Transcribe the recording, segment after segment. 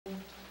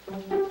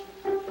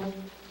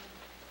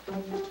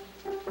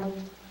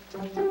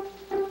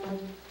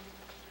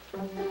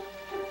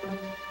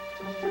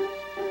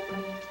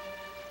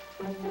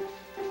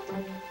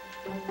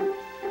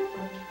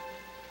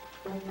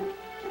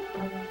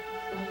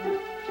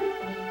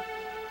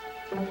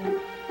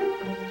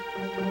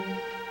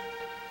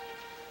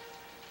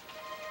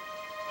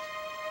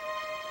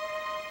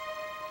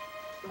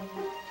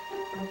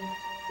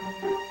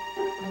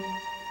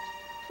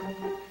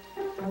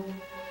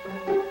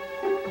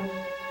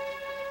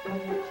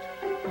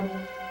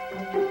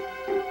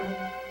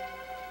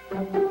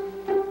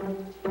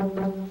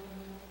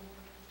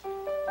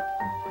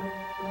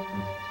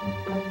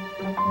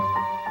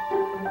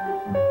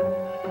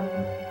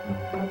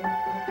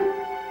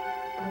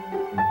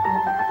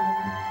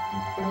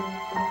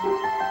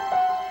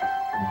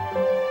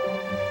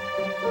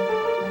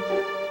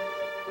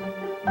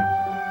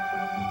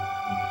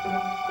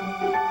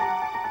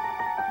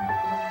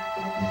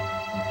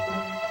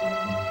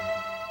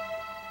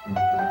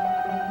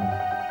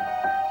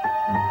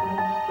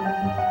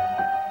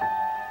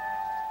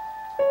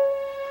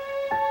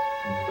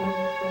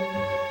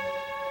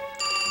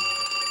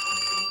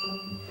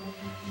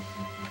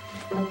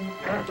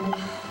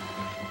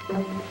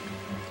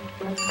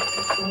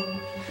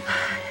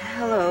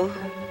Hello.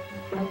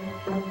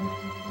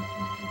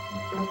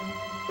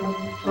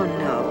 Oh,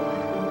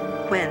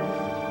 no. When?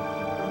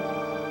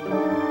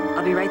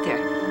 I'll be right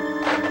there.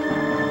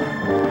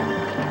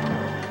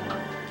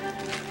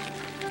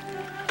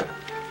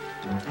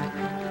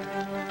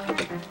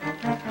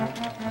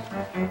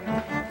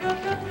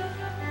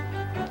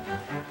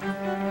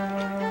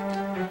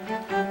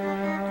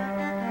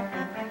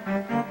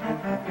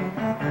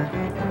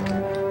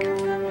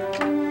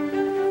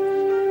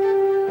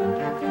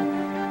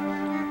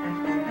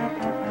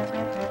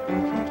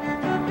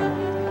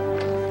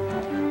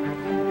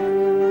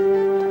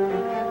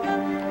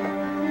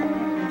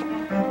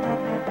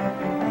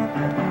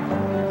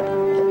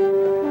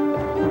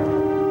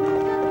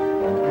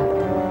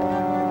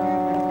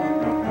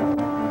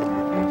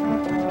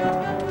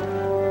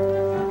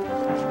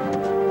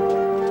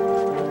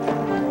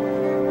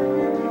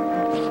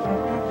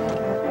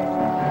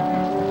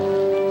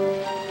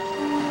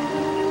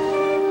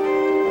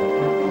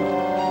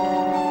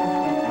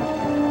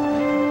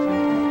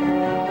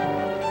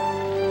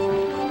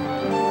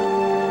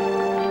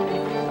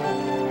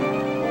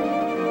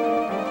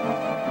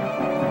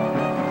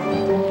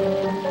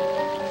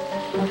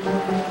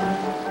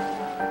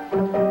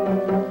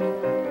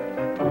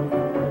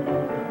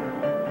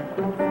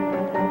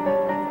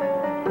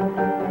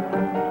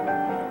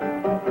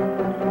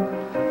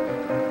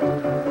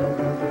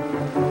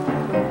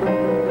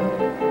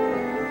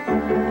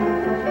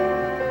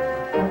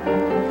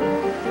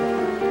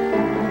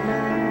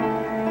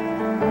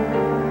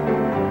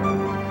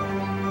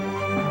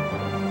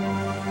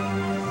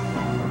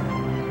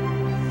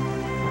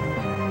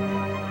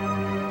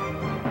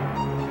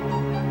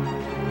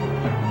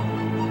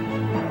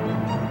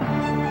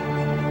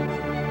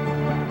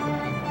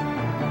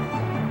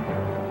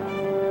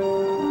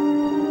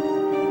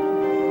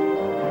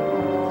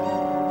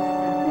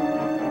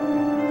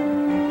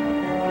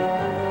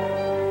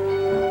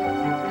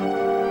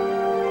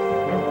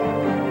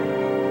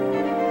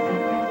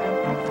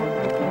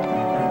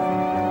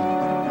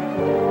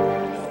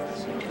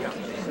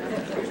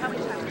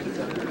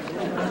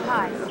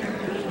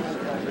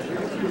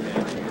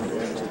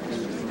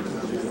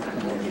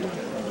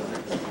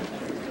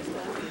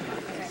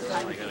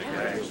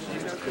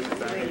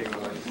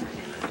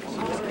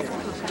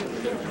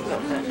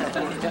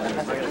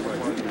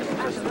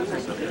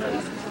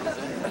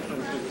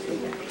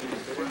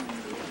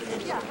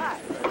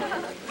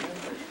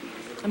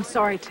 I'm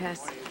sorry,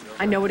 Tess.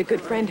 I know what a good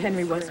friend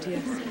Henry was to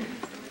you.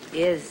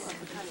 He is.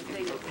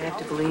 I have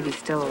to believe he's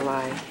still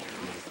alive.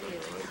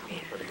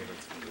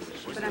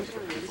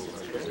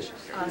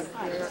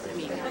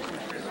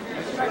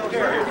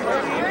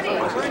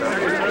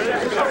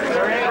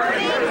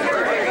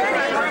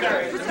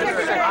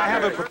 I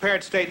have a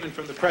prepared statement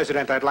from the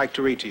president I'd like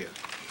to read to you.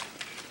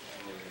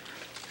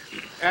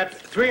 At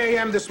 3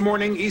 a.m. this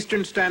morning,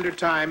 Eastern Standard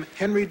Time,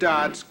 Henry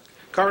Dodds,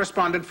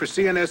 correspondent for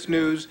CNS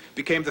News,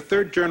 became the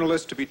third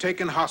journalist to be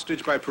taken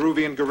hostage by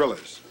Peruvian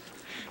guerrillas.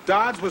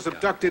 Dodds was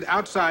abducted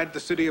outside the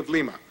city of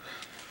Lima.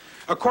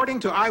 According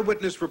to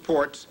eyewitness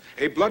reports,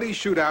 a bloody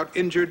shootout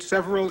injured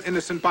several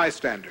innocent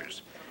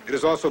bystanders. It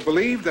is also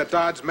believed that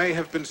Dodds may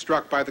have been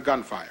struck by the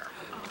gunfire.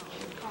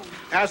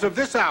 As of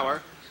this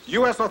hour,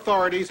 U.S.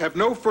 authorities have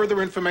no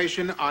further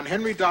information on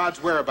Henry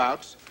Dodds'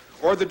 whereabouts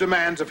or the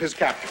demands of his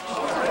captors.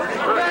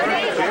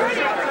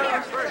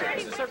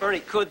 Bernie,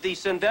 could the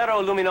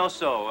Sendero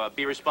Luminoso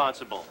be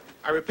responsible?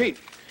 I repeat,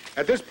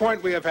 at this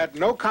point, we have had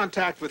no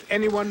contact with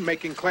anyone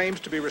making claims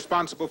to be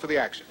responsible for the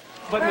action.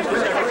 But,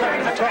 Mr.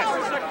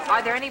 Secretary...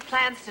 Are there any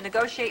plans to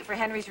negotiate for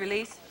Henry's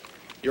release?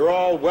 You're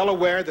all well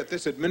aware that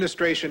this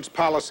administration's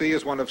policy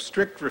is one of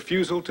strict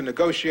refusal to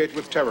negotiate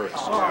with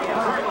terrorists.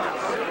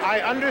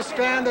 I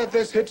understand that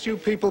this hits you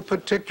people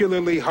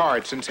particularly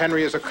hard since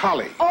Henry is a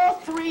colleague. All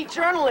 3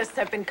 journalists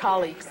have been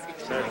colleagues.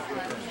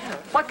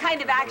 What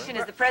kind of action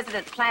is the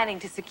president planning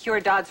to secure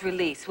Dodd's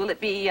release? Will it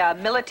be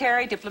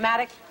military,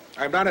 diplomatic?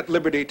 I'm not at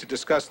liberty to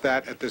discuss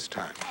that at this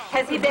time.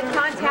 Has he been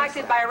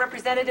contacted by a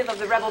representative of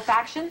the rebel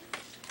faction?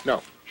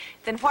 No.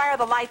 Then why are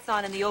the lights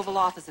on in the Oval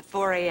Office at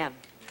 4 a.m.?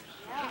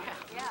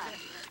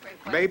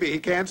 Maybe he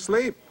can't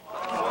sleep.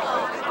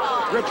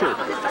 Richard.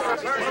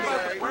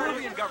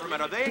 Peruvian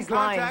government, are they in He's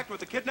lying. contact with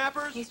the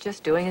kidnappers? He's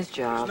just doing his It's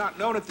job. not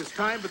known at this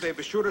time, but they've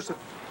assured us of...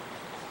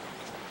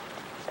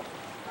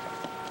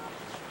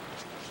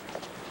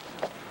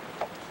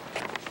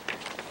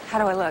 How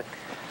do I look?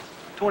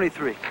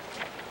 23. You've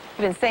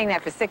been saying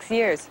that for 6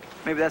 years.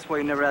 Maybe that's why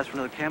you never asked for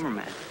another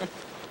cameraman.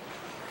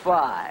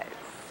 5,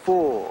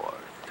 4,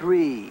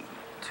 3,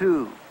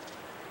 2.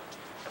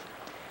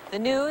 The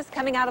news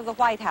coming out of the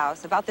White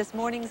House about this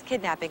morning's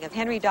kidnapping of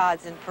Henry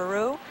Dodds in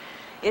Peru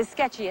is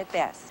sketchy at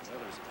best.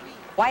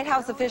 White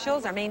House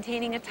officials are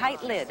maintaining a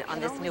tight lid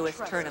on this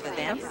newest turn of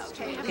events,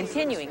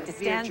 continuing to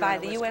stand by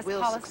the U.S.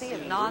 policy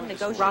of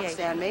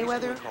non-negotiation.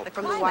 The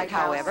climate,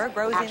 however,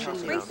 grows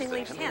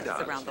increasingly tense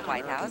around the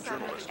White House,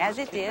 as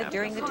it did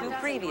during the 2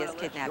 previous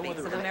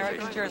kidnappings of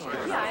American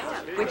journalists,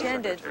 which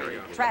ended,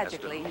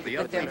 tragically,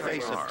 with their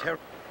murder.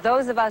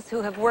 Those of us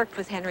who have worked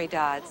with Henry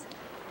Dodds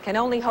can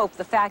only hope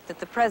the fact that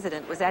the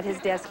president was at his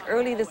desk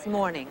early this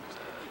morning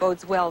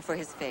bodes well for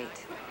his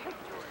fate.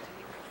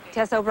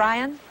 Tess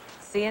O'Brien,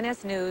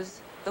 CNS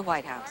News, the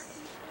White House.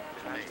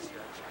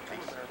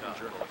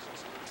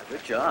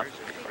 Good job.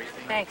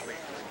 Thanks.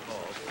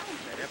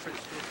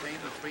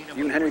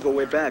 You and Henry go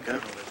way back, huh?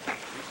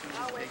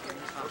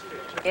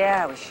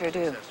 Yeah, we sure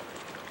do.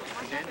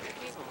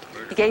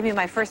 He gave me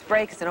my first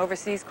break as an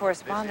overseas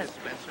correspondent.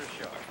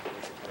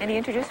 And he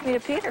introduced me to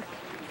Peter.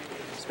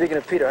 Speaking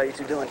of Peter, how you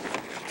two doing?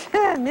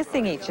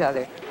 Missing each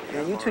other.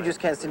 Man, you two just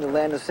can't seem to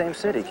land in the same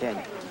city, can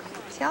you?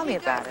 Tell me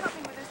about it.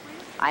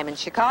 I'm in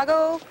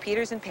Chicago,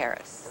 Peter's in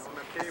Paris.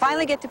 I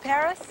finally get to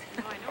Paris.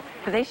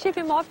 They ship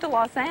him off to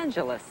Los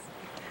Angeles.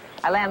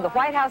 I land the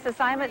White House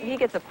assignment, and he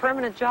gets a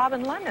permanent job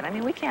in London. I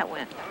mean, we can't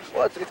win.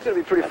 Well, it's going to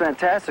be pretty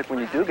fantastic when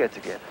you do get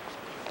together.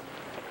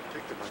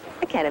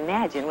 I can't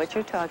imagine what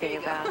you're talking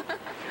about. As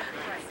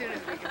soon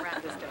as we can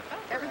wrap this stuff up,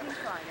 everything's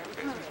fine.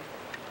 Everything's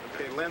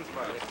fine. Okay, lens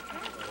file.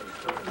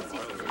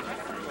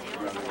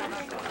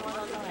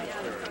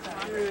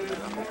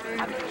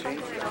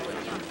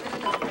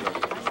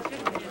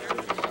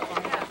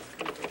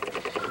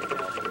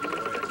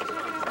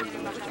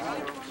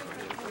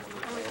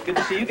 Good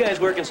to see you guys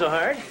working so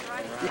hard.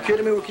 You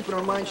kidding me? We're keeping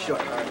our minds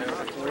sharp.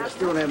 We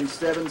still don't have any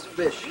sevens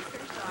fish.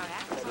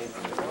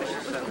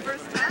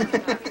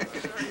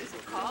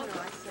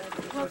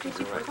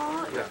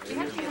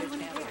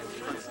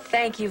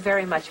 Thank you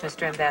very much,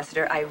 Mr.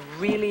 Ambassador. I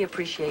really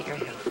appreciate your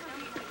help.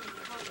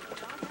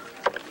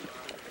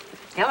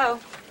 Hello.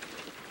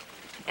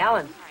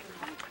 Alan.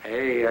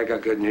 Hey, I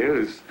got good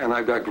news, and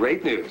I've got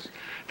great news.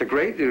 The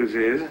great news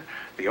is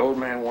the old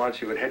man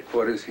wants you at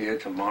headquarters here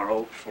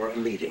tomorrow for a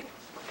meeting.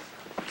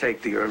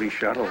 Take the early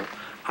shuttle.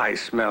 I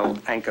smell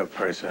anchor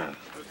person.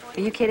 Are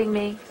you kidding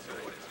me?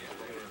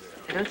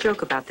 Now, don't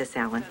joke about this,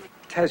 Alan.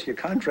 Tess, your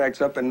contract's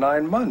up in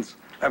 9 months.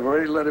 I've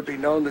already let it be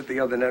known that the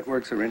other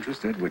networks are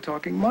interested. We're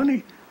talking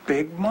money,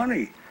 big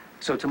money.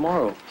 So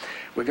tomorrow,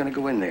 we're going to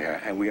go in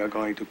there, and we are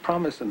going to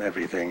promise them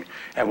everything,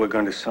 and we're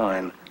going to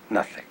sign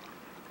nothing.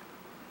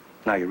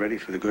 Now, you ready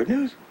for the good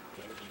news?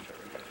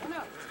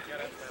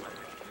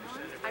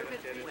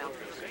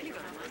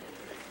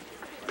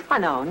 Oh,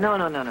 no.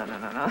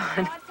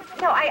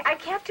 No, I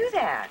can't do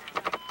that.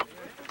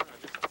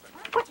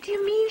 What do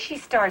you mean she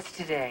starts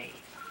today?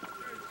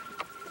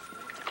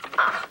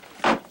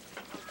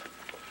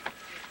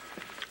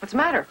 What's the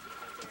matter?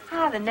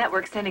 The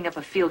network's sending up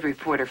a field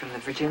reporter from the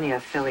Virginia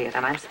affiliate,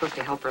 and I'm supposed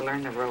to help her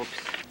learn the ropes.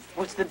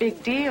 What's the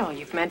big deal?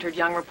 You've mentored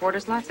young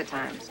reporters lots of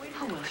times.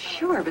 Oh, well,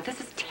 sure, but this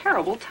is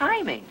terrible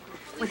timing.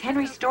 With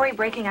Henry's story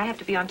breaking, I have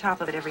to be on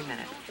top of it every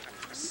minute.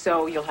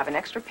 So you'll have an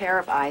extra pair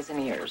of eyes and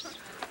ears.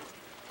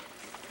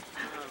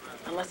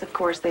 Unless, of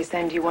course, they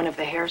send you one of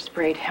the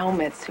hair-sprayed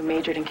helmets who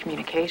majored in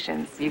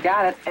communications. You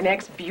got it. An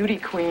ex-beauty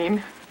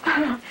queen.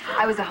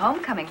 I was a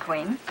homecoming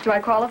queen. Do I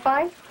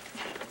qualify?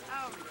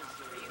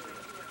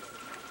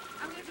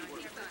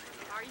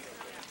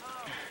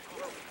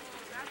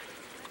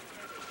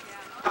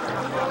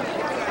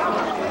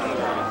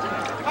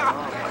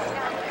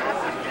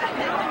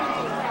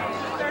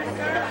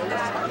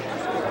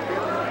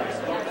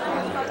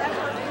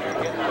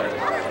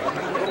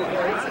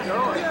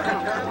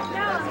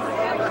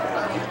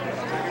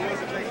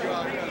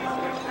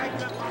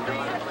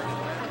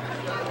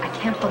 I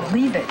can't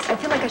believe it. I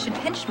feel like I should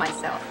pinch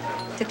myself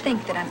to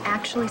think that I'm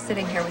actually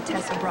sitting here with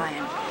Tess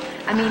O'Brien.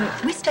 I mean,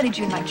 we studied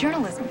you in my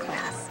journalism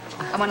class.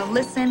 I want to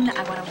listen,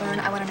 I want to learn,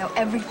 I want to know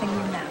everything you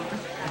know.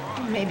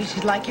 Maybe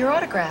she'd like your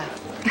autograph.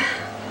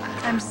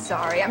 I'm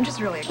sorry, I'm just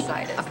really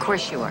excited. Of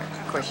course you are.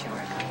 Of course you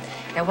are.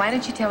 Now, why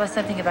don't you tell us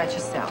something about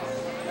yourself?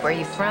 Where are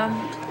you from?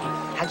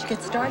 How'd you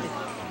get started?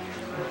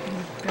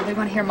 You really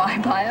want to hear my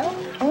bio?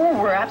 Oh,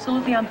 we're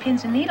absolutely on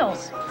pins and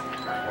needles.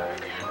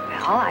 Well,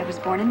 Well, I was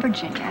born in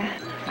Virginia.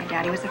 My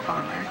daddy was a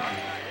farmer.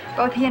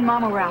 Both he and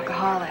Mama were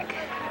alcoholic.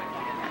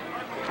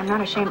 I'm not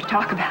ashamed to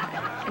talk about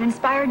it. It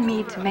inspired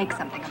me to make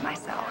something of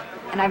myself.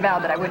 And I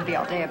vowed that I wouldn't be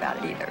all day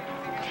about it either.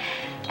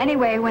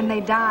 Anyway, when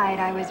they died,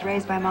 I was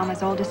raised by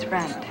Mama's oldest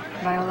friend,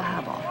 Viola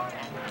Hubble.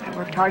 I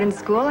worked hard in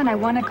school and I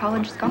won a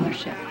college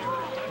scholarship.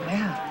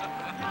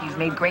 Yeah, you've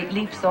made great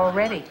leaps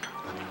already.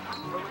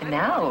 And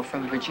now,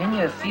 from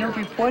Virginia, field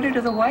reporter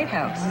to the White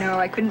House. No,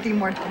 I couldn't be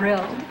more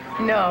thrilled.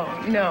 No,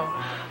 no.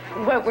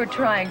 What we're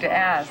trying to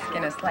ask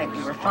in a slightly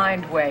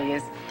refined way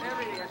is,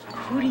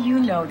 who do you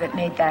know that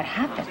made that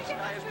happen?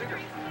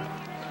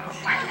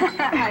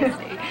 I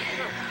see.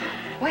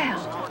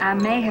 Well, I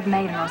may have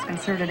made a most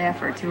concerted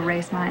effort to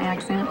erase my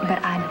accent,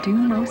 but I do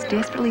most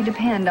desperately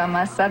depend on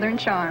my southern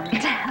charm.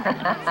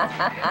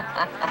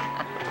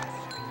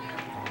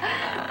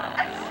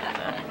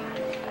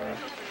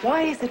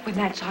 Why is it when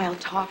that child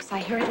talks, I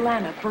hear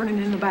Atlanta burning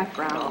in the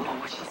background?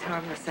 Oh, she's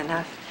harmless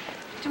enough.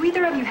 Do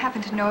either of you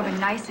happen to know of a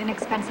nice,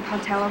 inexpensive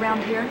hotel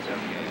around here?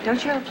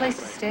 Don't you have a place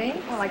to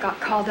stay? Well, I got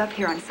called up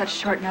here on such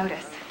short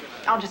notice.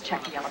 I'll just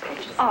check the yellow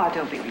pages. Oh,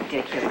 don't be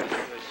ridiculous.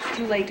 It's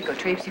too late to go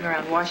traipsing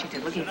around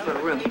Washington looking for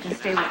a room. You can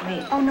stay with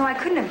me. Oh, no, I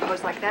couldn't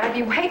impose like that. I'd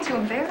be way too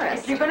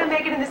embarrassed. If you're gonna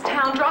make it in this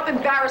town, drop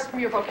embarrassed from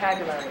your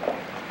vocabulary.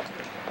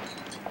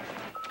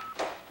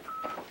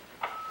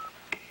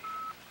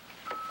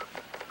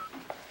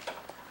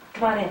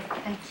 Come on in.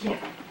 Thank you.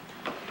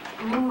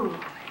 Ooh,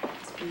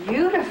 it's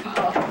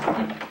beautiful.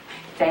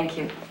 Thank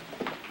you.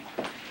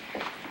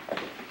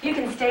 You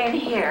can stay in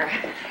here.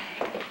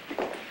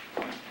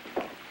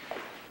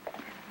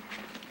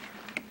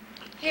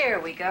 Here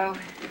we go.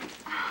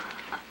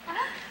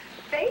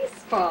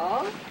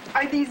 Baseball?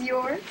 Are these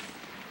yours?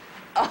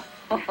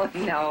 Oh,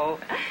 no.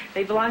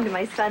 They belong to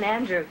my son,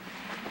 Andrew.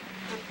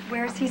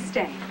 Where's he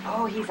staying?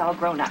 Oh, he's all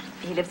grown up.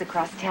 He lives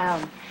across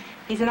town.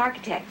 He's an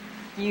architect.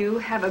 You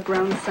have a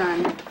grown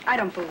son. I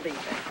don't believe it.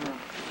 Oh,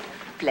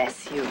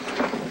 bless you.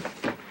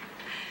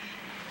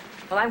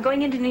 Well, I'm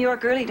going into New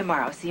York early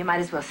tomorrow, so you might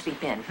as well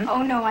sleep in.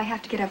 Oh, no, I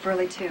have to get up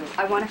early, too.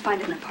 I want to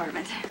find an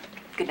apartment.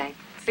 Good night.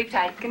 Sleep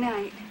tight. Good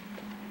night.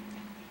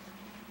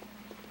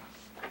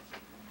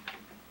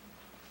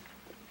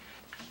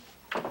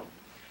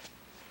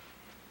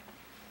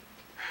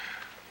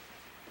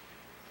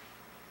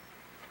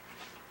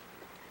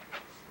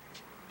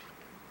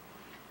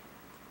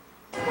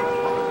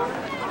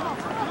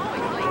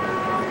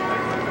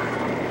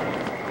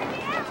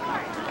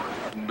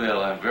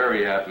 Well, I'm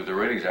very happy with the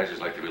ratings. I just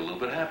like to be a little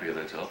bit happier,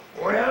 that's all.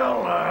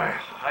 Well, I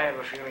have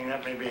a feeling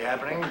that may be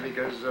happening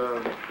because,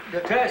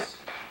 Tess!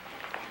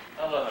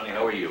 Hello, honey.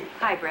 How are you?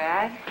 Hi,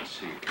 Brad. Let's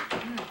see.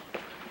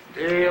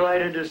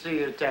 delighted to see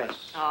you,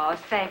 Tess. Oh,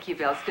 thank you,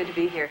 Bill. It's good to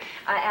be here.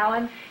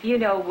 Alan, you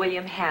know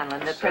William Hanlon,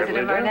 the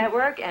president of our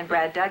network, and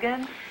Brad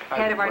Duggan,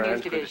 head of our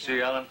news division. Good to see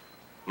you, Alan.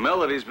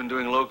 Melody's been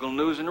doing local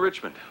news in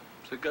Richmond.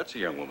 She's a gutsy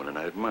young woman, and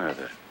I admire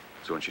that.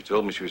 So when she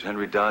told me she was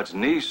Henry Dodd's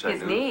niece, I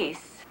His knew...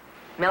 niece?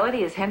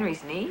 Melody is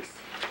Henry's niece?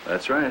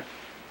 That's right.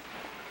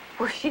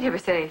 Well, she never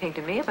said anything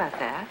to me about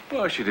that.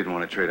 Well, she didn't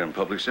want to trade on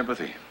public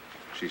sympathy.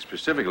 She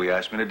specifically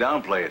asked me to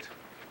downplay it.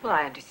 Well,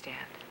 I understand.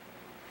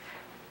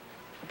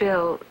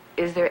 Bill,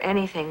 is there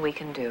anything we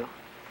can do?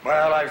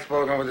 Well, I've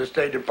spoken with the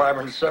State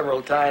Department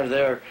several times.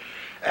 They're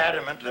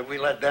adamant that we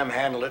let them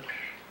handle it.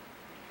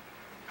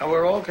 And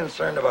we're all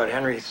concerned about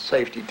Henry's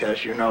safety,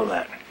 Tess. You know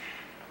that.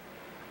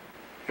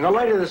 In the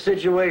light of the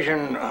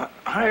situation,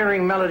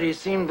 hiring Melody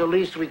seemed the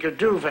least we could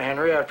do for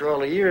Henry after all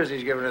the years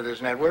he's given to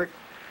this network.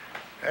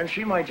 And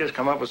she might just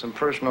come up with some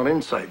personal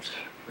insights,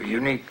 a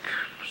unique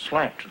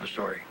slant to the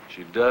story.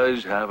 She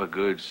does have a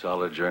good,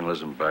 solid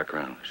journalism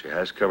background. She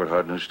has covered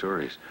hard news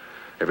stories.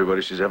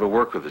 Everybody she's ever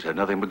worked with has had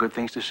nothing but good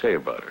things to say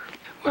about her.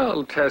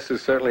 Well, Tess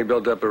has certainly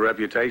built up a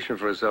reputation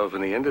for herself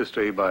in the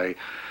industry by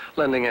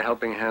lending a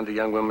helping hand to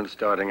young women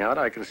starting out.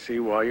 I can see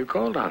why you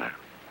called on her.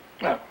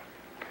 Well,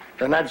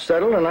 then that's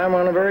settled, and I'm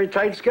on a very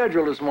tight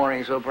schedule this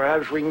morning, so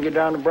perhaps we can get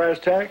down to brass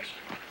tacks.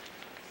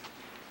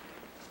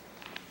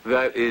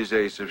 That is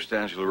a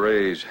substantial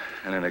raise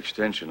and an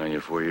extension on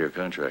your 4-year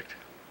contract.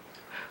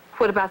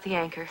 What about the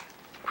anchor?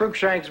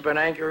 Cruikshank's been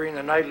anchoring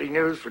the nightly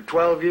news for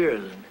 12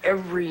 years, and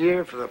every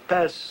year for the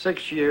past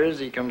 6 years,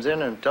 he comes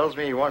in and tells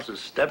me he wants to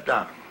step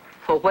down.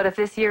 Well, what if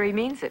this year he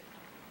means it?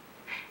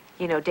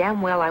 You know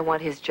damn well I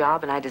want his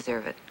job, and I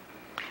deserve it.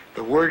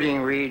 The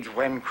wording reads,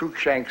 when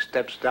Cruikshank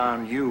steps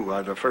down, you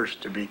are the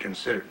first to be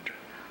considered.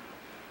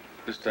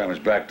 This time it's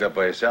backed up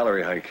by a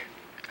salary hike.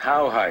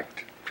 How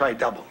hiked? Try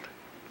doubled.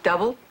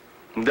 Double?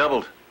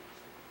 Doubled.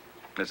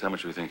 That's how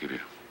much we think of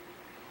you.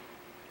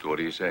 What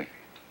do you say?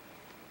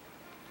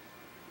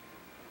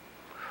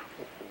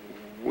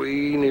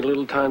 We need a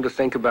little time to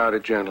think about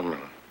it, gentlemen.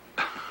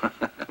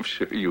 I'm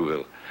sure you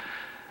will.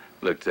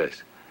 Look,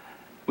 Tess,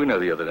 we know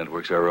the other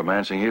networks are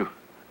romancing you,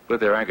 but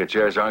their anchor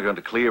chairs aren't going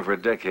to clear for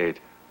a decade.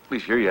 At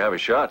least here you have a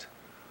shot.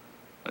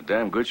 A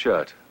damn good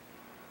shot.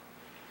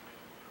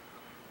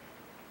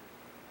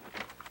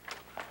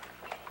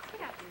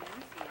 Good afternoon,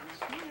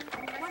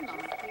 One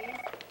moment, please.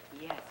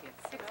 Yes, you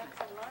have 6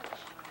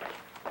 minutes.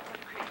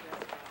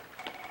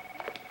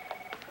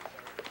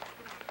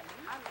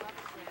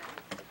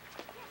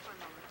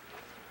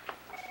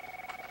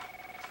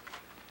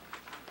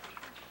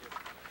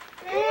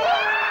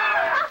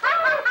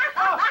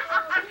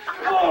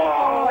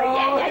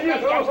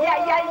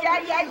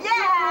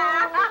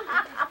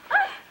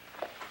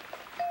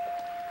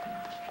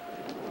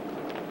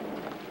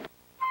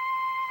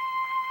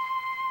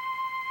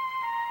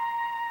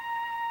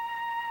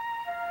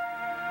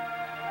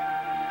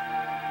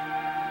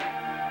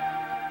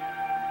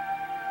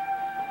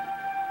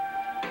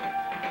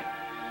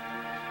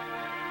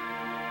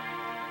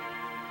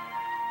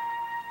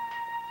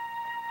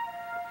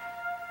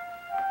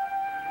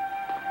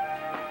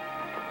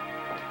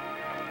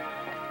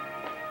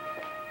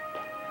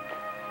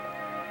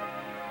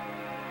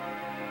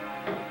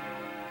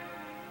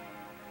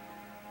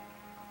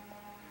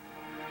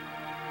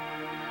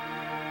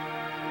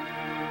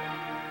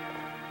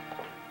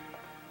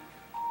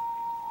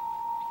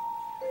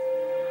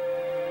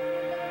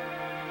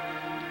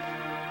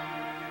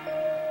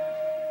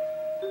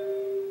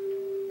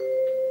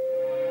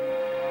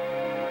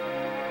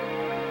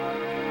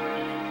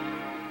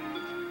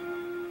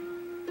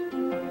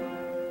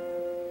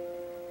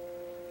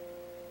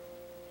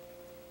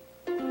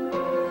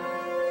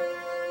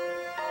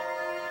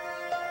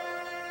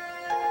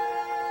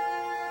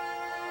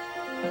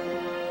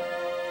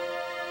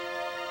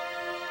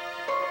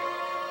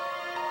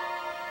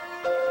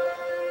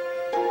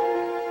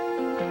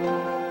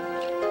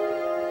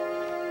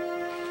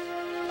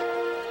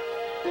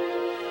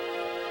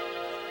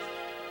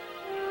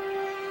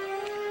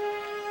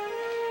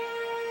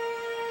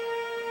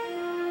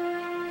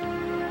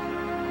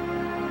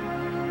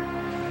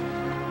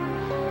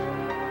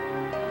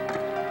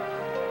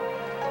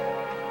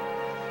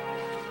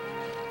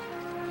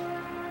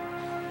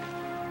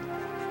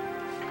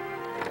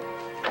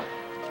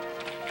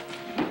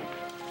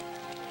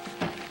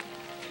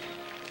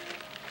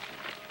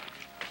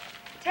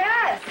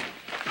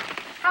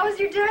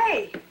 your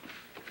day?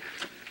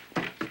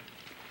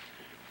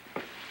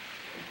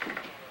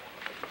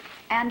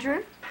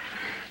 Andrew?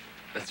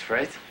 That's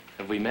right.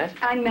 Have we met?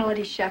 I'm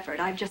Melody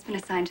Shepherd. I've just been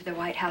assigned to the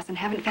White House and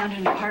haven't found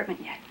an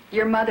apartment yet.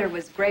 Your mother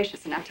was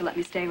gracious enough to let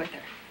me stay with her.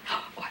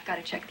 Oh, I've got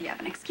to check the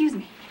oven. Excuse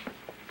me.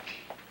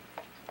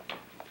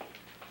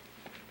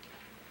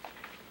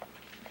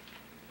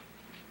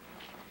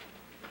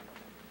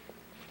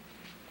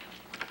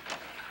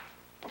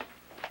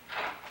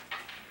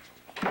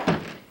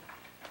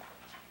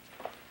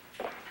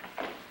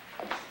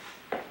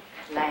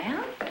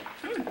 Lamb?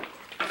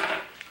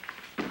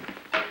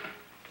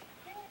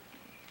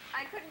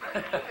 I couldn't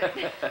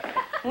believe it.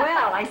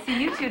 Well, I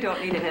see you two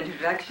don't need an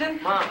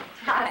introduction. Mom.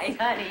 Hi,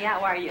 honey.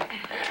 How are you?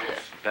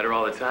 Better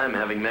all the time,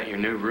 having met your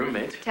new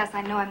roommate. Tess,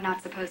 I know I'm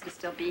not supposed to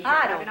still be here.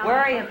 Don't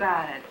worry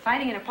about it.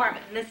 Finding an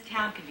apartment in this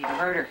town can be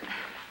murder.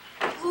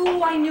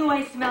 Ooh, I knew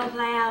I smelled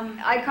lamb.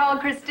 I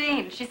called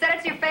Christine. She said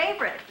it's your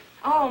favorite.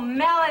 Oh,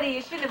 Melody,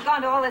 you shouldn't have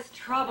gone to all this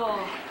trouble.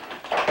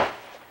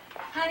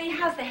 Honey,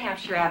 how's the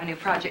Hampshire Avenue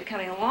project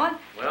coming along?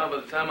 Well, by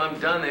the time I'm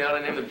done, they ought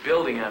to name the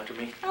building after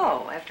me.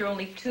 Oh, after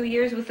only 2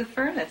 years with the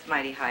firm, that's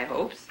mighty high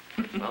hopes.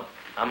 Well,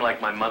 I'm like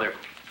my mother.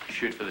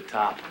 Shoot for the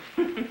top.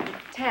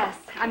 Tess,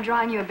 I'm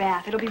drawing you a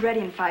bath. It'll be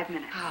ready in 5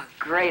 minutes. Oh,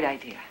 great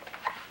idea.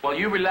 While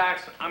you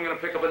relax, I'm going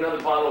to pick up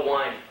another bottle of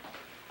wine.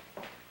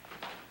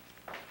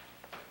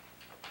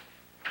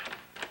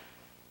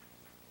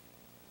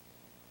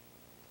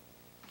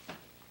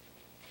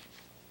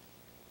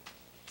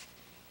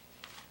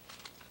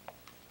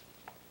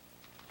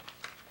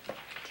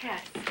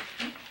 Tess,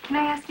 can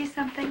I ask you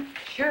something?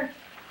 Sure.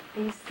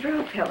 These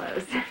throw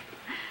pillows.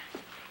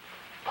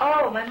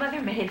 Oh, my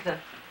mother made them.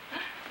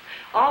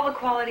 All the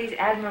qualities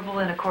admirable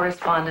in a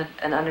correspondent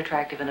and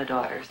unattractive in a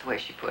daughter is the way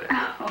she put it.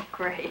 Oh,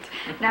 great.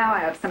 Now I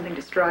have something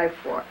to strive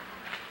for.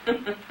 You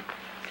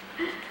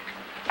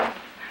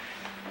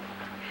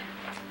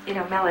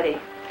know,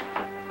 Melody,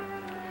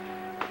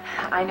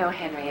 I know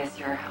Henry is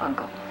your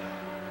uncle.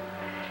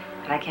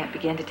 And I can't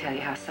begin to tell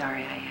you how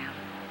sorry I am.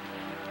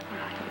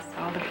 It's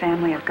all the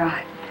family I've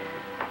got.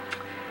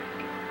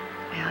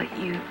 Well,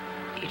 you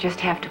just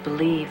have to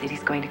believe that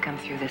he's going to come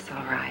through this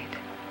all right.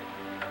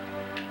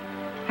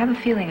 I have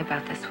a feeling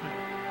about this one.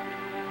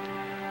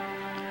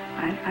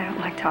 I don't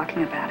like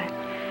talking about it.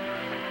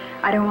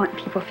 I don't want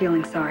people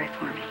feeling sorry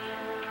for me.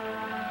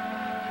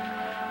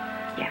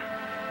 Yeah.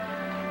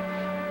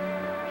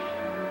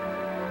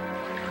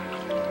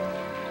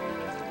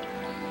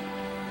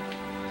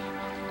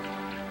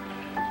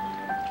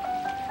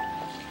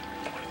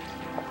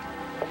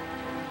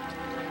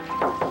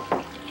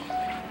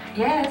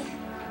 Yes?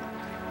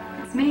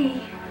 It's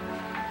me.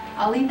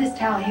 I'll leave this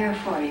towel here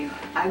for you.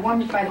 I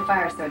warmed it by the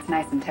fire so it's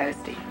nice and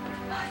toasty.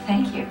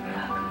 Thank you.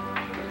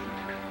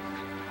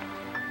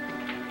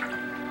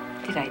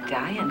 Did I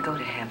die and go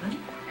to heaven?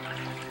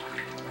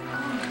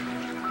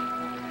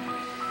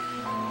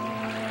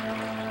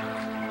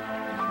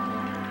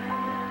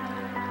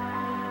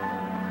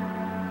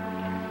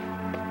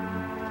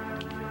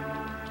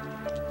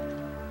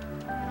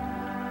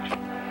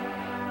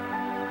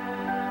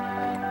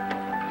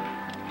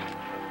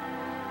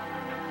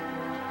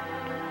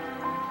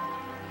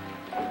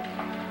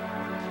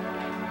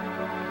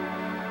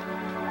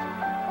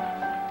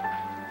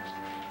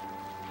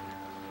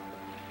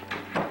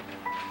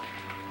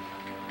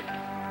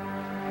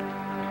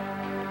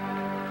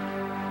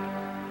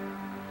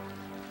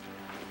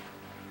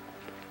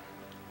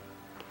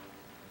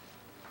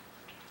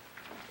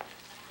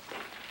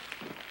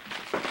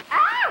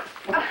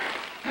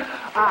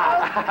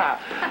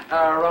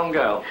 Wrong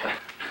girl.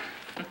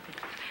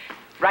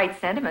 Right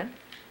sentiment.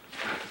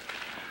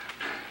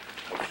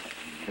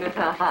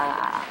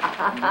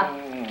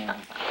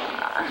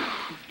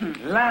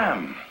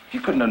 Lamb,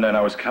 you couldn't have known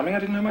I was coming. I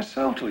didn't know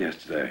myself till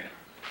yesterday.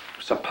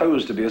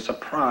 Supposed to be a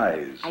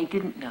surprise. I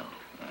didn't know.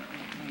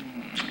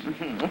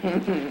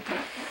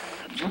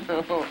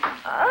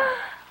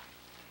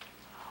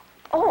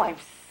 Oh, I'm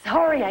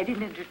sorry I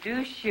didn't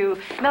introduce you.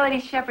 Melody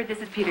Shepherd, this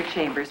is Peter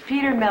Chambers.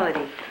 Peter,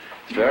 Melody.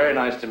 It's very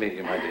nice to meet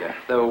you, my dear.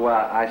 Though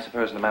I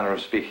suppose in a manner of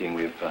speaking,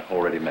 we've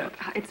already met.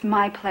 It's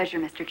my pleasure,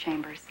 Mr.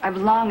 Chambers. I've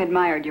long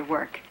admired your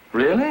work.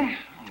 Really?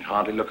 You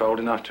hardly look old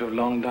enough to have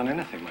long done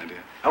anything, my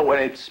dear. Oh, well,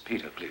 it's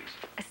Peter, please.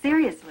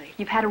 Seriously,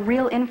 you've had a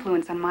real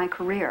influence on my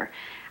career.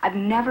 I've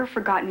never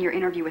forgotten your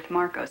interview with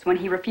Marcos when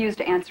he refused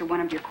to answer one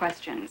of your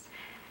questions.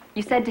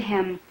 You said to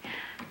him,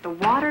 "The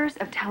waters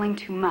of telling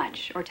too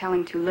much or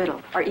telling too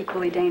little are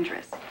equally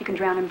dangerous. You can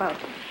drown in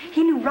both."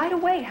 He knew right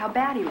away how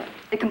bad he looked.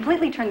 It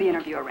completely turned the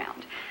interview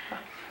around.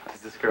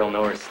 Does this girl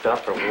know her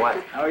stuff or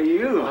what? How are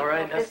you? All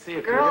right, nice to This see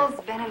you, girl's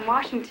Peter. been in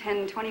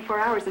Washington 24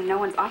 hours and no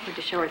one's offered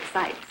to show her the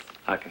sights.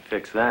 I can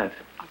fix that.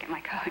 I'll get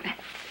my coat.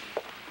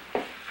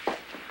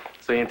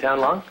 So you in town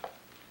long?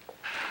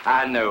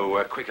 No,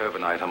 a quick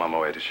overnight. I'm on my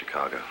way to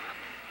Chicago.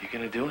 You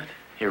gonna do it?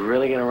 You're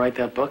really gonna write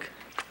that book?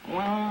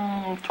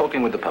 Well,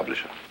 talking with the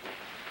publisher.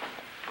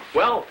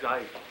 Well,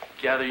 I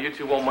gather you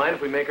two won't mind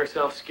if we make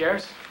ourselves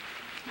scarce?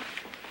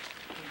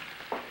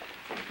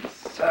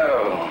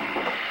 So,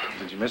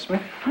 did Did you miss me?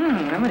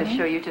 I'm going to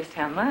show you just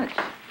how much.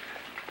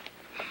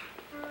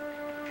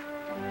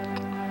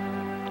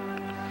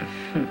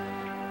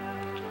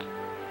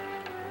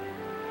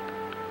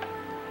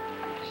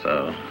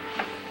 So,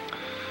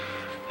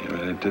 you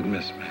really did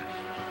miss me.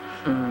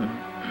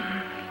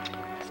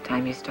 It's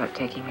time you start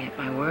taking me at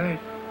my word.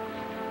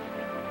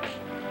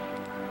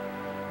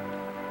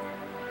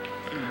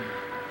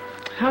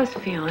 How's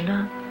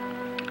Fiona?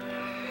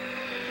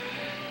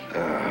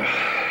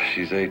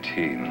 She's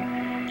 18.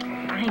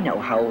 I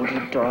know how old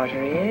your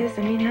daughter is.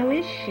 I mean, how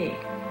is she?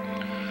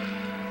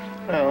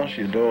 Well,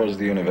 she adores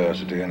the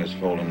university and has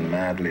fallen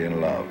madly in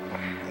love.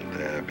 And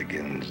there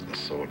begins the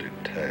sordid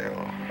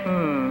tale.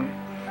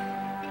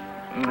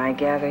 I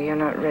gather you're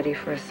not ready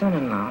for a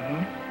son-in-law,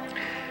 huh?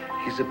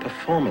 He's a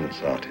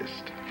performance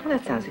artist. Well,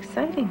 that sounds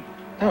exciting.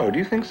 Oh, do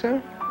you think so?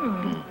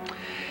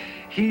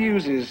 He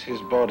uses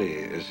his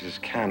body as his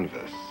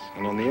canvas,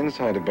 and on the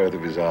inside of both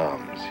of his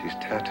arms, he's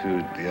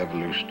tattooed the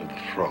evolution of the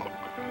frog,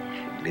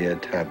 from mere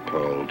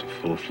tadpole to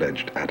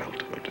full-fledged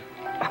adulthood.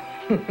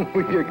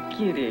 You're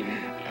kidding.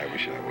 I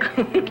wish I were.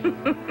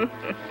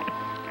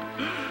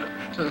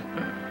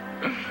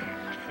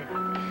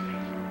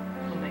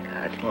 Oh, my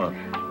God. What?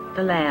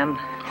 The lamb.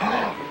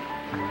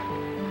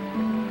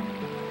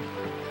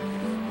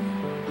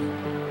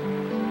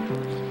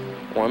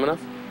 Warm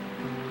enough?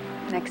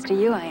 Next to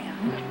you, I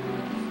am.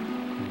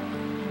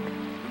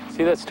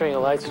 See that string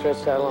of lights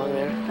stretched out along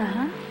there?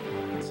 Uh-huh.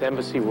 It's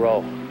Embassy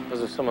Row.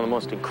 Those are some of the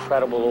most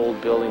incredible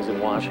old buildings in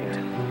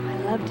Washington. I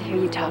love to hear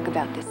you talk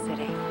about this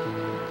city.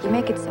 You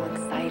make it so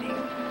exciting.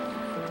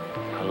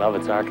 I love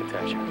its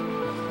architecture.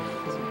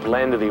 It's a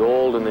blend of the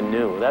old and the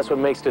new. That's what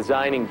makes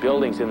designing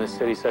buildings in this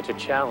city such a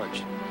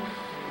challenge.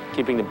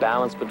 Keeping the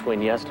balance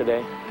between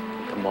yesterday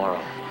and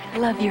tomorrow. I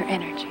love your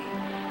energy.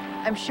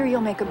 I'm sure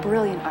you'll make a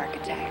brilliant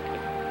architect.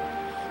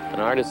 An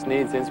artist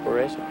needs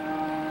inspiration.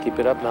 Keep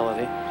it up,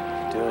 Melody.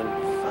 You're doing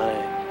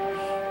fine.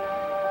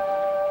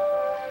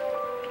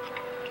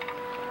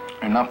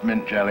 Enough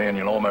mint jelly and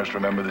you'll almost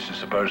remember this is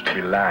supposed to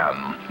be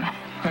lamb.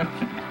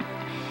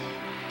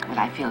 But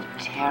I feel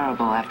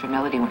terrible after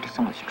Melody went to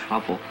so much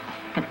trouble.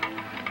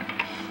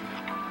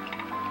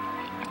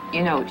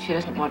 You know, she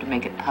doesn't want to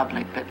make it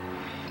public, but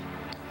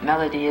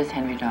Melody is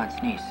Henry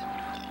Dodd's niece.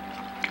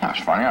 That's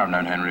funny. I've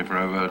known Henry for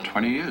over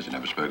 20 years. He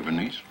never spoke of a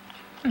niece.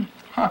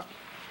 Huh.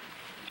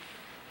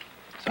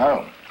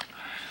 So,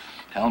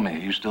 tell me, are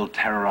you still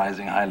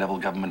terrorizing high-level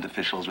government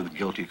officials with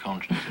guilty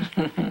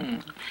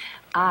consciences?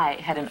 I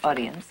had an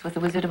audience with the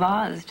Wizard of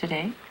Oz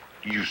today.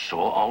 You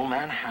saw old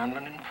man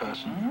Hanlon in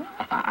person?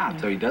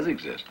 So he does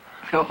exist.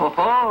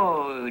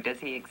 Oh, does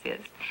he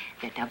exist?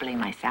 They're doubling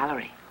my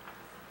salary.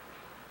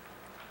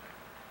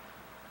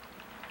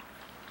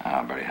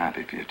 I'm very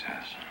happy for you,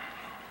 Tess.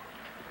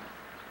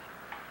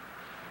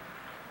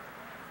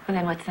 Well,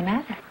 then what's the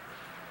matter?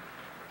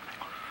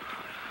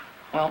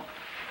 Well,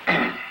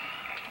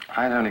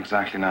 I don't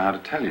exactly know how to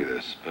tell you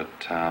this, but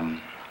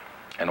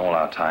in all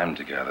our time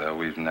together,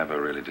 we've never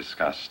really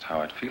discussed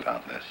how I'd feel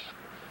about this.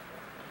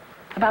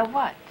 About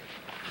what?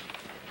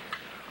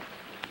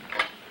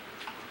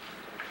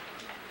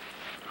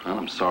 Well,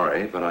 I'm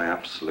sorry, but I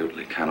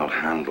absolutely cannot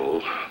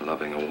handle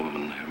loving a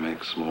woman who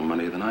makes more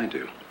money than I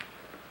do.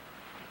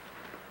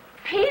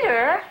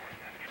 Peter!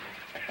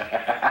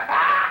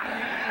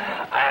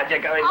 You're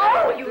going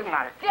Oh, you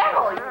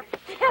devil! You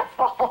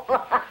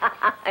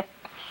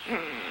devil!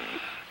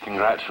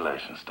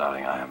 Congratulations,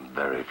 darling. I am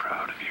very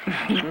proud of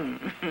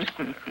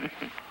you.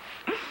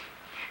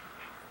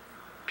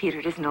 Peter,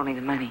 it isn't only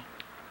the money.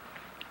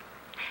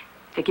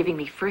 They're giving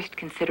me first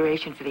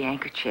consideration for the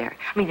anchor chair.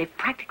 I mean, they've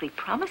practically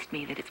promised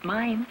me that it's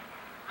mine.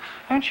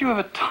 Don't you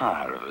ever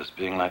tire of us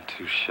being like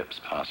two ships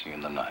passing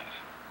in the night?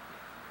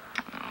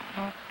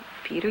 Oh,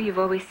 Peter, you've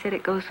always said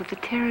it goes with the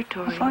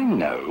territory. Yes, I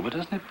know, but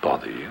doesn't it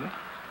bother you?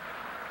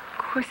 Of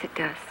course it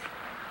does.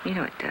 You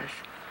know it does.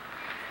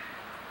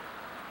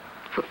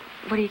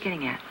 What are you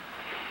getting at?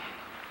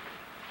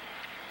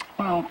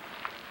 Well,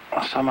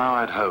 somehow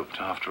I'd hoped,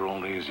 after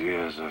all these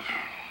years of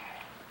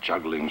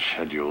juggling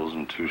schedules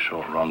and too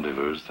short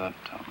rendezvous, that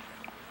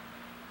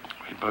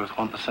we both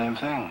want the same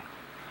thing.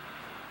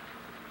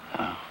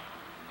 To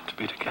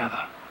be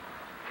together.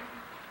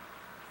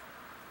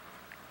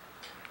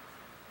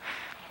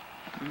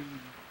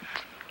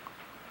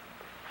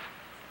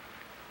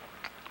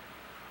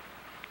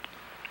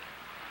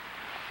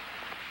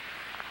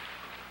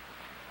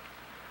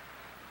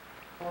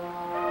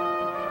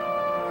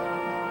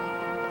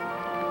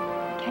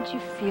 Can't you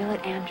feel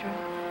it, Andrew?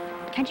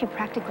 Can't you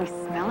practically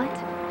smell it?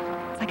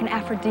 It's like an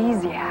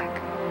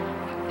aphrodisiac.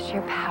 The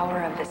sheer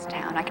power of this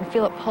town. I can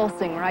feel it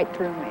pulsing right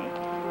through me.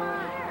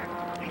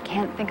 I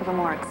can't think of a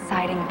more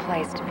exciting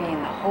place to be in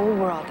the whole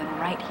world than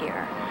right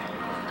here.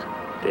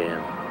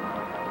 Damn.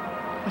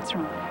 What's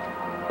wrong?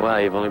 Well,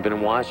 you've only been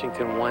in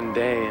Washington one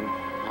day, and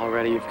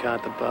already you've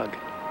got the bug.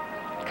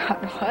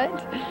 Got what?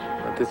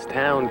 What this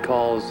town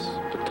calls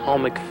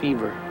atomic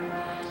fever.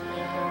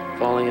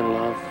 Falling in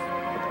love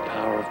with the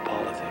power of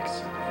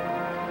politics.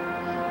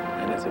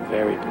 And it's a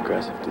very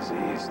progressive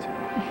disease, too.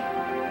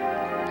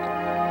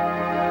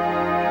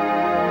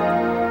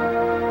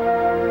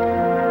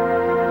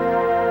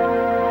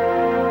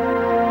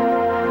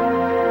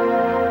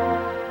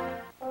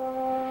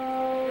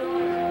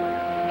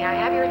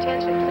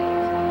 attention,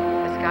 please.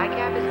 The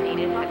Skycap is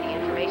needed at the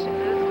information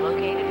booth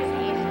located in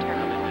the East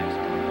Terminal.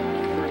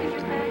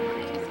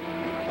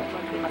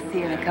 I'll see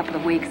you in a couple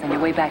of weeks on your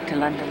way back to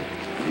London.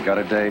 You got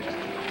a date?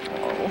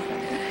 Oh,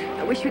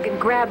 I wish we could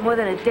grab more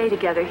than a day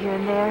together here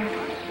and there.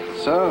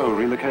 So,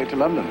 relocate to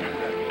London.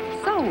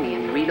 So,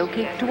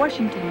 relocate to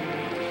Washington.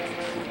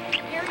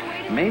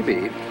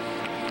 Maybe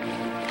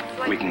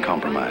we can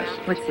compromise.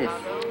 What's this?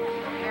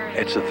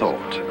 It's a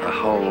thought, a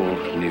whole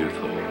new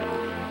thought.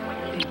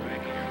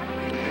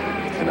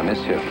 And I miss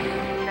you.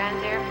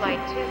 Transair Flight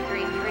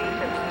 233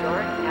 to New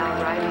York, now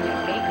arriving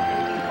at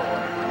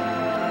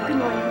 8:54. Good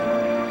morning.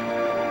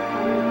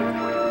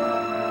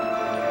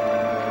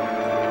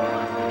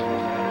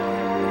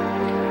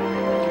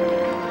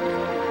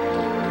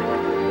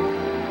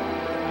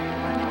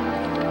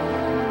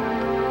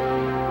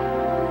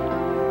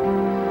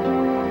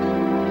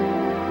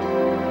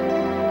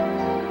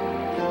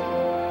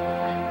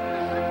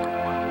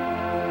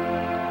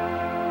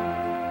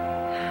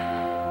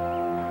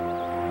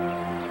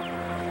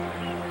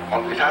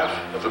 On behalf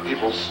of the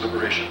People's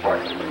Liberation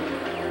Party,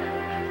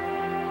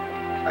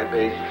 I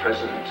beg the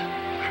President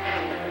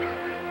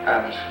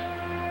and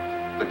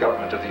the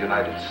government of the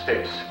United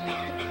States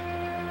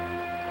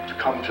to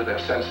come to their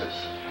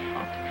senses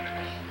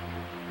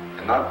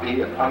and not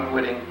be an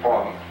unwitting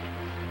pawn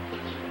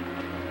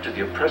to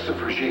the oppressive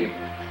regime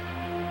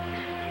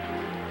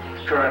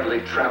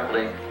currently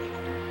trampling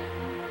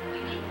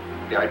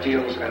the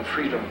ideals and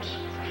freedoms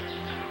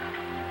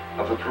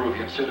of the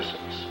Peruvian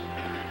citizens.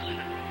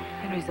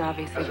 Henry's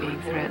obviously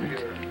being threatened.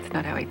 It's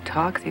not how he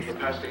talks. He's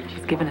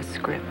given a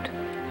script.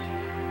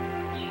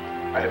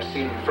 I have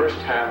seen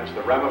firsthand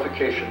the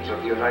ramifications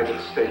of the United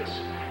States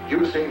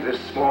using this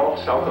small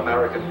South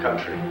American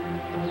country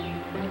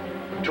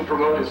to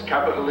promote its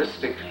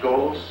capitalistic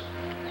goals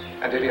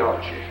and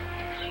ideology.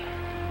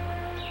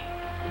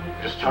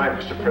 It is time,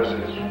 Mr.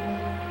 President,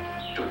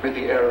 to admit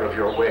the error of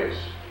your ways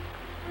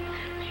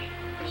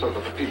so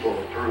that the people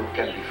of Peru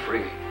can be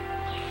free.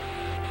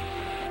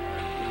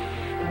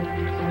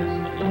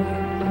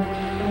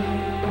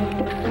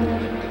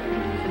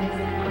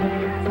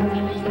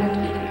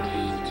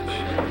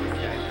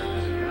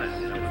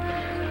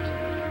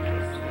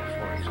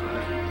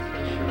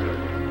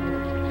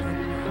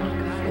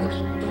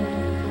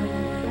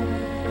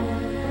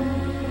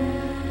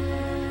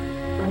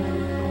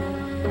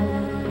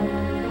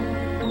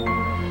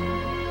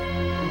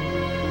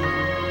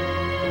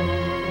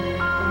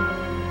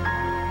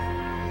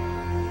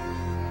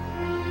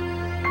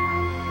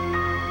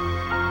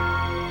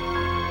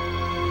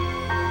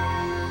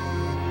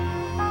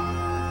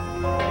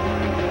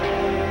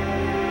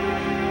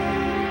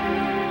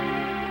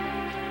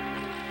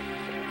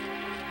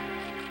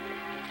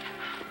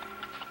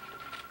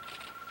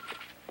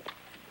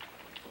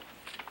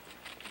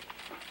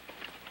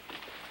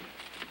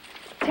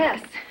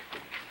 Tess,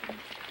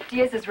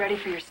 Diaz is ready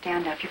for your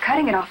stand-up. You're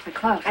cutting it awfully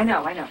close. I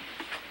know.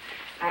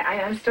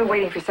 I'm still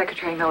waiting for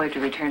Secretary Miller to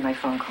return my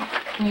phone call.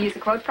 Can you use a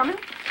quote from him?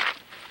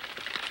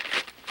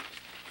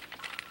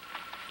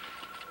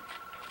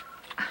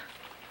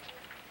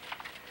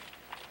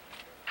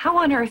 How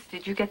on earth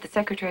did you get the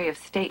Secretary of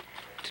State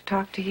to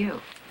talk to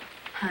you?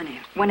 Honey,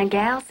 when a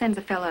gal sends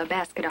a fella a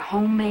basket of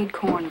homemade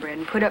cornbread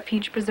and put up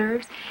peach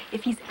preserves,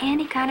 if he's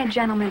any kind of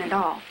gentleman at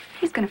all,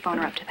 he's gonna phone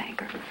her up to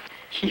thank her.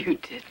 You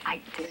did. I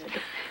did.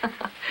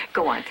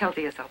 Go on, tell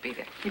Diaz I'll be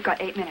there. You've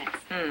got 8 minutes.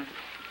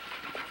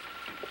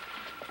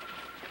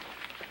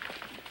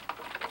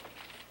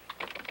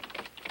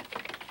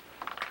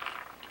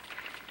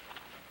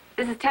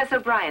 This is Tess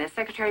O'Brien. Is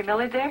Secretary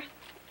Miller there?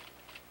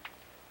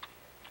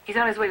 He's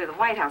on his way to the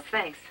White House,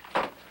 thanks.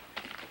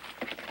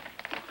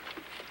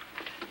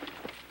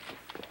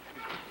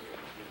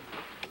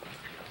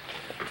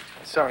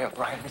 Sorry,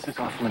 O'Brien, this is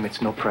off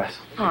limits, no press.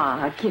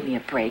 Aw, give me a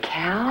break,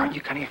 Hal. Aren't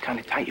you cutting it kind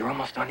of tight? You're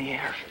almost on the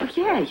air. Well,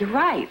 yeah, you're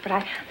right,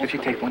 but If you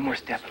take one more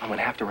step, I'm going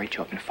to have to write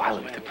you up and file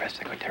it with the press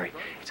secretary.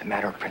 It's a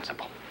matter of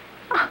principle.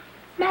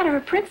 Matter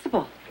of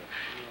principle.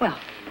 Well,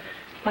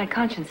 my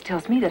conscience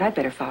tells me that I'd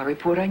better file a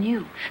report on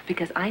you,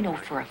 because I know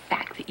for a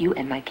fact that you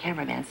and my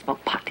cameraman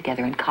smoked pot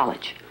together in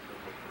college.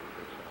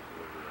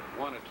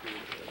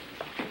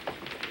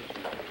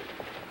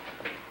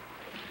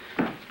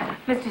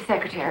 Mr.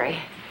 Secretary,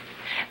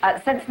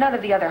 since none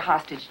of the other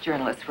hostage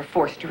journalists were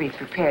forced to read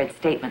prepared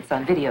statements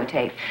on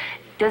videotape,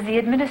 does the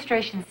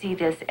administration see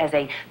this as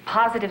a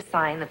positive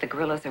sign that the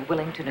guerrillas are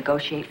willing to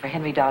negotiate for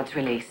Henry Dodd's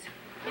release?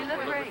 You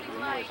look great.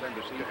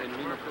 Embassy in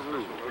Lima,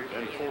 Peru,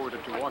 then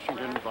forwarded to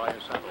Washington via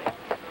satellite.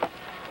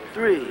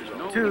 3,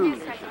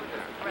 2.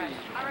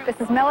 This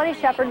is Melody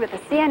Shepard with the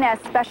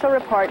CNS Special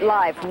Report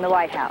live from the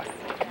White House.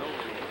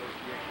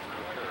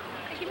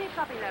 Give me a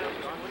copy of that.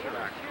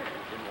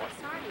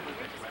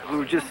 We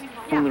were just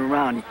fooling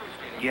around.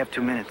 You have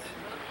 2 minutes.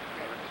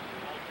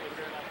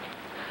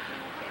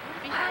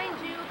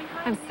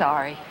 I'm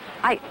sorry.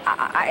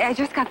 I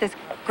just got this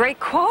great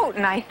quote,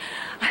 and I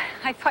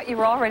thought you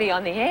were already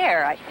on the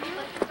air.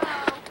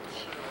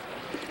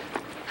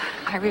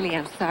 I really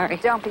am sorry.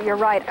 Don't be. You're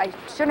right. I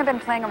shouldn't have been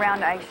playing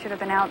around. I should have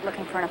been out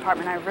looking for an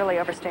apartment. I really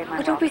overstayed my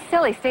Oh, don't welcome. be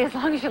silly. Stay as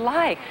long as you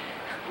like.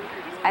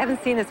 I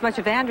haven't seen this much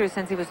of Andrew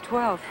since he was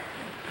 12.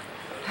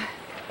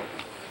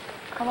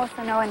 ¿Cómo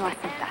sonó en la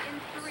cita?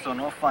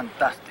 Sonó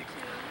fantastic.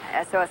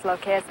 Eso es lo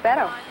que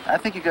espero. I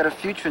think you got a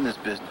future in this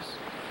business.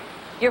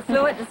 You're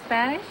fluent in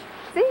Spanish?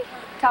 See?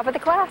 Top of the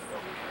class.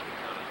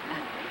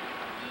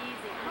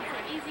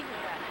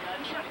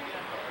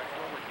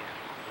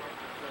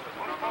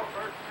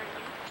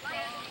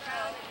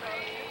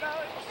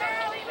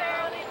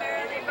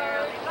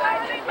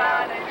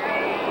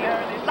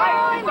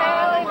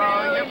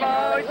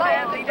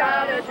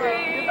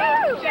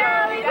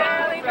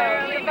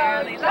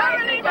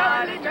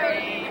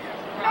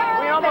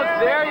 We almost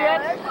there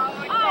yet?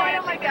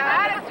 Oh my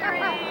God, it's a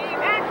dream.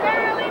 And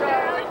barely,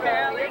 barely,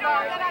 barely,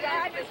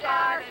 I just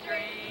got a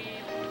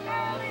dream.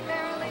 Barely,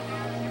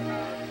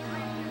 barely,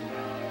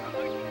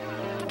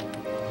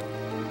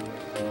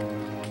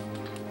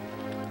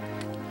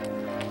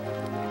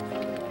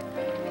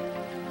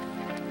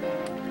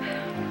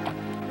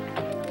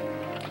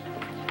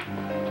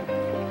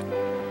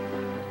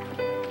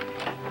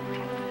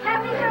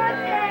 Happy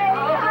birthday!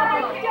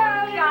 Hi,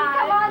 darling.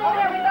 Come on in,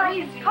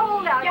 everybody. It's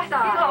cold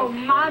outside. Oh,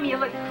 Mom, you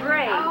look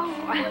great. Oh,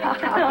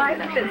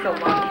 It's been so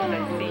long since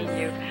I've seen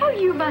you. Oh,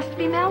 you must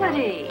be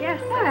Melody.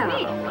 Yes,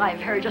 well, I've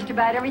heard just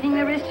about everything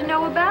there is to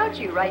know about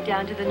you, right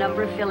down to the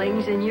number of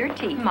fillings in your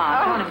teeth.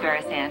 Mom, don't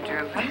embarrass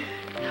Andrew.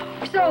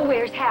 So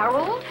where's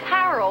Harold?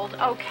 Harold?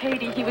 Oh,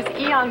 Katie, he was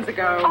eons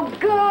ago. Oh,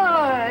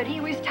 good. He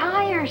was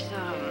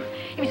tiresome.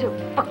 He was a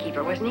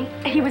bookkeeper, wasn't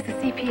he? He was a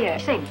CPA.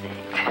 Same thing.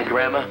 Hi,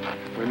 Grandma.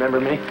 Remember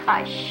me?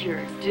 I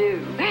sure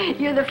do.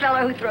 You're the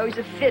fellow who throws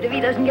a fit if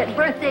he doesn't get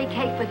birthday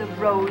cake with a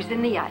rose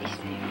in the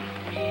icing.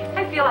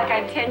 I feel like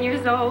I'm 10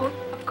 years old.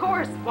 Of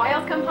course. Why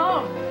else come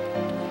home?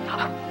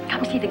 Oh,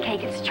 come see the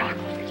cake. It's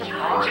chocolate.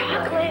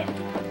 Chocolate.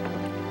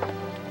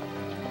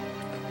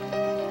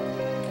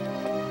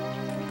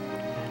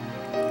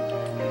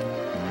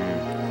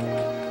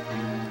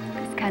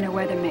 This kind of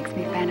weather makes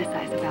me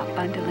fantasize about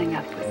bundling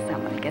up with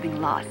someone,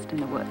 getting lost in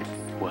the woods.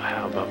 Well,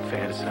 how about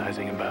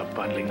fantasizing about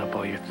bundling up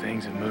all your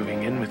things and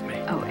moving in with me?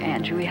 Oh,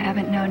 Andrew, we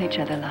haven't known each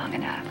other long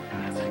enough.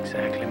 That's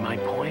exactly my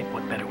point.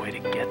 What better way to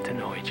get to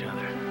know each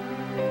other?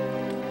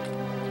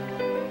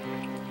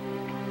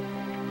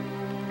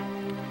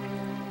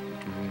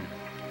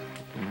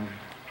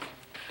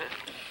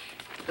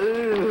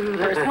 Ooh,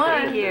 There's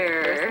one.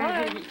 Here.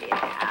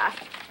 Yeah.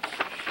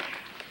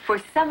 For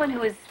someone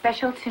who is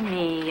special to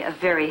me, a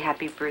very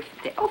happy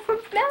birthday. Oh, for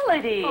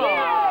Melody.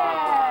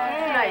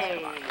 Nice.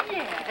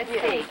 Yeah. Let's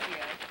see.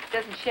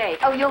 Doesn't shake.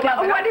 Oh, you'll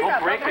love it. What is Don't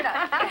that? break it.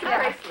 It's a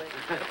bracelet.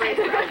 A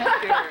bracelet,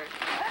 sure.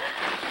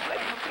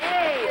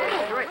 Yay.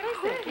 What is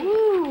it?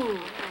 Ooh.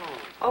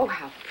 Oh,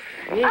 how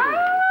pretty. Look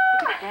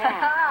at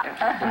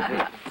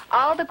that.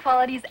 All the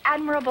qualities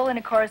admirable in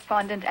a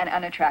correspondent and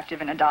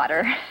unattractive in a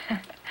daughter.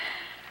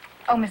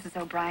 Oh, Mrs.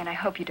 O'Brien, I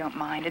hope you don't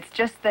mind. It's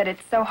just that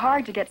it's so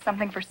hard to get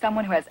something for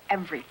someone who has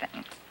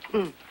everything.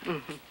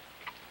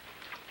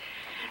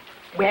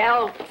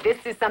 Well, this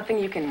is something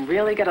you can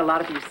really get a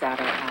lot of use out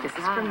of. This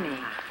is from me.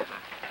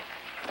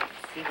 Let's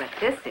see what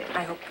this is.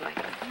 I hope you like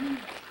it.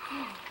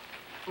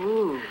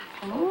 Ooh.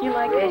 You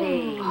like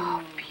Pretty. it?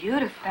 Oh,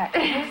 beautiful.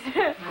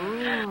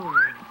 Ooh.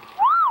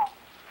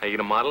 Are you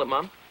gonna model it,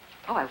 Mom?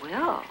 Oh, I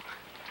will.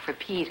 For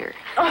Peter.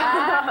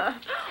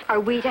 Are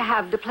we to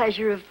have the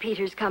pleasure of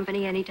Peter's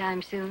company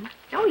anytime soon?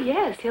 Oh,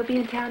 yes. He'll be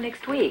in town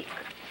next week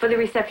for the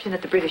reception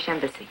at the British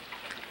Embassy.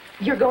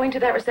 You're going to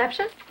that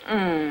reception?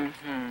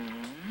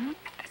 Mm-hmm.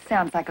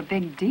 Sounds like a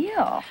big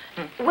deal.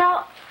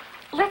 Well,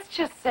 let's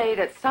just say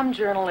that some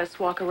journalists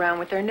walk around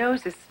with their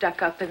noses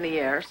stuck up in the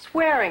air,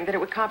 swearing that it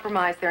would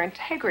compromise their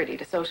integrity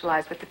to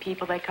socialize with the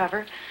people they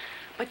cover.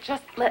 But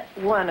just let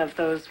one of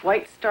those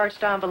white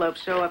starched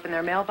envelopes show up in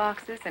their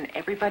mailboxes and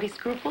everybody's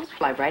scruples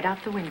fly right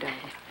out the window.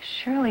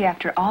 Surely,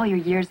 after all your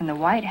years in the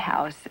White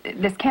House,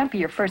 this can't be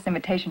your first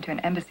invitation to an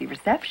embassy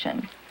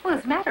reception. Well,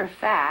 as a matter of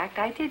fact,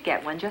 I did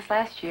get one just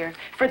last year.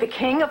 For the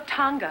King of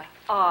Tonga.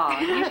 Oh,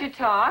 you should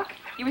talk.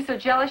 You were so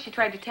jealous you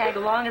tried to tag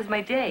along as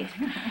my date.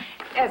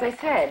 As I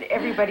said,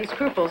 everybody's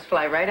scruples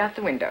fly right out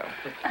the window.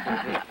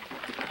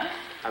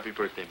 Happy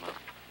birthday, Mom.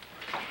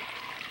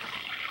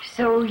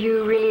 So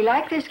you really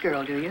like this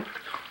girl, do you?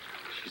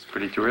 She's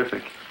pretty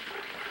terrific.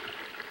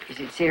 Is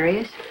it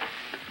serious?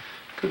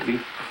 Could be.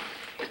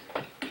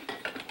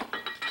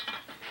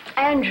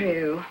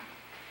 Andrew,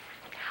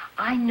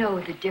 I know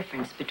the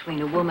difference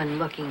between a woman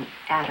looking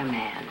at a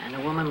man and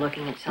a woman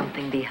looking at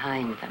something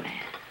behind the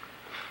man.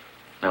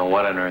 Now,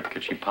 what on earth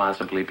could she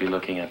possibly be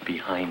looking at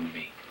behind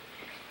me?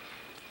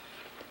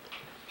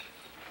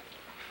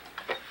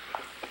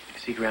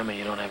 See, Grandma,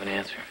 you don't have an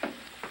answer.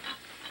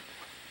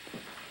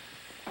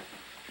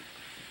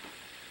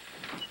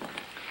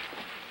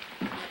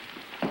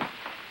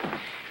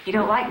 You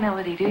don't like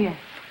Melody, do you?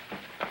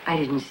 I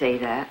didn't say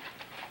that.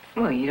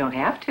 Well, you don't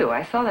have to.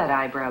 I saw that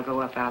eyebrow go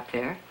up out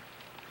there.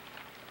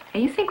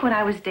 And you think when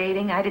I was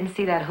dating, I didn't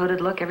see that hooded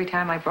look every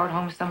time I brought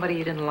home somebody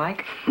you didn't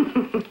like?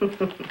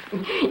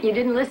 You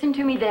didn't listen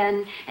to me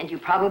then, and you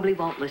probably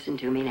won't listen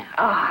to me now.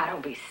 Ah,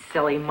 don't be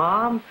silly,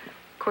 Mom.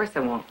 Of course I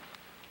won't.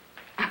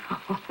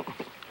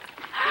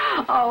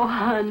 Oh,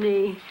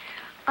 honey,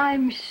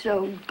 I'm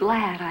so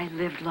glad I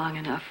lived long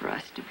enough for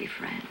us to be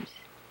friends.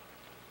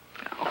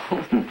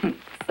 Oh,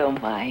 so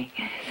am I.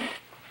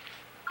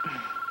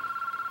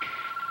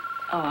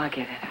 Oh, I'll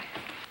get it.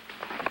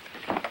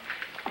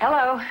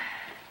 Hello.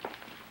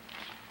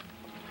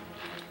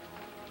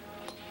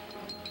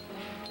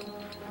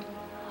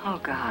 Oh,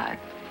 God.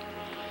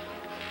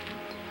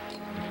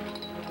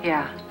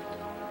 Yeah.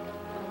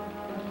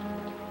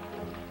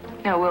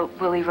 No,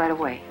 we'll leave right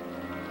away.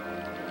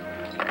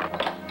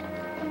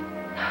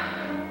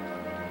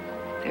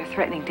 They're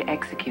threatening to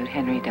execute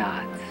Henry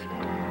Dodds.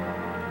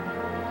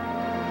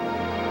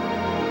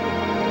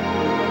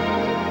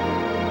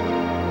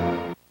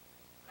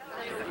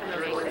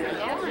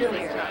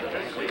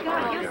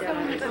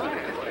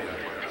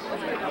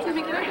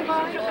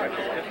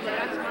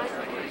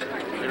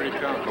 Here he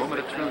comes. Moment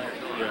of truth.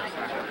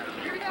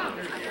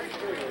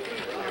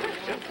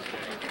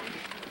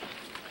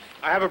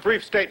 I have a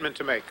brief statement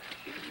to make.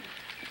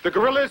 The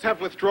guerrillas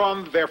have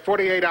withdrawn their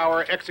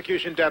 48-hour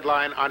execution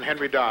deadline on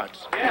Henry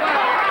Dodds.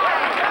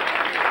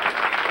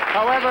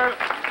 However,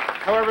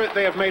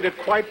 they have made it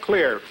quite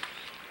clear,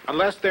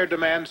 unless their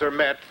demands are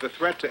met, the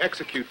threat to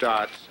execute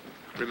Dodds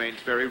remains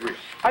very real.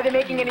 Are they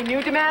making any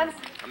new demands?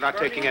 I'm not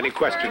taking any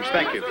questions.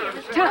 Thank you.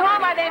 To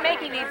whom are they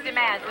making these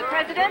demands? The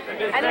president?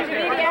 An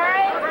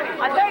intermediary?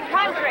 A third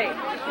country?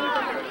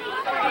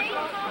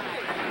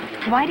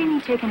 Why didn't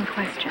he take any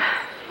questions?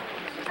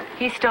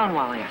 He's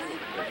stonewalling us.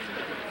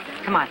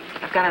 Come on,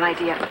 I've got an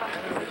idea.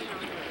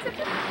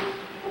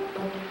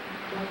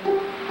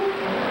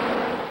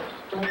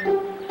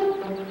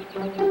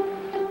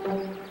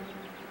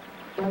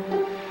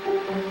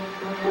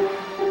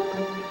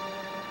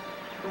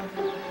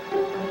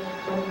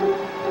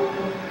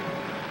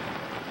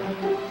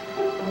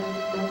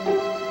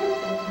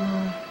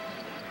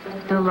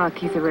 No luck,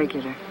 he's a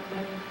regular.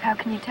 How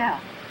can you tell?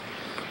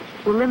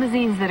 Well,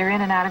 limousines that are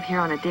in and out of here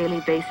on a daily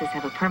basis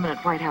have a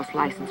permanent White House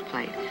license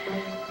plate.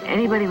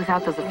 Anybody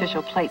without those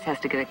official plates has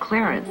to get a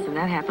clearance, and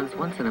that happens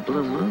once in a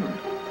blue moon.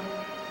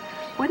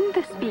 Wouldn't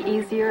this be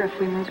easier if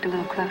we moved a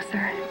little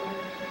closer?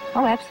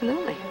 Oh,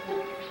 absolutely.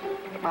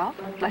 Well,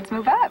 let's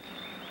move up.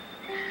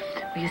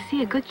 Well, you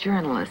see, a good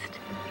journalist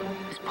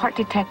is part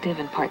detective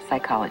and part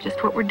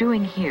psychologist. What we're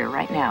doing here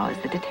right now is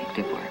the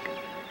detective work.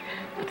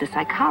 But the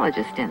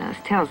psychologist in us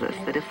tells us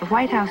that if the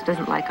White House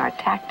doesn't like our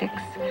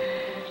tactics,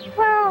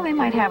 well, they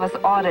might have us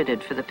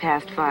audited for the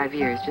past 5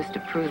 years just to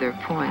prove their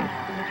point.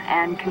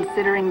 And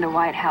considering the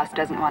White House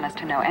doesn't want us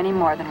to know any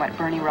more than what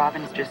Bernie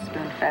Robbins just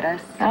spoon-fed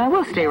us...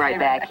 We'll stay right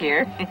back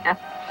here.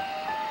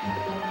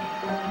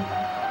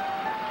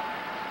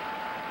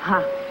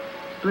 Huh.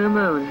 Blue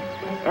Moon.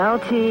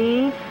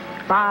 LT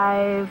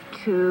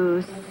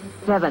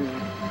 527.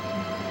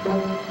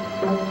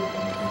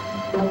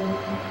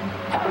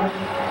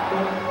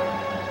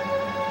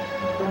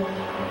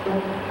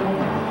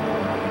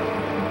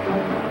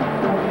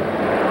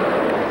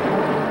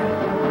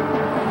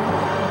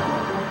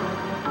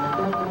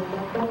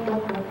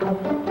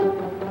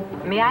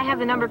 May I have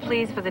the number,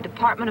 please, for the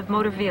Department of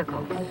Motor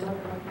Vehicles?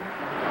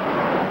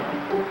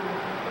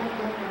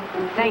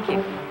 Thank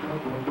you.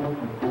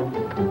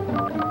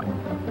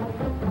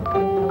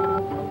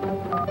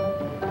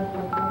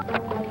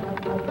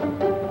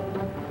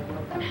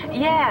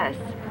 Yes.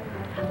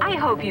 I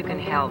hope you can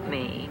help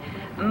me.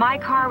 My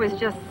car was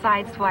just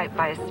sideswiped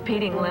by a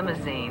speeding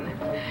limousine.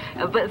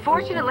 But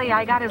fortunately,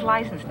 I got his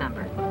license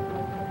number.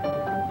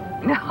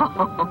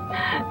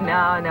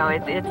 No,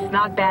 it's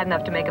not bad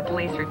enough to make a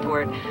police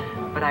report.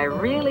 But I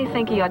really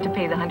think he ought to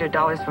pay the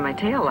 $100 for my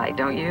taillight,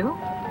 don't you?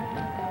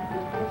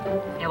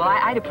 Yeah, well,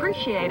 I'd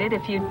appreciate it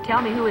if you'd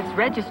tell me who it's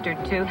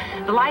registered to.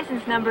 The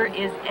license number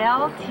is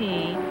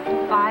LT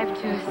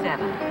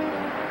 527.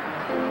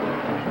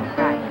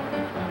 Right.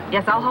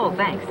 Yes, I'll hold,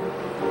 thanks.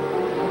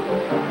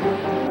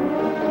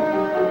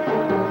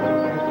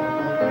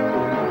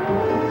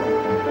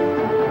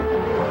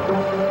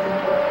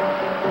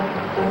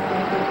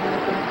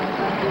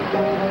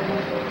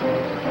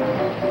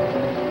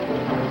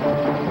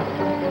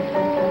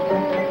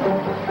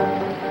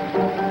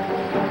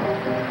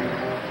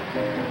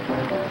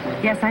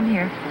 Yes, I'm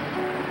here.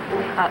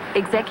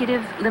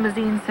 Executive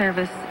Limousine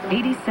Service,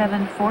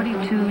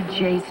 8742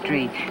 J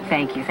Street.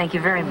 Thank you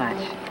very much.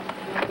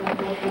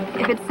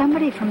 If it's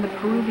somebody from the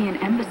Peruvian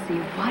embassy,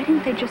 why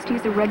didn't they just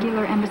use a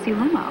regular embassy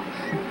limo?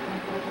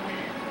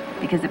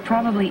 Because it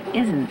probably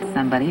isn't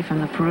somebody from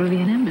the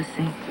Peruvian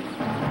embassy.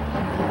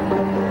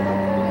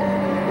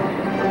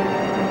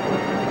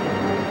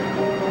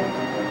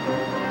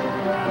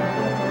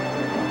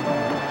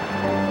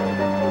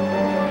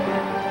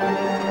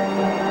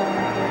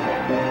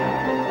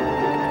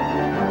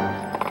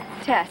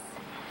 Tess,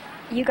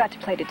 you got to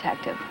play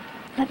detective.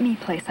 Let me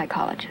play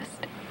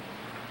psychologist.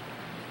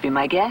 Be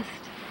my guest.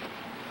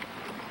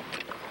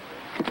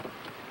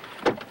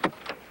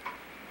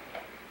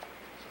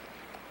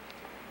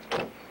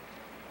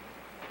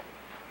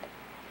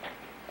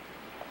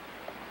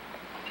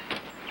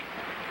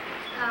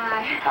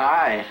 Hi.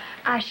 Hi.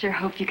 I sure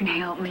hope you can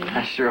help me.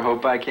 I sure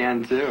hope I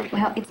can, too.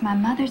 Well, it's my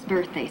mother's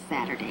birthday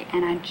Saturday,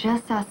 and I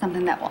just saw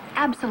something that will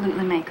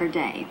absolutely make her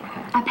day.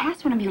 I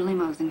passed one of your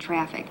limos in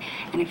traffic,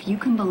 and if you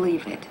can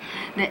believe it,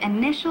 the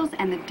initials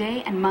and the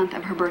day and month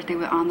of her birthday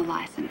were on the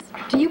license.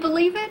 Do you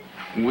believe it?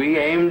 We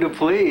aim to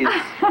please.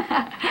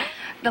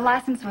 The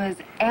license was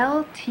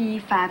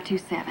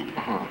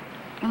LT527.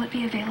 Will it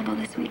be available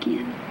this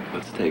weekend?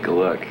 Let's take a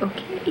look.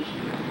 Okay.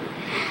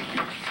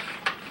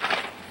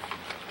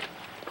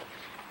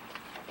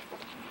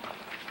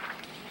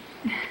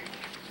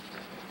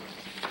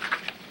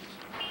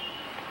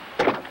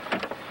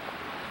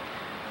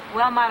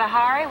 Well,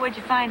 Matahari, what'd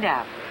you find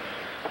out?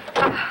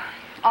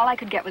 All I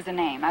could get was a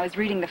name. I was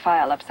reading the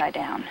file upside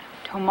down.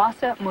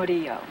 Tomasa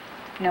Murillo.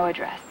 No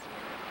address.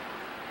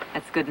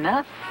 That's good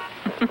enough.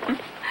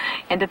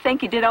 And to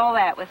think you did all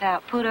that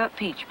without put-up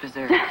peach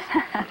preserves.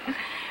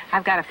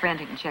 I've got a friend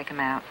who can check him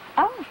out.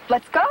 Oh,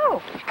 let's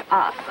go.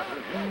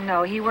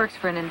 No, he works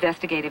for an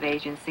investigative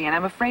agency, and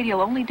I'm afraid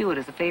he'll only do it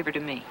as a favor to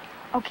me.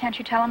 Oh, can't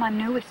you tell him I'm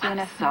new with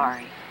CNS?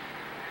 Sorry.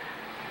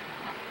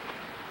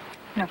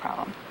 No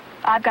problem.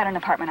 I've got an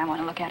apartment I want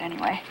to look at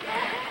anyway.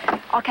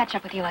 I'll catch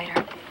up with you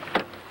later.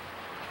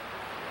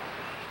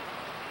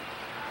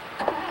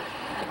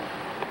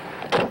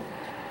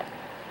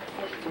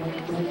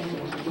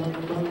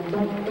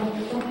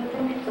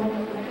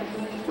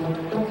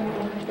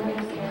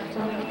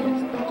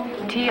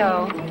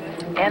 Tomasa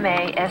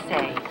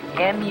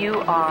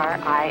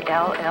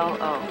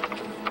Murillo.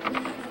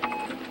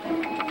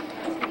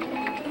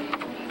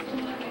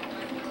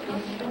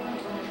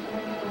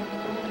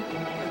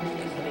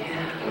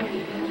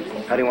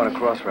 How do you want to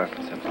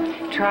cross-reference him?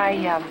 Try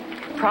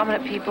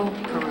prominent people,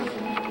 Peru.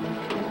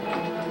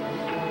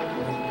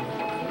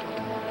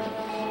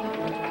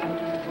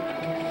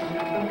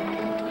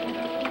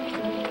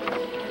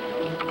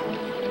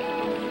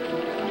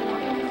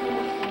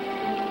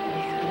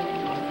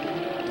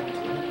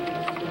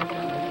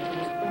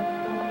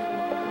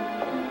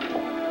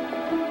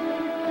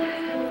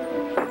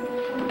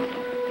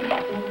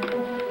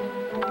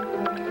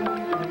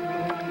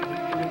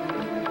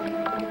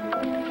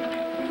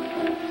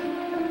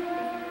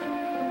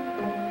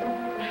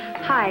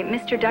 Hi,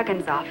 Mr.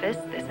 Duggan's office.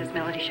 This is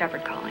Melody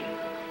Shepard calling.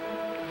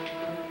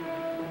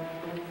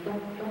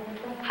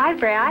 Hi,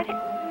 Brad.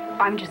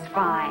 I'm just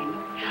fine.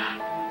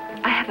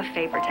 I have a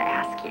favor to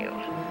ask you.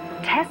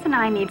 Tess and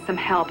I need some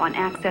help on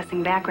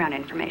accessing background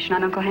information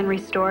on Uncle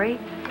Henry's story.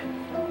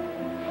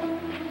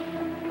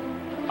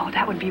 Oh,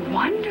 that would be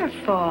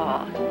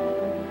wonderful.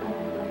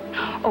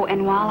 Oh,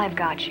 and while I've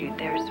got you,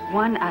 there's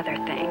one other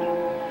thing.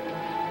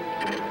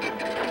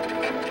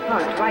 Oh,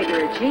 Dwight,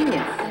 you're a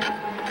genius.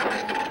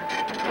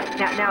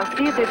 Now,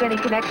 see if there's any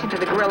connection to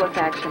the guerrilla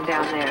faction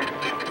down there.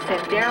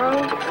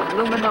 Sendero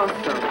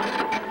Luminoso.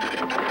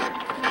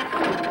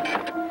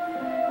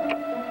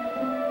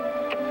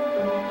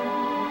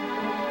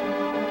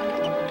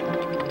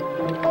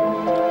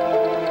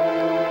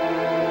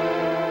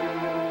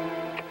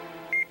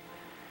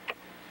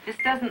 This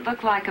doesn't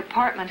look like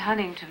apartment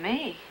hunting to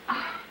me.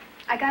 Oh,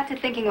 I got to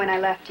thinking when I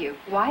left you,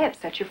 why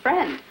upset your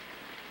friend?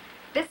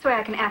 This way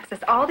I can access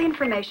all the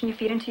information you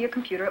feed into your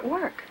computer at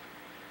work.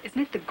 Isn't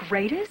it the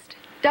greatest?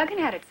 Duggan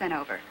had it sent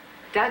over.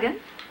 Duggan?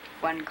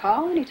 One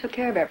call and he took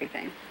care of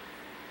everything.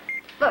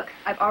 Look,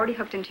 I've already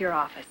hooked into your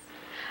office.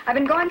 I've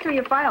been going through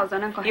your files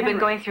on Uncle Henry. You've been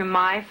going through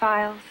my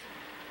files?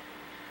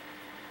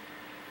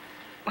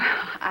 Well,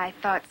 I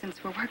thought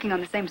since we're working on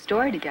the same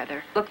story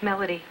together. Look,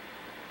 Melody,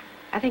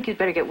 I think you'd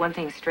better get one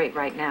thing straight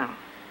right now.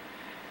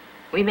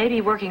 We may be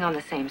working on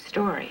the same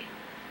story,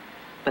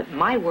 but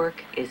my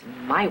work is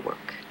my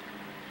work.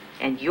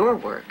 And your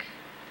work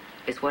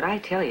is what I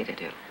tell you to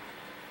do.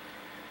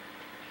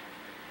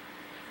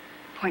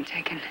 Point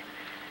taken.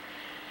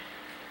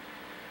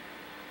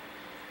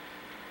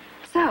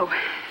 So,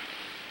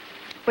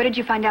 what did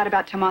you find out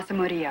about Tomasa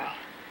Murillo?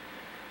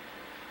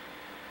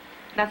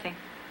 Nothing.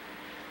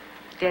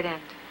 Dead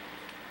end.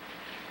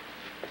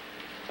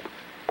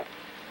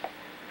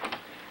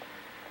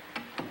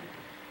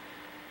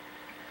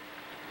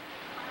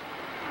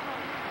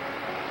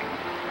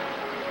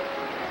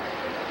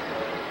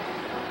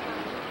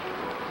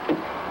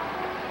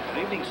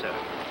 Good evening, sir.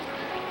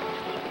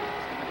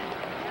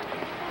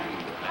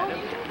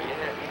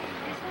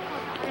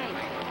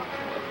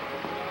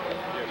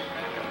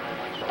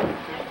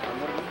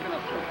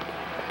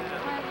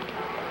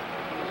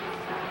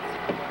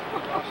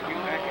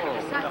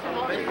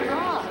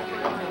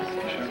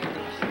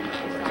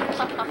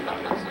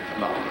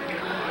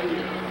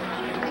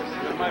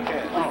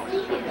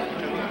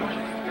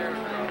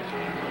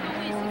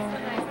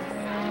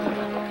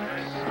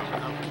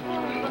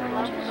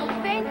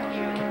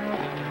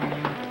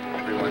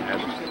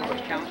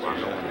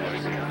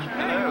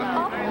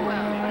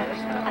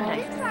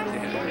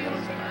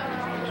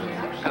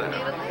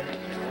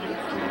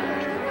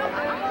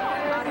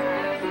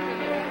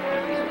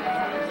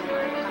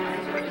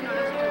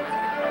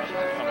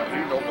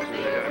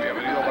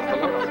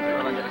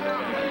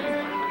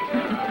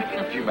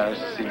 you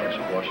managed to see much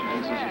of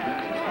Washington since you've been?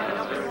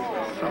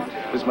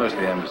 It was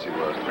mostly embassy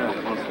work,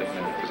 really, wasn't it?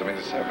 Because, I mean,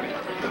 there's so many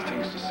other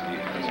things to see here.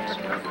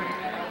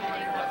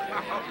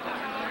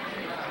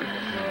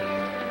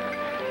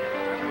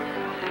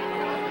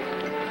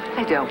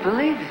 I don't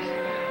believe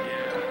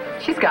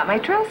it. She's got my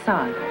dress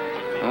on.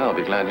 Well, I'll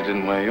be glad you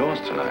didn't wear yours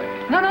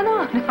tonight. No.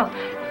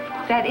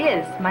 That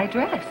is my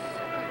dress.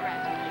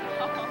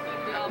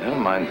 Never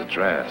mind the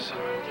dress.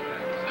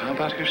 How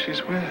about who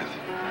she's with?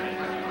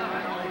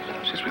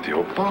 She's with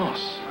your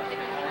boss.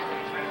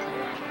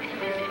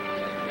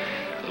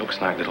 Looks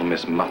like little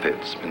Miss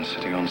Muffet's been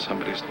sitting on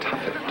somebody's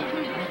tuffet.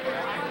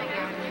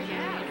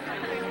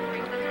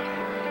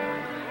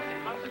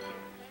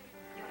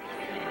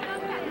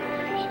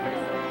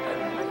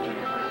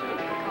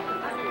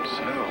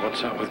 So,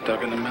 what's up with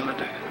Doug and the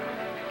Melody?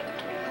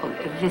 Oh,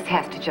 this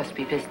has to just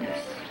be business.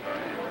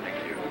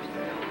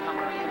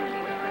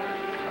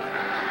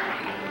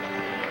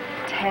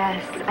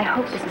 Tess, I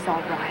hope this is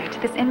all right.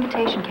 This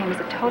invitation came as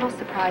a total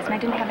surprise, and I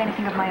didn't have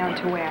anything of my own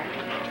to wear.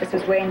 This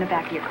was way in the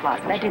back of your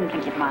closet. I didn't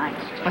think you'd mind.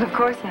 Well, of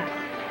course not.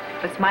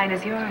 What's mine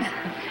is yours.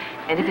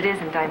 And if it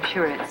isn't, I'm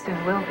sure it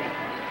soon will be.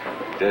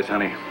 Tess,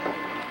 honey,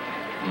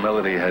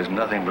 Melody has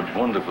nothing but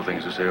wonderful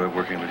things to say about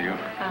working with you.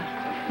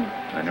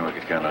 I knew I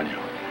could count on you.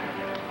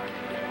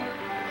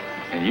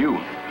 And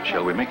you,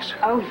 shall we mix?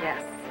 Oh,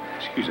 yes.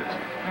 Excuse us.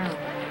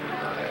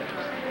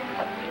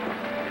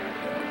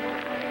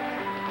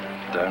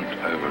 Don't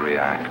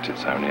overreact.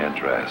 It's only a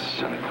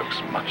dress, and it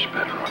looks much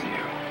better on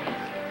you.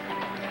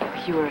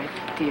 You're a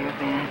dear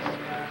man.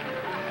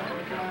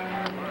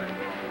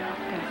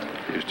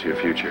 Here's to your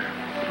future.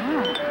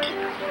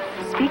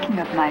 Speaking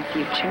of my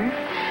future,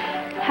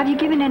 have you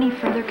given any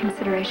further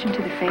consideration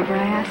to the favor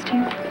I asked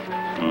you?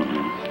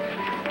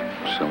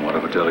 Somewhat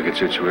of a delicate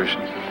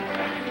situation.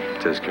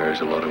 Tess carries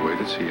a lot of weight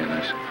at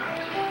CNS.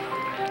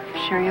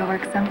 I'm sure you'll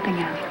work something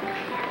out.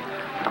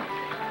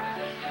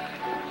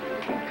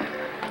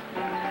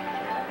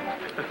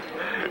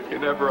 You're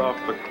never off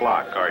the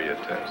clock, are you,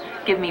 Tess?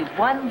 Give me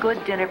one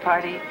good dinner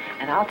party,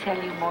 and I'll tell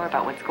you more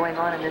about what's going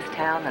on in this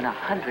town than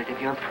 100 of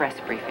your press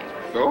briefings.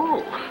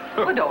 Oh.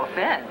 Well, no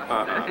offense.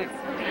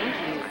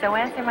 So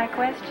answer my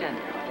question.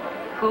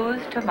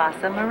 Who's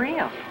Tommaso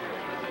Murillo?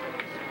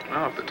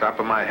 Oh, off the top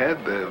of my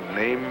head, the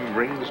name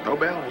rings no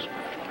bells.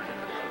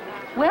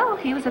 Well,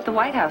 he was at the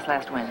White House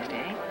last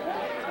Wednesday,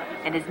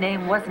 and his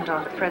name wasn't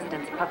on the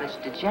president's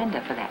published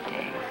agenda for that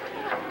day.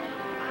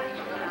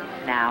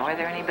 Now, are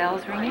there any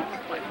bells ringing?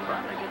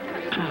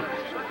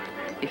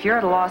 If you're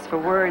at a loss for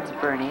words,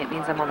 Bernie, it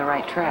means I'm on the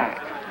right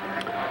track.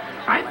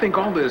 I think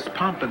all this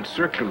pomp and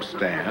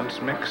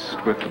circumstance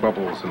mixed with the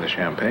bubbles in the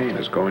champagne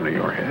is going to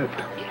your head.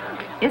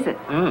 Is it?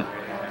 Well,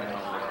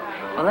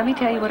 let me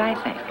tell you what I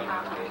think.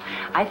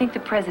 I think the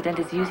president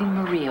is using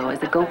Murillo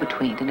as a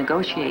go-between to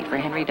negotiate for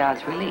Henry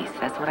Dodd's release.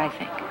 That's what I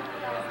think.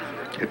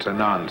 It's a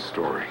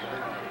non-story.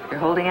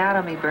 You're holding out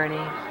on me, Bernie.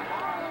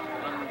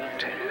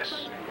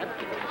 Tess,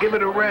 give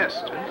it a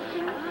rest.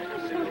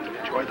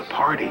 Enjoy the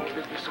party.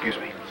 Excuse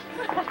me.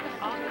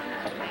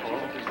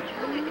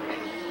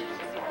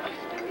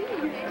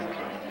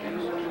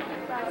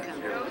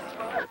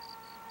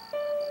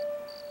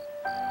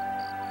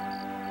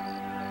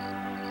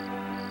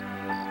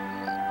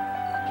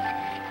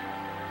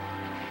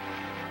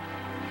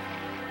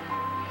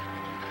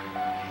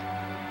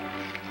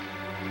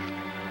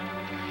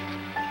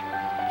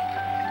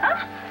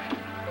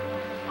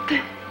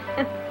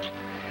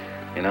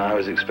 You know, I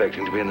was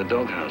expecting to be in the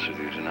doghouse with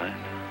you tonight.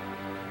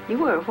 You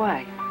were?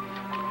 Why?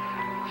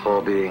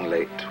 For being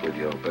late with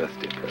your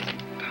birthday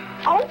present.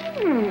 Oh!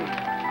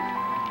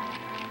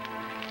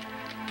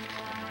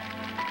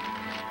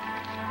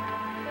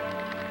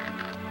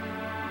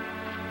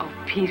 Oh,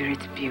 Peter,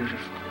 it's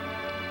beautiful.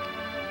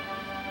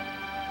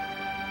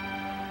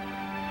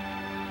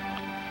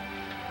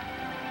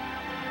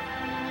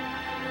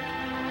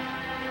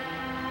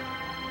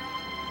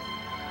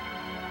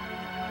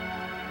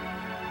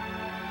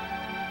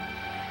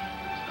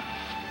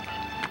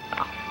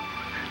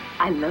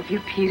 I love you,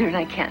 Peter, and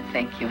I can't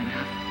thank you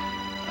enough.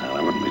 Well,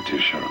 I wouldn't be too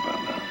sure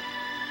about that.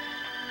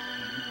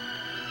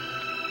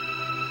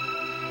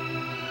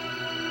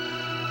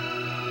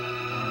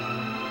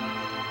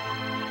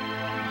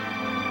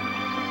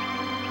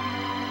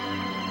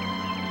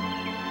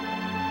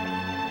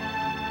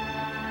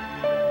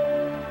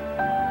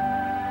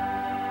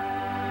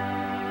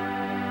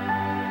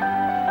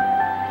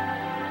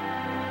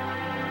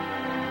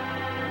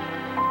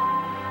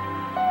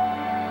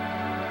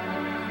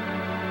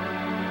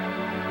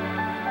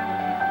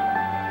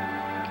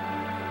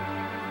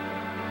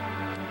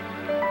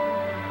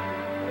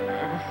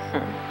 Oh,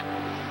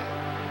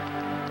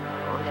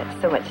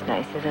 that's so much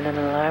nicer than an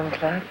alarm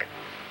clock.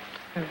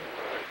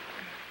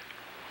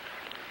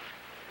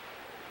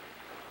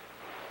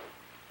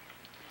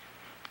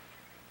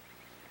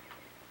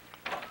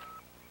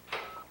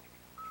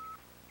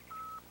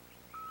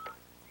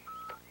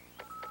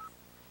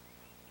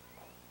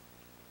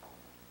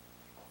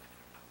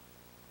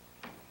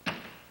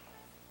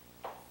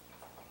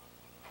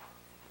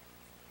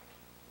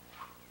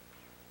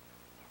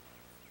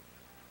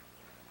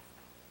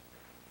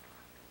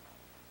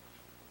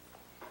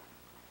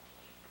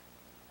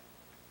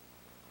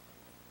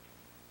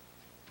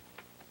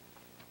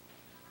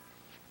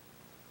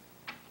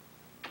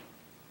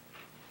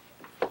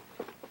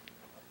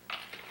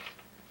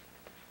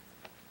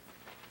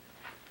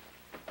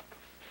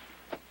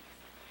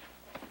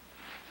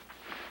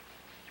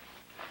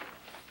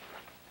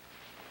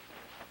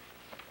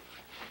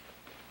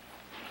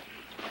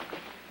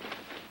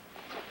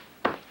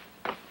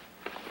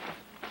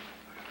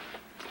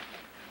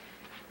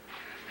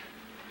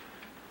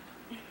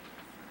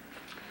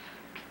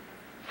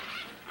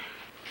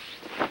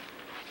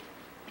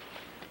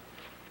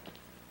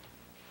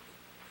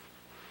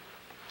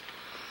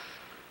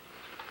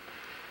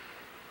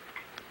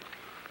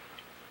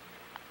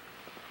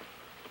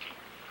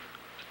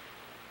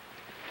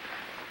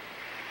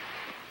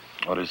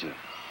 What is it?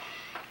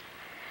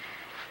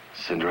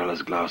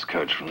 Cinderella's glass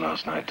coach from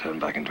last night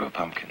turned back into a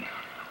pumpkin.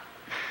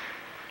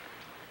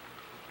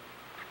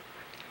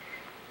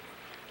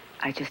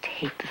 I just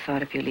hate the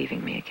thought of you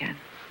leaving me again.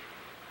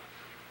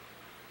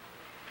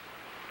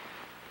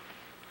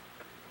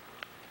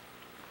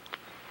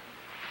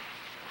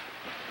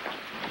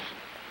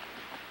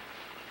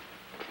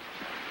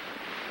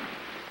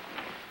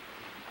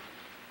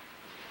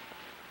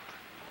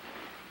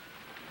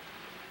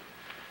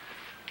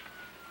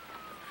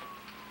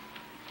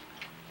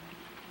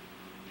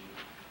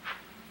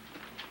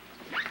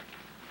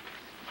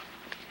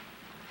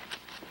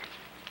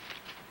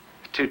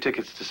 Two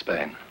tickets to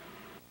Spain.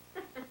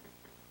 You've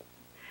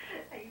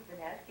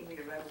been asking me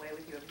to run away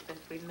with you ever since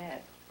we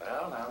met.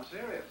 Well, now I'm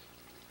serious.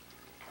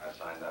 I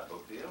signed that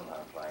book deal, and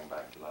I'm flying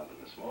back to London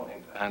this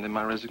morning to hand in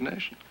my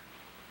resignation.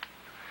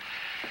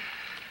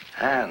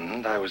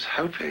 And I was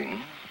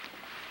hoping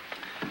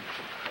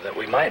that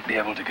we might be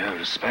able to go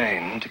to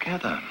Spain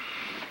together.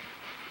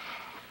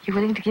 You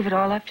willing to give it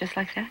all up just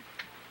like that?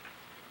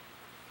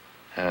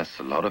 Yes,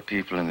 a lot of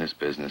people in this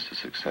business are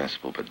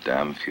successful, but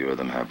damn few of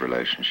them have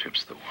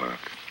relationships that work.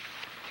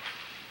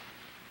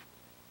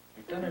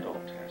 We've done it all,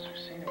 Tess.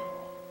 We've seen it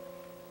all.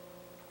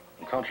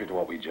 And contrary to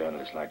what we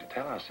journalists like to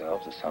tell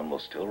ourselves, the sun will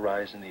still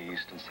rise in the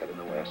east and set in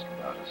the west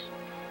without us.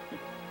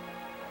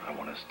 I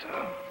want us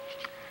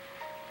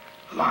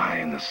to lie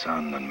in the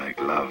sun and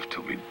make love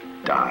till we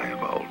die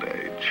of old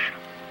age.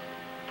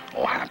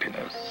 Or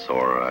happiness,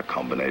 or a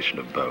combination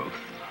of both.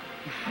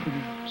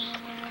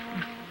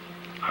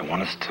 I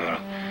want us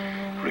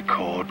to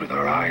record with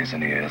our eyes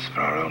and ears for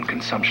our own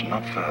consumption,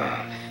 not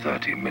for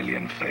 30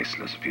 million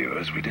faceless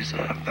viewers. We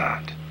deserve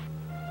that.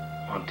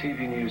 On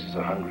TV news is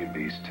a hungry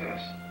beast,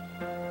 Tess.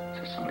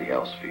 So somebody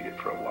else feed it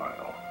for a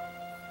while.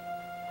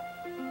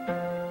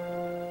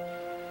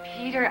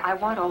 Peter, I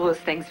want all those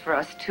things for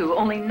us, too,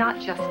 only not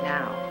just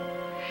now.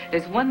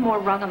 There's one more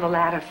rung on the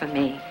ladder for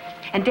me.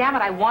 And damn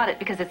it, I want it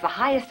because it's the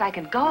highest I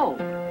can go.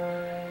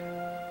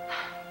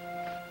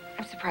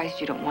 I'm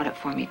surprised you don't want it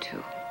for me,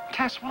 too.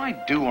 Tess, what I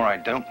do or I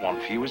don't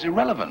want for you is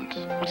irrelevant.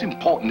 What's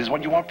important is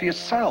what you want for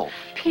yourself.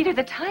 Peter,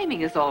 the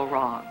timing is all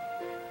wrong.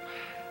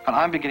 And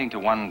I'm beginning to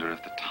wonder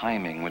if the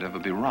timing would ever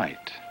be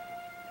right.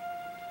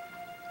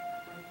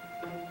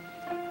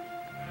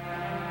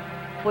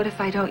 What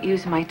if I don't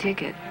use my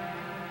ticket?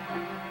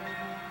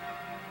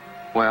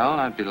 Well,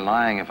 I'd be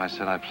lying if I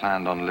said I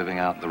planned on living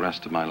out the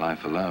rest of my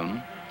life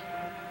alone.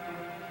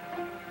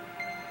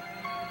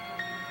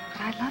 But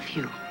I love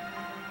you.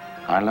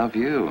 I love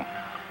you.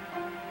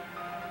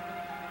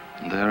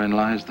 And therein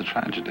lies the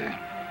tragedy.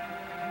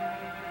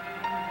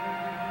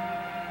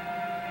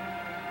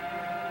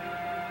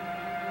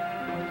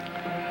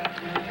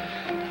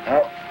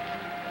 Well,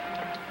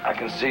 I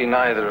can see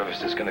neither of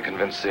us is going to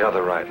convince the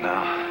other right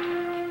now.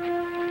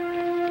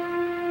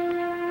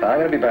 I'm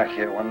going to be back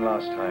here one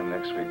last time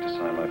next week to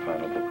sign my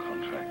final book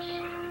contracts.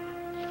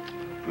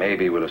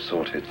 Maybe we'll have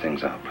sorted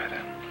things out by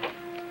then.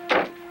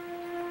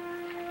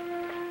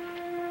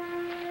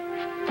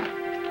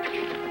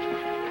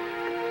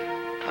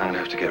 I'm going to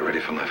have to get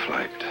ready for my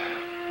flight.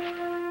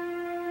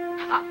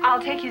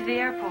 I'll take you to the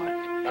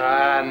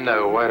airport.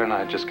 No, why don't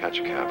I just catch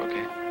a cab,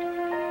 okay?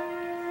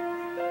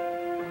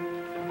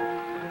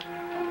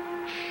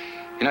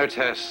 You know,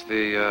 Tess,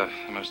 the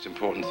most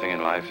important thing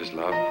in life is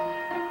love.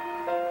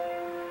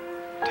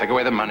 Take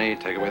away the money,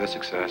 take away the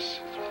success.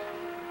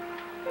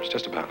 It's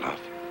just about love.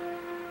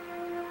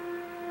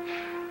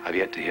 I've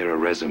yet to hear a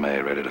resume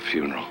read at a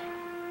funeral.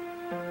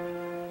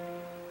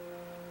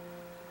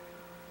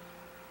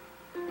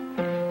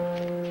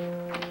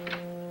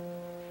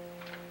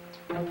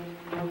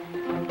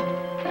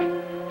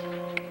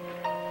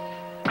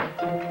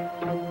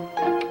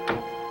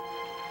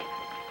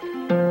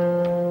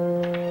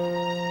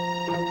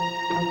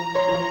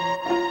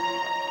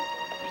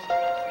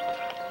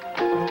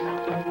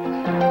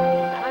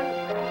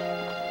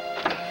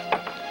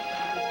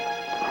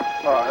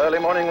 Early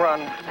morning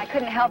run. I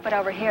couldn't help it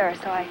over here,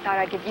 so I thought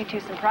I'd give you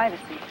two some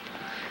privacy.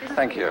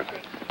 Thank you.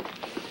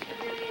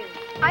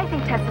 I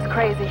think Tess is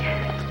crazy.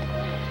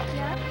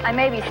 I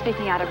may be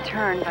speaking out of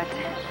turn, but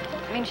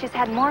I mean, she's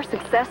had more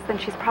success than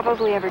she's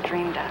probably ever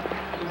dreamed of.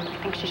 I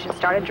think she should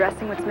start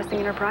addressing what's missing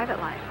in her private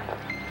life.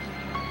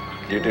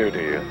 You do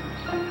you?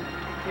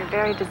 You're a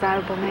very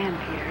desirable man,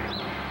 Peter.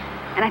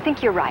 And I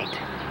think you're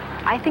right.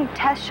 I think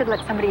Tess should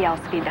let somebody else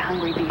feed the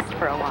hungry beast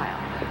for a while.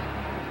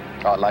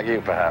 Oh, like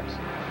you, perhaps.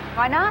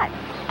 Why not?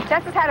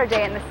 Tess has had her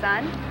day in the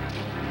sun.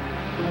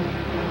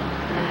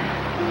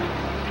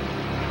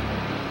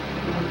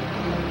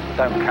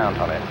 Don't count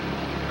on it.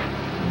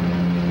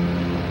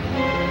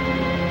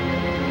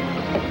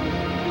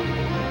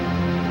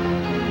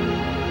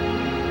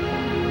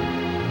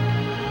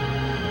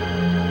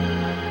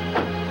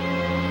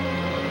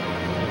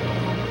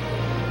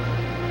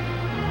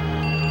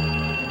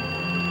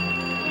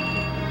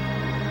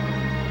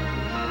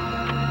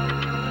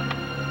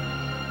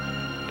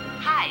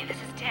 Hi, this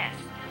is Tess.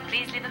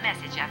 Please leave a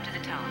message after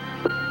the tone.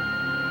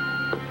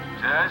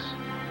 Tess?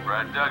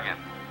 Brad Duggan.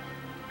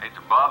 Hate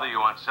to bother you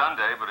on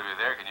Sunday, but if you're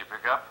there, can you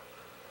pick up?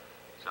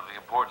 Something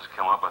important's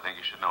come up I think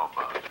you should know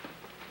about.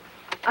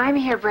 I'm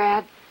here,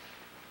 Brad.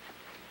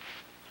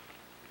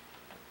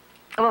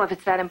 Well, if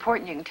it's that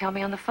important, you can tell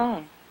me on the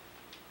phone.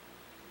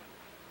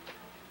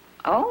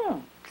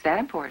 Oh, it's that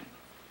important.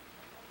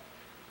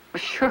 Well,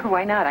 sure,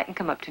 why not? I can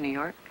come up to New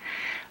York.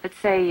 Let's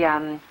say,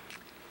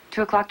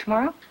 2 o'clock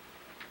tomorrow?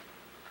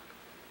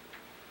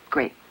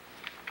 Great.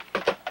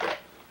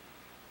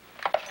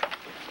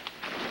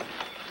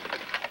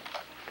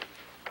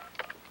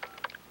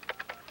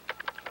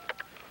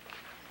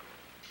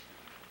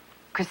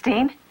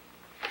 Christine?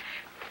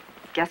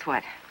 Guess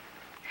what?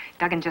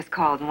 Duggan just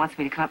called and wants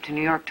me to come up to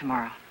New York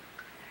tomorrow.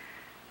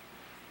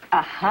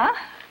 Uh-huh.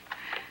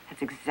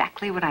 That's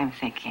exactly what I'm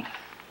thinking.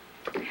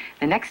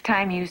 The next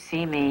time you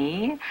see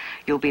me,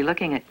 you'll be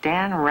looking at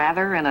Dan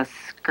Rather in a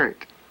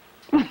skirt.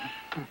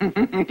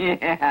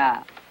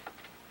 Yeah.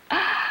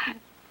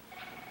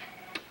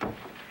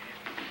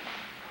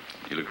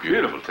 You look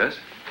beautiful, Tess.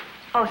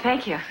 Oh,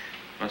 thank you.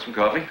 Want some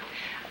coffee?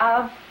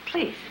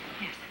 Please.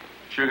 Yes.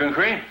 Sugar and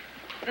cream?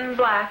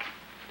 Black.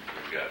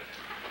 Got it.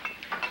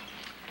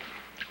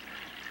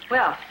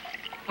 Well,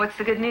 what's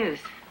the good news?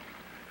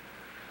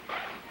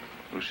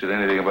 Who said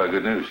anything about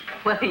good news?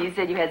 Well, you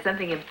said you had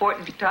something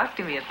important to talk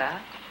to me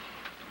about.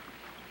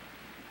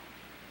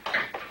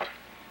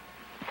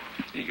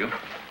 Here you go.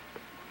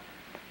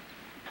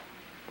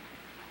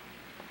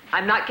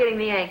 I'm not getting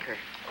the anchor.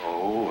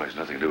 Oh, has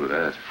nothing to do with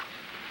that.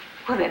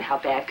 Well, then how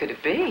bad could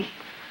it be?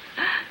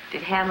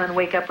 Did Hanlon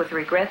wake up with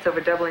regrets over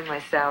doubling my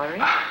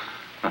salary?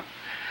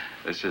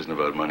 This isn't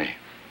about money.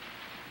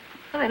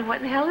 Well, then what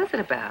in the hell is it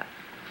about?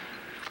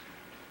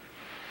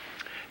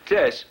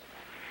 Tess,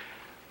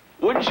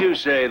 wouldn't you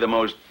say the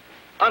most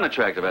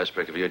unattractive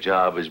aspect of your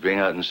job is being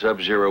out in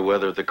sub-zero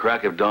weather at the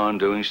crack of dawn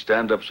doing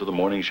stand-ups for the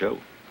morning show?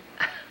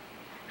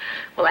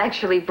 Well,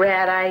 actually,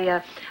 Brad,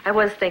 I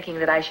was thinking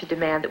that I should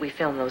demand that we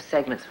film those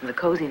segments from the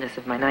coziness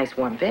of my nice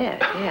warm bed.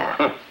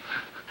 Yeah.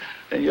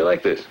 And you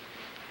like this.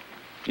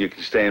 You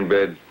can stay in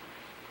bed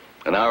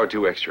an hour or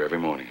two extra every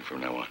morning from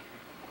now on.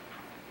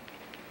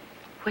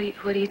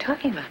 What are you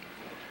talking about?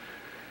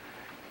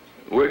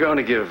 We're going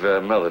to give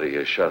Melody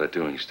a shot at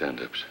doing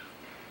stand-ups.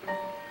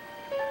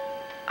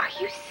 Are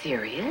you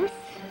serious?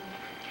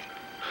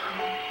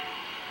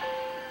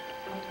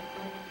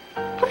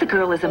 Well, the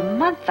girl is a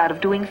month out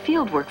of doing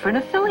field work for an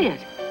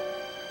affiliate.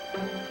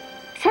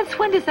 Since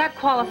when does that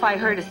qualify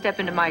her to step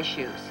into my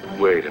shoes?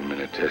 Wait a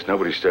minute, Tess.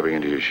 Nobody's stepping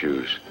into your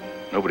shoes.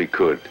 Nobody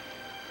could.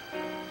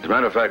 As a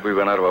matter of fact, we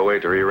went out of our way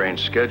to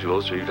rearrange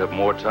schedules so you'd have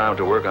more time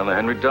to work on the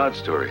Henry Dodd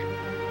story.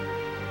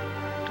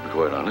 To be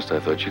quite honest, I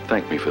thought you'd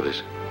thank me for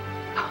this.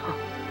 Oh,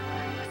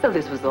 so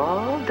this was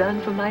all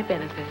done for my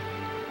benefit.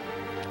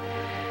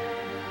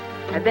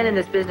 I've been in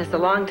this business a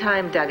long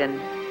time, Duggan.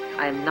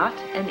 I'm not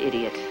an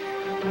idiot.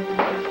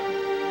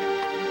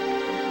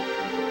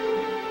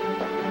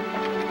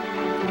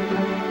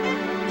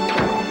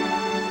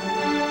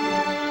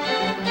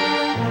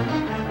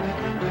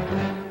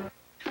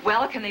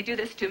 Well, can they do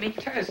this to me?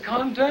 Tess,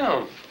 calm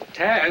down.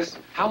 Tess,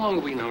 how long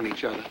have we known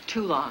each other?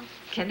 Too long.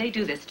 Can they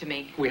do this to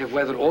me? We have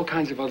weathered all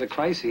kinds of other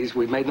crises.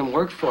 We've made them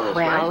work for us,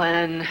 Well, right?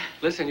 and...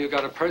 Listen, you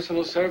got a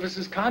personal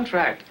services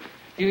contract.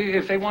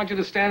 If they want you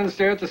to stand and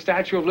stare at the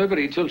Statue of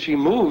Liberty till she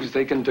moves,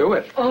 they can do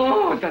it.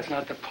 Oh! But that's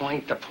not the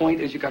point. The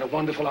point is you got a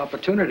wonderful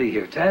opportunity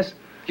here, Tess.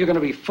 You're going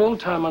to be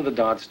full-time on the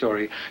Dodd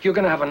story. You're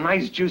going to have a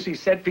nice, juicy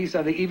set piece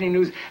on the evening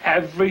news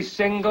every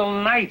single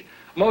night.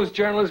 Most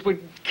journalists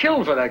would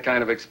kill for that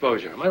kind of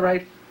exposure. Am I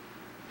right?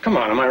 Come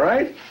on, am I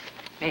right?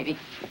 Maybe.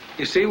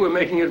 You see, we're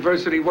making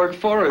adversity work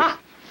for us. Ah,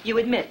 you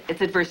admit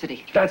it's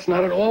adversity. That's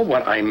not at all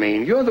what I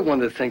mean. You're the one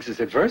that thinks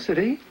it's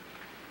adversity.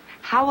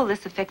 How will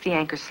this affect the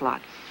anchor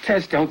slot?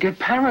 Tess, don't get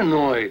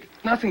paranoid.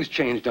 Nothing's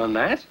changed on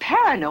that.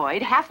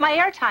 Paranoid? Half my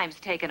airtime's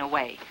taken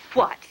away.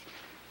 What?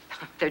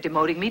 They're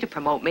demoting me to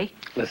promote me?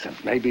 Listen,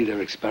 maybe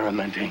they're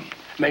experimenting.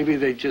 Maybe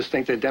they just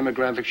think their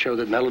demographics show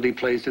that Melody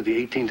plays to the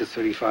 18 to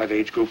 35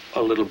 age group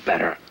a little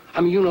better.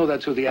 I mean, you know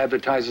that's who the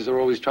advertisers are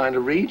always trying to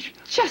reach.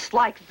 Just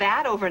like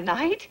that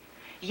overnight?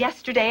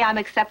 Yesterday I'm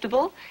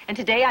acceptable, and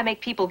today I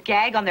make people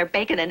gag on their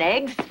bacon and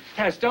eggs?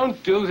 Tess,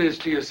 don't do this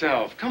to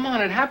yourself. Come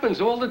on, it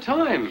happens all the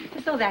time.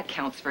 As though that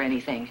counts for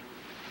anything.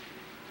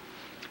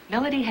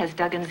 Melody has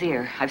Duggan's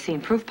ear. I've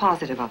seen proof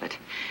positive of it.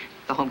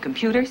 The home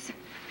computers,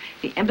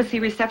 the embassy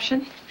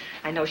reception.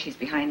 I know she's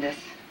behind this.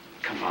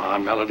 Come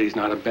on, Melody's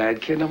not a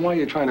bad kid. Now, why are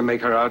you trying to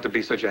make her out to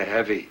be such a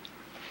heavy?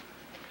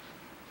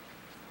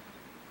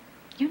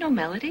 You know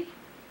Melody?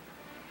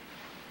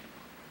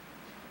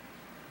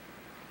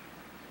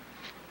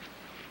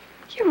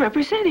 You're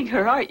representing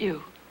her, aren't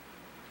you?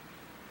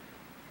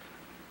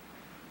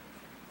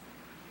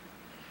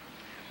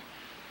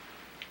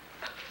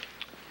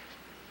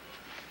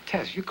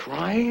 Tess, you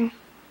crying?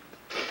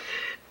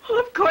 Well,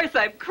 of course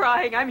I'm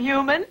crying. I'm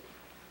human.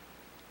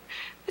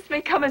 This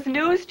may come as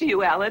news to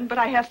you, Alan, but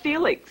I have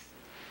feelings.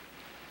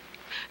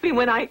 I mean,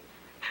 when I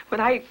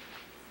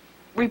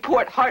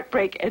report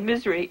heartbreak and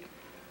misery,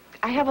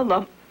 I have a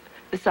lump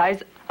the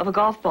size of a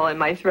golf ball in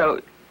my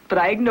throat. But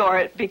I ignore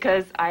it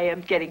because I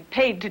am getting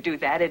paid to do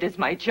that. It is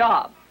my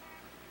job.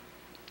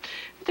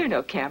 There are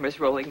no cameras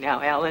rolling now,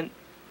 Alan.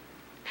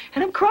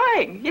 And I'm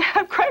crying. Yeah,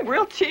 I'm crying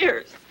real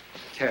tears.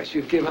 Tess,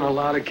 you've given a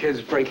lot of kids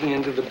breaking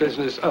into the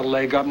business a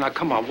leg up. Now,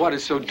 come on, what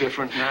is so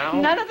different now?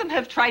 None of them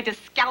have tried to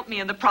scalp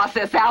me in the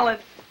process, Alan.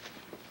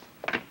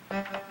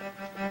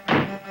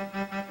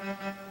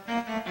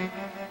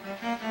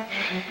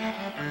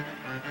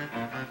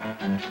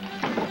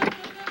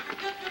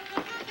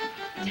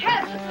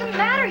 Tess, what's the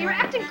matter? You're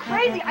acting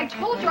crazy. I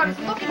told you I was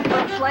looking for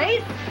a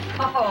place.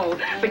 Oh,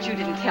 but you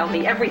didn't tell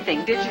me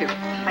everything, did you?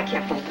 I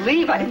can't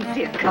believe I didn't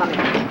see it coming.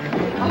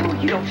 Oh,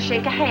 you don't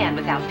shake a hand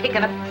without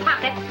picking a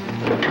pocket.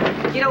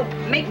 You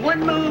don't make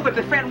one move or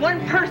befriend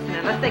one person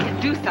unless they can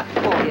do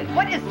something for you.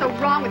 What is so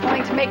wrong with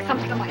wanting to make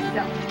something of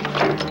myself?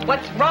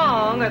 What's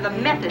wrong are the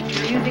methods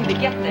you're using to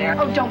get there.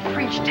 Oh, don't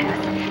preach,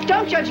 Tess.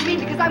 Don't judge me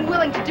because I'm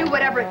willing to do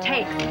whatever it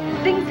takes.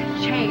 Things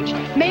have changed.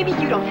 Maybe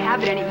you don't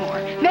have it anymore.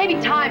 Maybe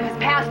time has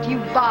passed you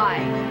by.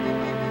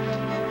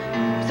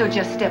 So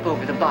just step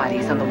over the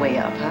bodies on the way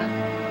up, huh?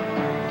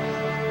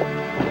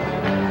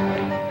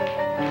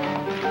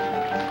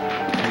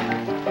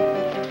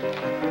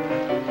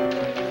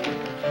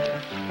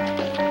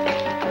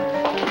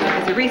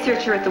 As a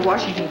researcher at the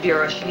Washington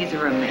Bureau, she needs a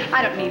roommate.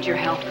 I don't need your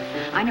help.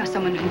 I know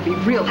someone who'd be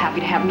real happy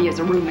to have me as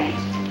a roommate.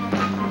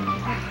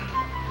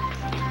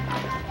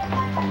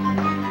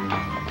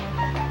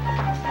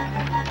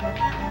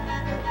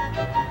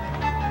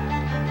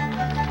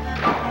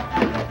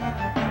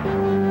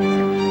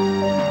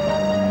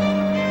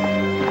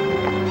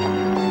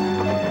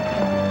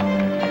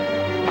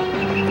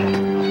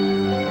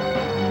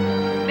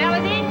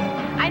 Melody,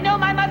 I know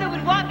my mother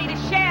would want me to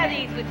share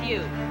these with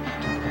you.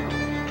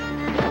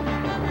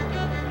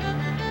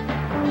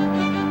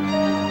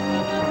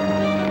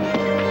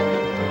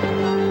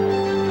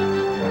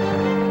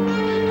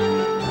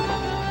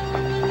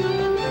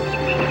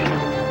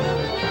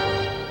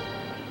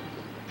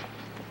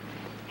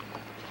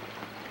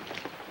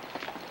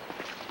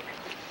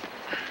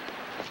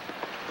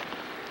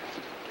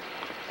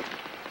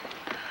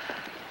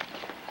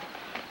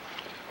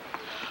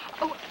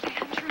 Oh,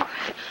 Andrew.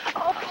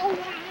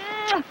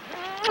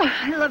 Oh,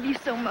 I love you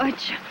so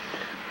much.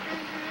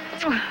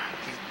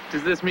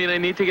 Does this mean I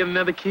need to get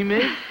another key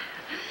made?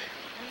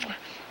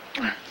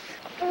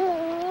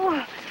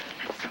 Oh,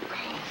 it's so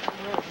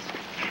cold.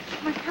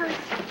 My purse.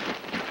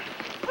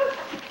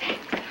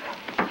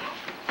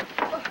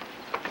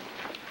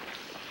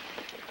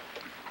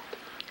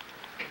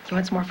 You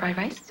want some more fried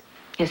rice?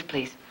 Yes,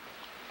 please.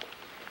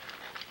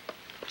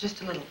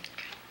 Just a little.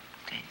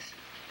 Thanks.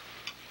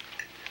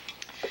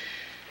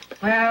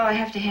 Well, I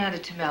have to hand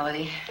it to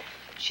Melody.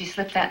 She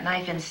slipped that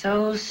knife in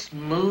so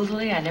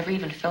smoothly, I never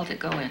even felt it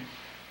go in.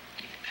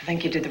 I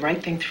think you did the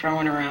right thing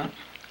throwing her out.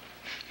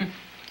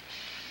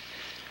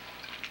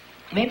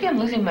 Maybe I'm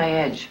losing my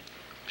edge.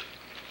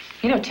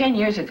 You know, 10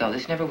 years ago,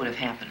 this never would have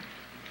happened.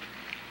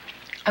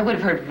 I would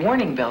have heard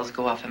warning bells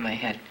go off in my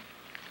head.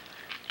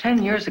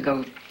 10 years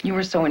ago, you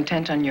were so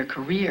intent on your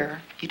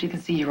career, you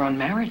didn't see your own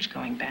marriage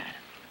going bad.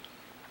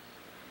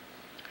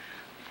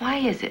 Why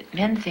is it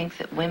men think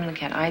that women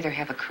can either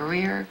have a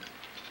career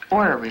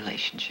or a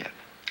relationship?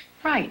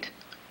 Right.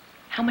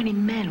 How many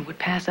men would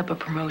pass up a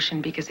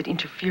promotion because it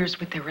interferes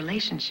with their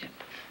relationship?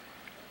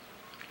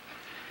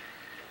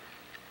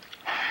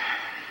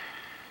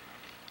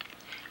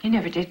 You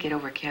never did get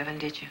over Kevin,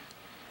 did you?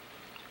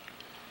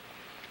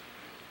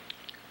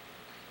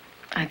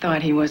 I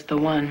thought he was the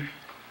one.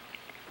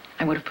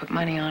 I would have put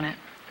money on it.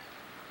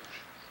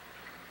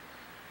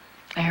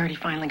 I heard he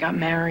finally got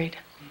married.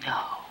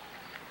 No.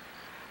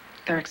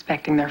 They're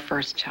expecting their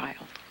first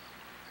child.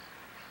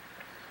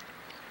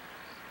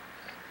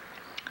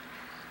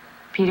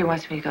 Peter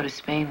wants me to go to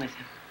Spain with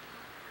him.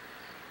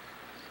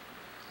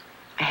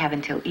 I have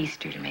until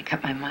Easter to make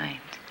up my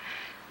mind.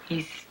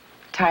 He's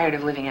tired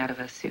of living out of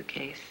a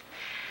suitcase.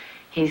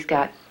 He's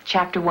got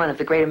chapter 1 of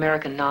the great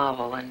American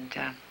novel, and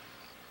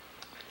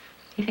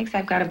he thinks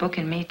I've got a book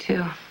in me,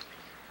 too.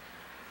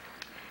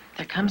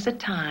 There comes a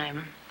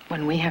time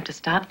when we have to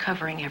stop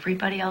covering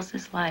everybody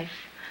else's life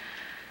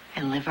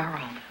and live our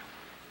own.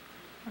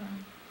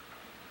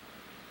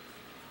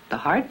 The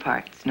hard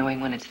part is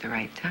knowing when it's the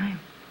right time.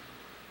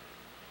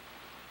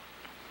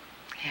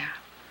 Yeah.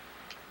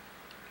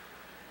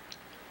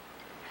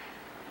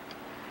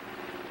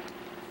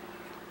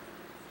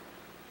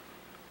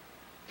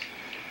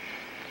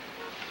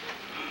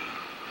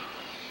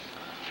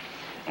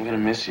 I'm gonna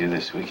miss you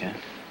this weekend.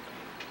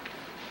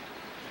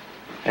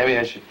 Maybe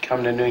I should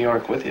come to New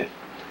York with you.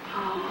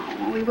 Oh,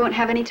 well, we won't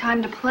have any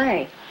time to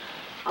play.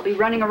 I'll be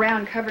running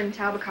around covering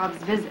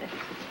Tabakov's visit.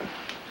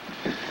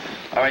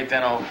 All right,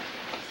 then I'll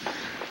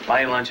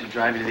buy you lunch and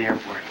drive you to the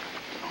airport.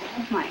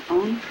 Oh, my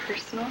own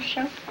personal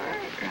chauffeur?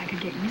 I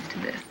could get used to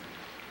this.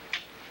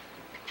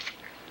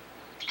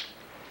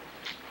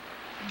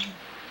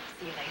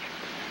 See you later.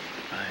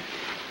 Bye.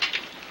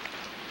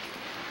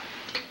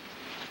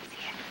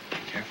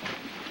 Careful.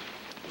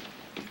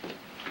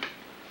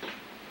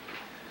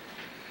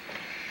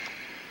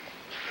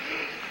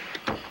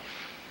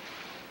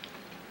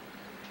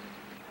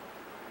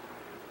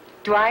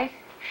 Dwight?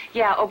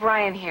 Yeah,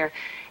 O'Brien here.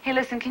 Hey,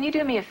 listen, can you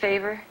do me a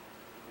favor?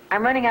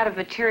 I'm running out of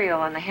material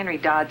on the Henry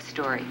Dodd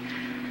story.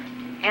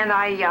 And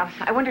I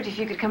wondered if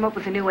you could come up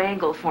with a new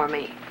angle for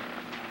me.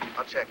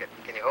 I'll check it.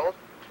 Can you hold?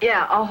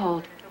 Yeah, I'll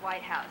hold. The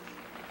White House.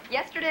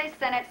 Yesterday's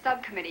Senate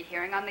subcommittee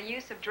hearing on the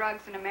use of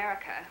drugs in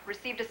America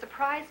received a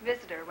surprise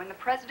visitor when the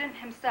president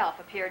himself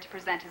appeared to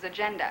present his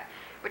agenda,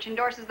 which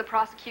endorses the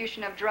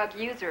prosecution of drug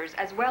users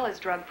as well as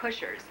drug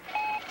pushers.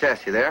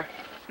 Tess, you there?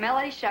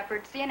 Melody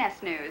Shepard,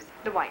 CNS News,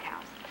 the White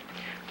House.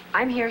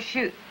 I'm here,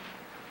 shoot.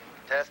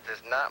 Tess,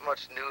 there's not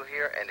much new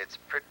here, and it's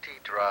pretty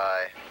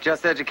dry.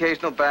 Just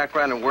educational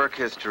background and work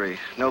history.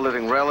 No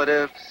living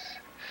relatives.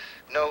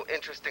 No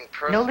interesting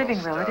personal No living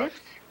stuff. relatives?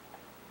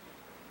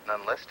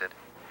 None listed.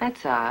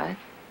 That's odd.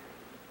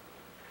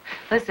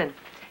 Listen,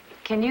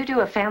 can you do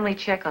a family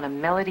check on a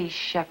Melody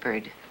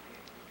Shepard?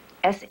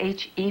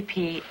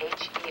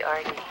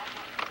 S-H-E-P-H-E-R-D.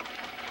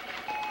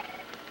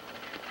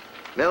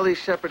 Melody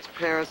Shepard's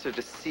parents are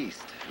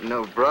deceased.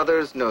 No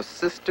brothers, no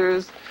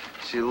sisters.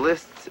 She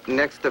lists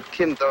next of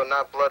kin, though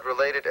not blood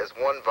related, as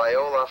one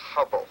Viola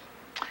Hubble.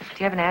 Do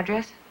you have an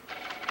address?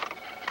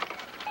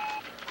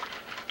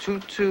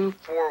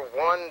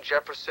 2241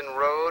 Jefferson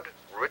Road,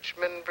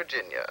 Richmond,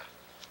 Virginia.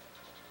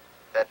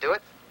 That do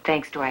it?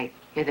 Thanks, Dwight.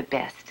 You're the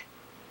best.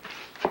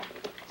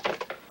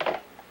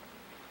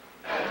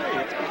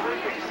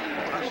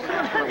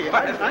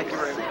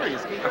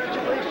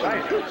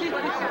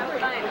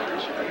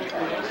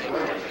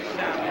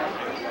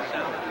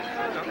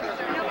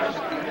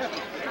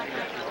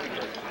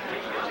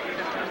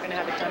 I'm gonna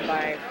have it done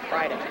by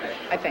Friday,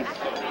 I think.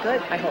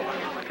 Good. I hope.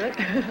 Good.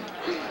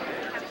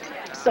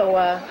 So,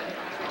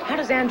 how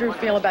does Andrew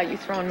feel about you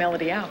throwing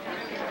Melody out?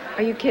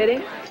 Are you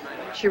kidding?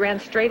 She ran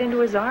straight into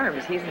his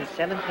arms. He's in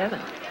seventh heaven.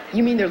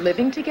 You mean they're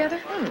living together?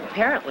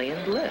 Apparently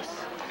in bliss.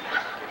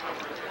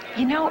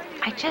 You know,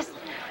 I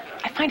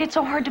find it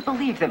so hard to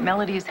believe that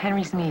Melody is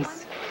Henry's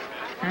niece.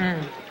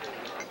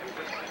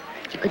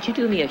 Could you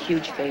do me a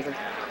huge favor?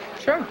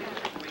 Sure.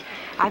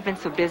 I've been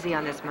so busy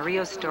on this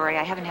Murillo story,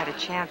 I haven't had a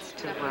chance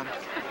to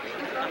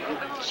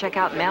check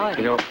out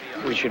Melody. You know,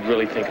 we should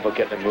really think about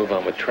getting a move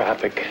on with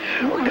traffic.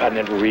 We're cutting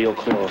it real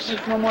close. There's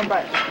one more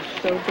bite.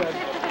 It's so good.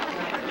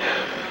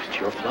 It's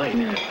your flight.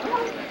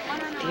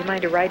 Do you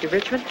mind a ride to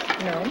Richmond?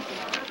 No.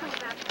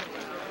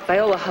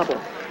 Viola Hubble.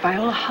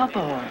 Viola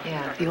Hubble.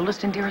 Yeah. The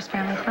oldest and dearest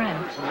family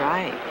friend.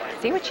 Right.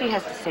 See what she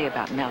has to say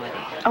about Melody.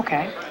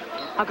 Okay.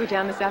 I'll go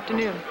down this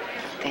afternoon.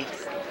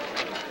 Thanks.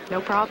 No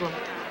problem.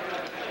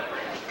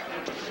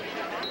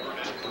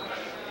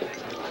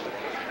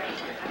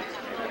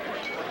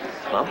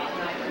 Mom?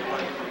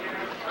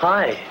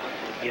 Hi.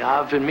 Yeah,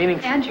 I've been meaning...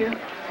 Andrew,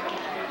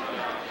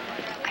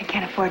 I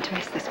can't afford to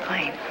miss this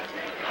plane.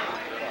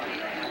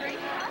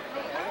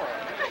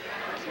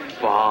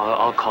 Well,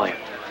 I'll call you.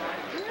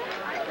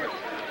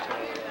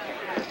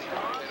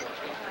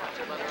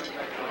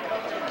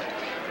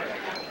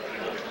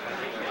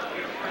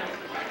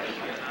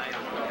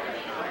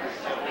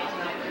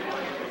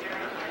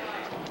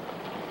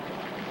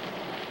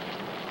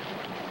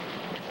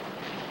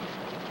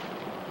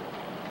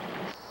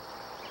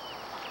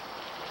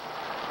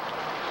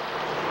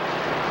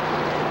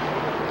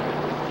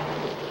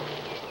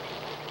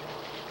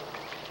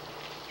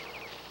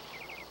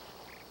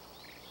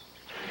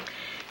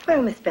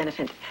 Well, Miss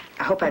Benefit,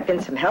 I hope I've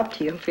been some help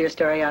to you for your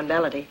story on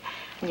Melody.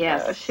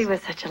 Yes. Oh, she was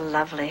such a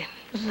lovely,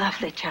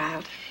 lovely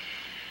child.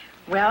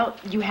 Well,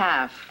 you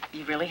have.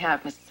 You really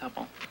have, Mrs.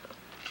 Hubble.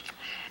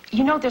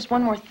 You know, there's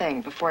one more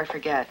thing before I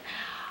forget.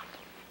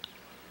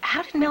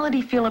 How did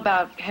Melody feel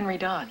about Henry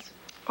Dodds?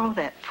 Oh,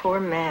 that poor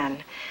man.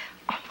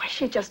 Oh, why,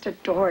 she just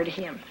adored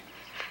him.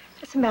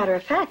 As a matter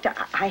of fact,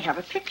 I have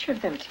a picture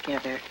of them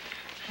together.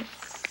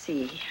 Let's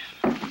see.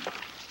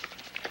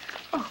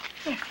 Oh,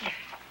 yes, yes.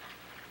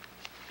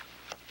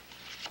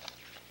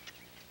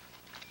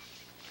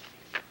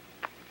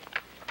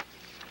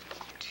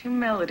 To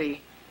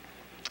Melody,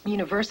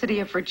 University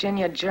of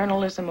Virginia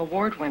Journalism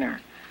Award winner.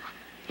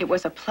 It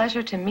was a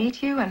pleasure to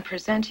meet you and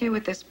present you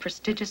with this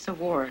prestigious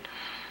award.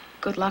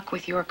 Good luck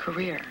with your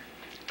career.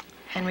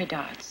 Henry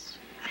Dodds.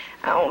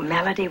 Oh,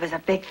 Melody was a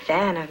big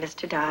fan of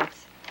Mr.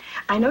 Dodds.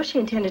 I know she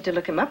intended to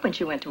look him up when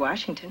she went to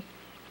Washington.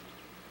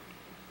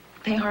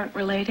 They aren't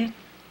related?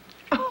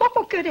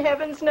 Oh, good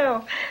heavens,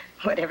 no.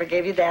 Whatever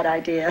gave you that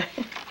idea?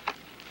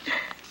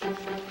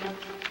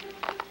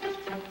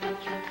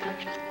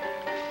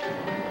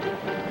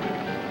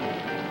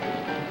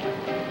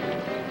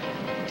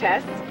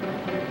 Tess,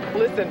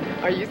 listen,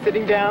 are you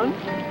sitting down?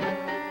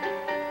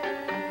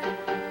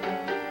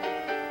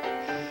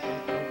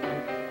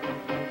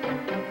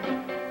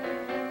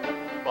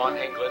 On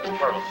England's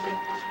Parliament.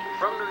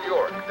 From New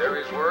York, there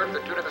is word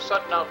that due to the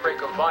sudden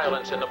outbreak of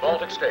violence in the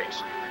Baltic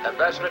states,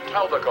 Ambassador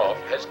Talbakov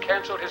has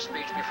canceled his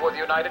speech before the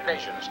United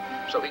Nations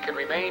so he can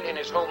remain in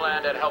his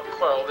homeland and help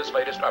quell this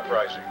latest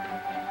uprising.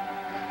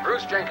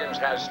 Bruce Jenkins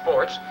has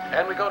sports,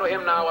 and we go to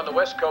him now on the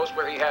West Coast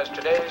where he has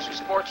today's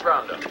Sports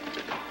Roundup.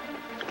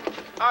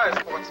 Hi,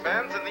 sports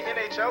fans. In the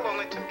NHL,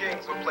 only 2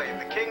 games were played.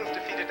 The Kings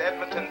defeated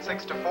Edmonton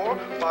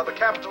 6-4, while the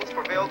Capitals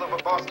prevailed over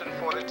Boston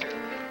 4-2.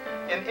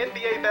 In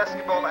NBA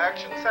basketball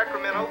action,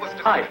 Sacramento was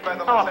defeated by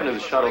the How Los often do the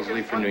Angeles shuttles Lakers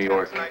leave for New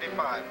York?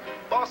 110-95.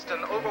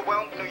 Boston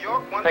overwhelmed New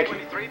York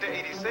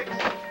 123-86.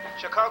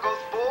 Chicago's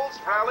Bulls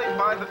rallied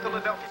by the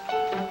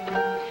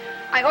Philadelphia.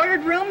 I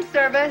ordered room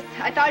service.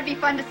 I thought it'd be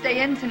fun to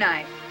stay in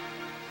tonight.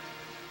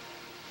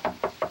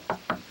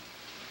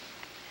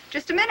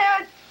 Just a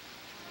minute.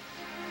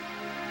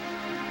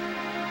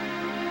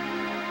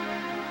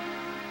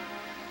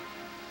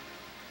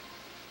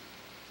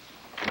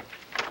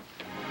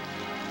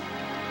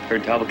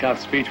 Heard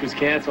Talbokoff's speech was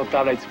canceled.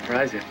 Thought I'd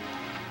surprise you.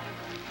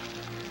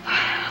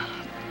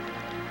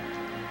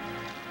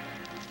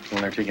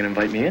 Aren't you gonna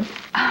invite me in?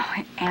 Oh,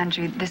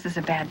 Andrew, this is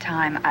a bad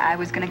time. I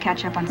was gonna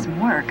catch up on some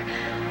work.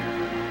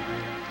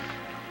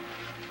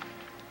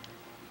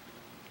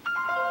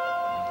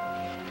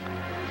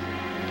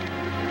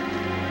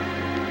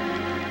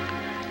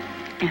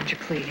 Andrew,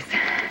 please.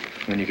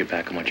 When you get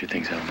back, I want your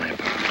things out of my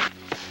apartment.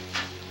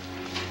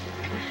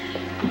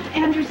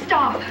 Andrew,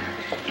 stop.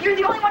 You're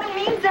the only one who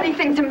means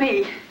anything to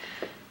me.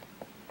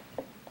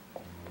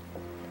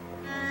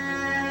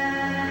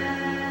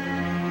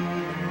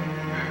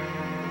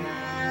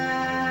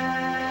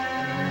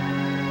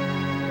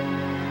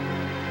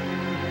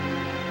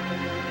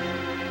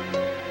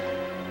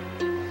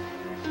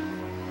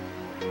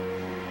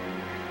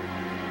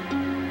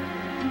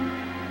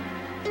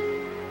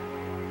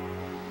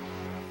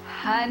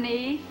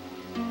 Honey,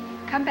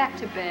 come back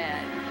to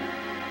bed.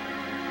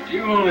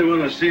 You only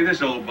want to see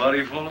this old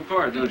body fall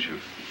apart, don't you?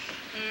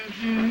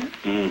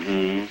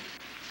 Mm-hmm.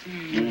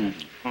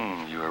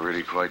 You are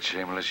really quite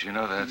shameless, you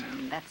know that.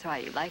 That's why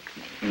you like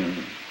me.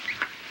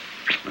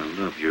 I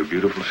love your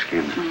beautiful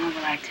skin. Oh,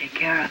 well, I take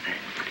care of it.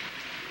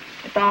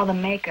 With all the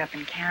makeup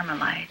and camera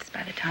lights,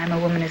 by the time a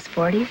woman is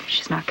 40, if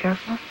she's not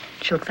careful,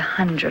 she looks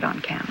 100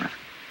 on camera.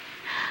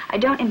 I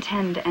don't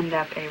intend to end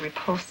up a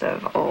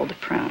repulsive old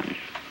prune.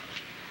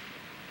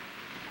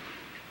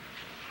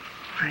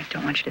 I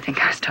don't want you to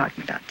think I was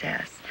talking about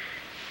Tess.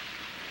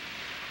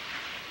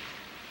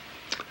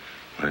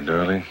 My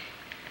darling,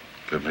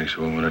 what makes a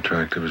woman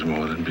attractive is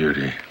more than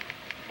beauty.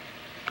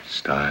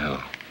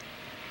 Style.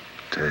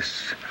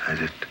 Tess has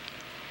it.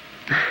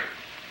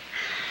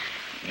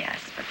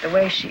 Yes, but the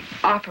way she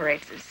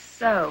operates is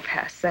so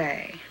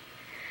passé.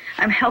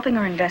 I'm helping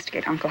her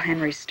investigate Uncle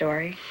Henry's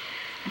story.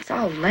 It's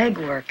all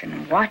legwork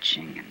and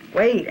watching and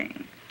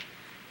waiting.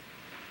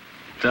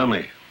 Tell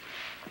me,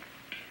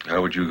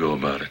 how would you go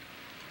about it?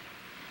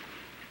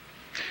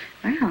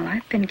 Well,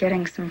 I've been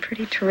getting some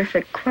pretty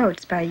terrific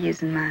quotes by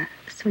using my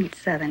sweet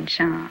southern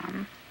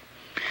charm.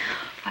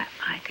 Well,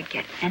 I could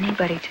get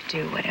anybody to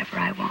do whatever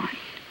I want.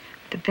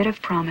 With a bit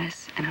of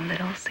promise and a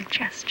little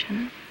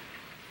suggestion.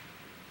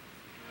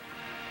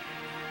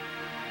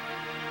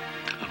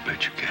 I'll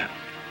bet you can.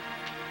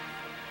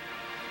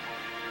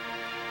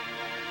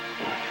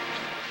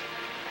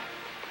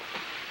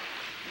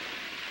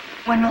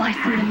 When will I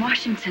see you in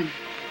Washington?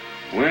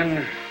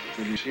 When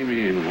will you see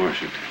me in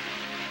Washington?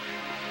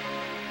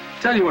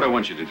 Tell you what I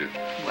want you to do.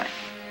 What?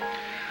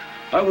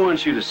 I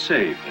want you to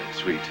save that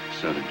sweet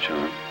southern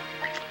charm,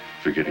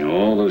 forgetting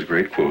all those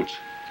great quotes,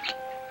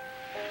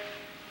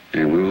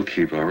 and we will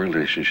keep our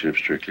relationship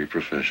strictly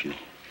professional.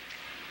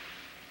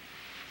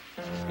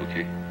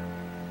 Okay?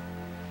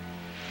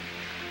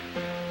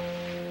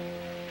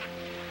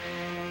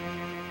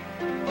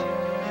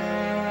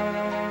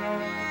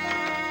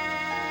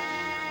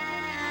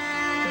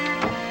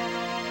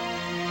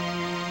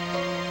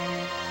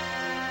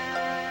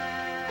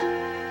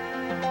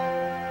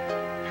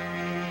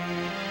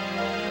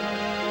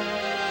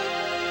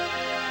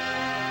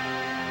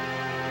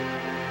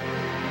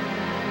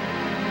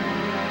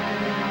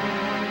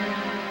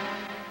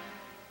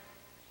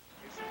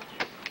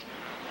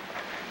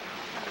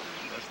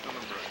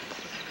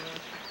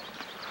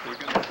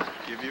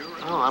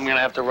 Oh, I'm gonna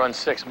have to run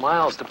 6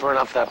 miles to burn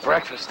off that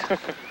breakfast.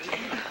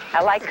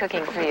 I like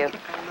cooking for you.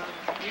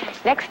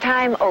 Next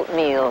time,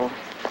 oatmeal.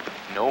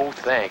 No,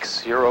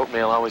 thanks. Your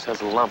oatmeal always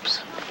has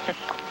lumps.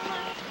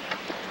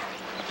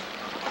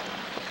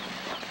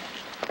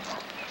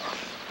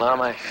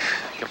 Mom, I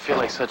feel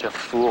like such a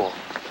fool.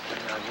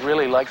 I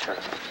really liked her.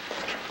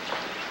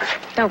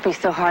 Don't be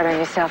so hard on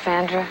yourself,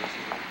 Andrew.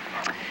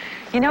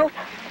 You know,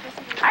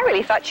 I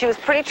really thought she was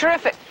pretty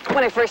terrific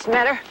when I first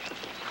met her.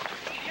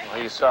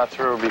 Well, you saw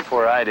through her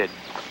before I did.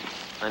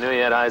 I knew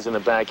you had eyes in the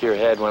back of your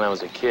head when I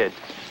was a kid.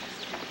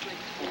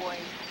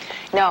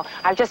 No,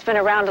 I've just been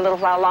around a little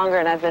while longer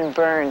and I've been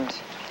burned.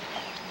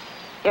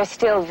 You're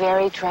still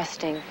very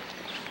trusting.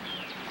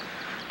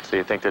 So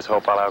you think there's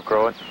hope I'll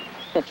outgrow it?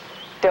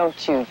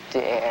 Don't you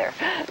dare.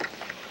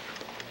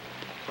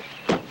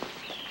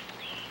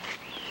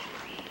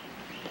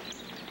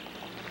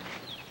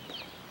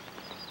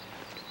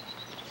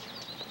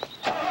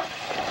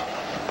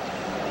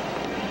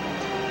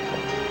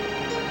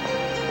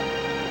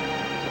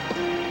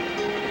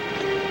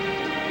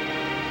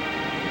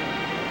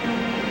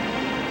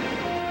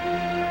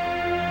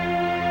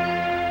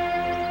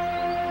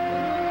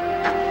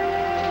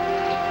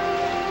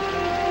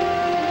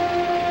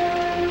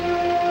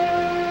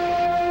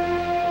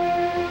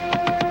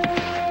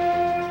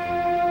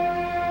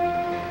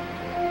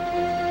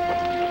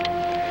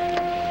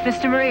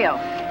 Mr. Murillo,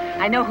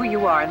 I know who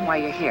you are and why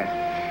you're here.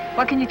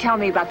 What can you tell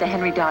me about the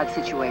Henry Dodd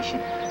situation?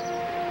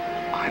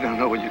 I don't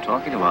know what you're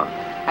talking about.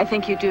 I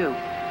think you do.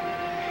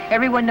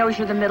 Everyone knows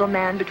you're the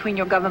middleman between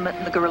your government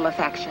and the guerrilla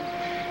faction.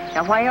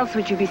 Now, why else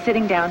would you be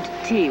sitting down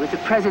to tea with the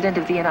President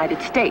of the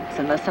United States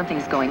unless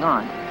something's going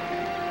on?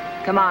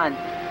 Come on.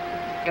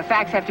 Your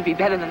facts have to be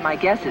better than my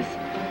guesses.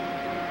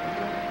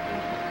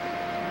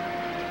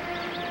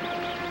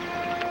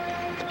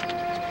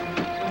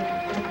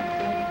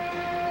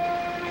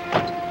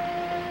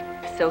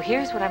 So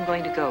here's what I'm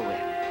going to go with.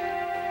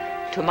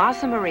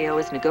 Tommaso Murillo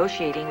is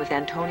negotiating with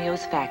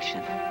Antonio's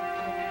faction.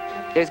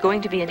 There's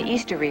going to be an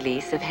Easter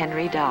release of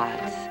Henry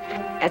Dodd's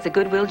as a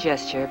goodwill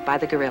gesture by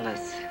the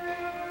guerrillas.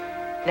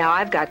 Now,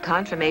 I've got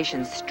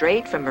confirmation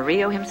straight from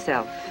Murillo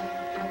himself.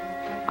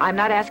 I'm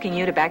not asking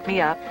you to back me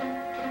up.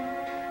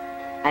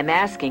 I'm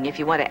asking if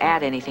you want to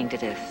add anything to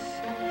this.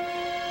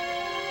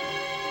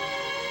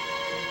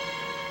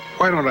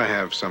 Why don't I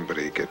have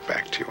somebody get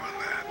back to you on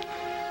that?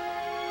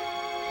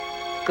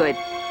 Good.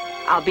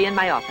 I'll be in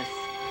my office.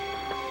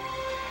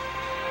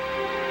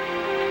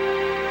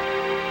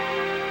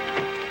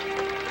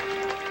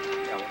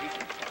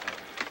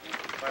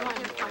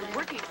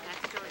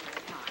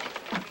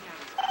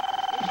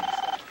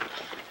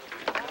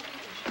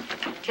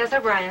 Tess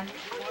O'Brien.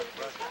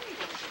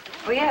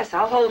 Oh, yes,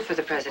 I'll hold for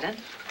the President.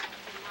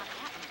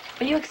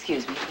 Will you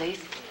excuse me,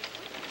 please?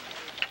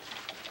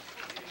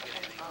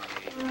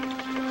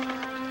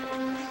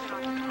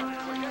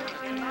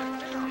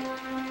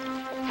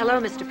 Hello,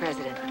 Mr.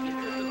 President.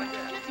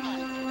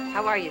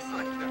 How are you,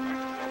 sir?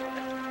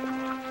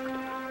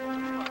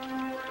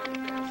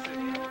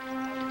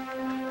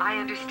 I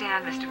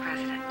understand, Mr.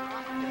 President.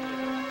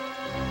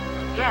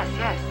 Yes,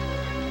 yes.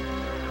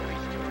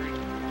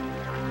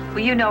 Well,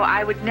 you know,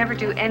 I would never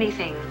do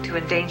anything to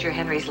endanger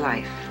Henry's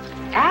life.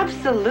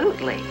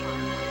 Absolutely.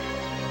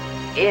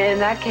 In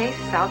that case,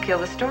 I'll kill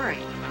the story.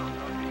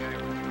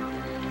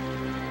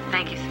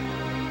 Thank you,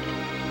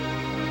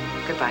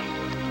 sir. Goodbye.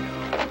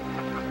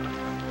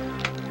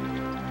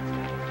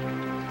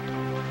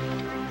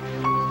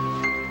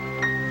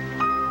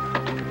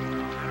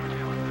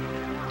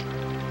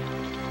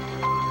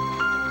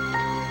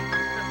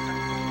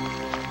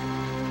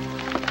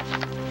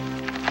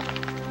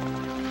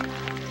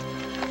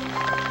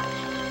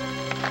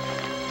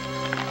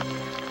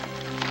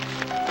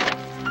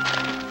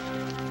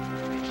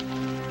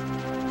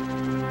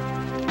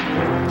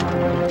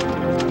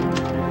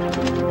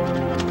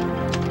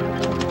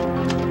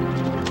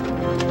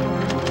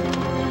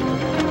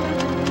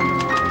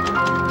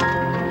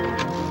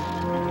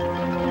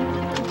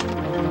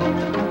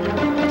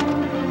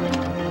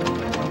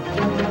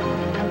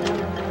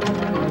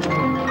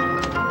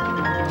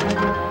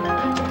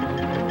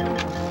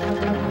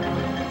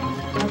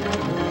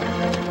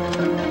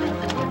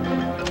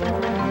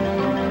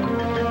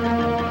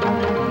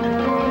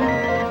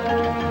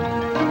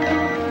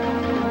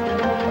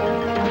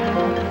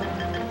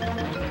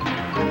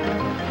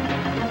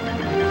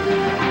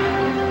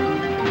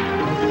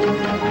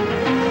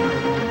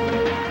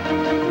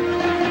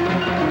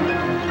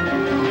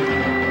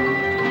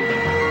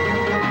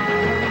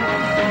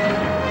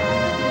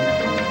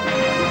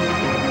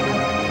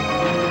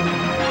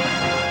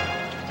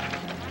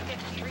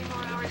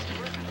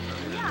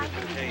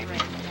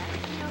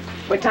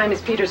 What time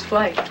is Peter's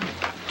flight?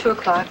 2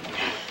 o'clock.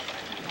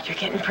 You're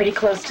getting pretty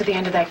close to the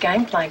end of that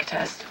gangplank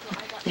test.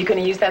 You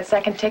gonna use that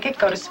second ticket,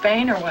 go to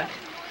Spain, or what?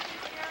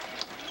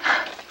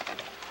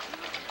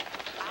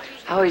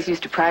 I always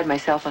used to pride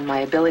myself on my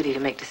ability to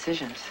make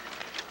decisions.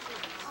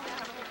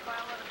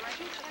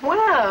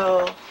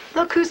 Well,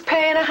 look who's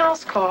paying a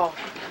house call.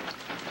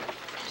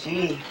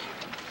 Gee,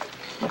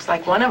 looks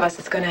like one of us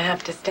is gonna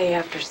have to stay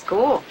after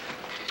school.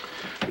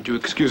 Would you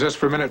excuse us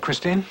for a minute,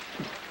 Christine?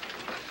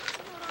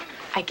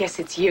 I guess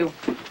it's you.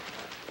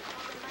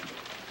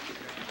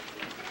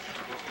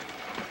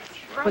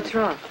 What's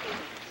wrong?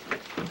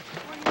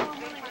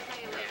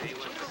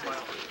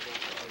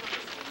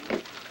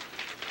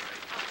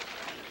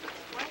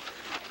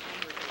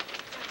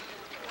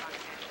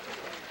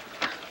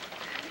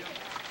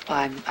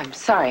 Well, I'm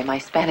sorry. My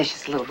Spanish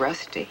is a little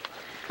rusty.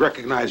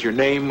 Recognize your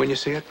name when you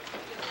see it?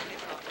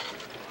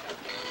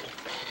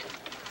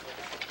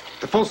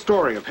 The full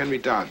story of Henry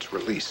Dodd's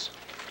release.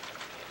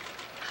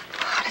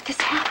 How did this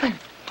happen?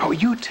 Oh,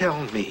 you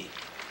tell me.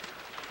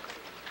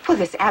 Well,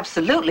 this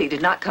absolutely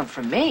did not come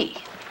from me.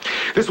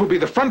 This will be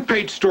the front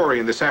page story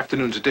in this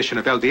afternoon's edition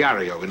of El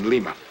Diario in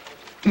Lima.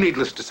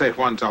 Needless to say,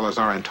 Juan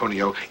Salazar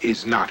Antonio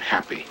is not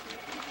happy.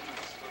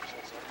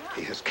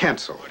 He has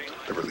canceled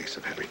the release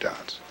of Henry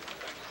Dodd's.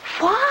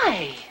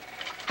 Why?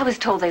 I was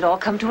told they'd all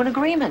come to an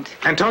agreement.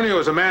 Antonio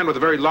is a man with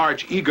a very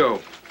large ego.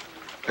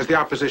 As the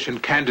opposition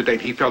candidate,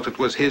 he felt it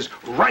was his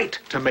right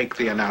to make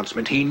the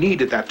announcement. He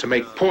needed that to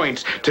make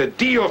points, to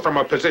deal from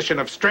a position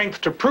of strength,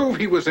 to prove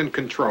he was in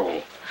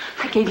control.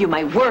 I gave you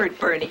my word,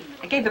 Bernie.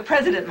 I gave the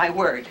president my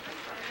word.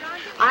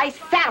 I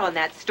sat on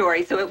that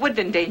story so it wouldn't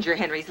endanger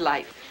Henry's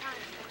life.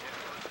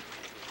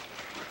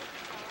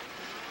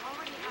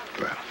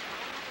 Well,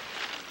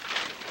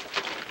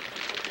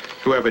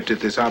 Whoever did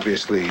this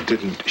obviously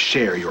didn't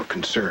share your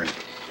concern.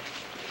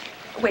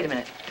 Wait a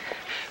minute.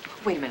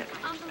 Wait a minute.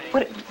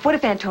 What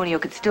if Antonio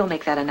could still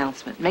make that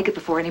announcement? Make it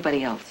before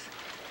anybody else?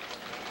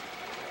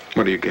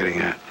 What are you getting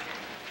at?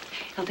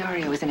 El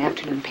Dario is an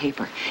afternoon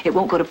paper. It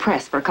won't go to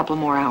press for a couple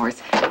more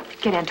hours.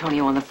 Get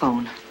Antonio on the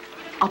phone.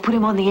 I'll put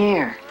him on the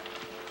air.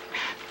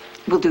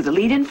 We'll do the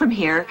lead-in from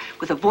here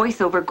with a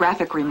voice-over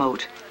graphic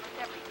remote.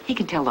 He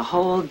can tell the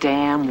whole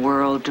damn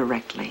world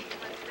directly.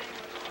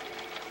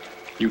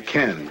 You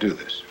can do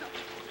this.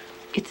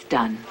 It's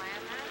done.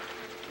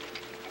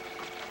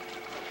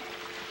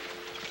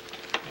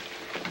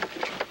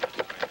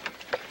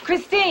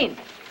 Christine!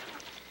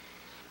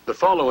 The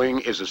following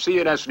is a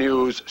CNS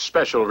News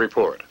special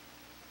report.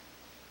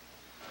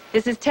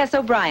 This is Tess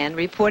O'Brien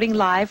reporting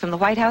live from the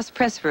White House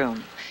press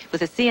room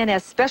with a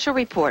CNS special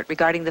report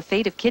regarding the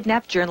fate of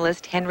kidnapped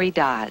journalist Henry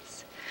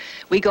Dodds.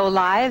 We go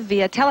live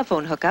via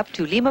telephone hookup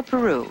to Lima,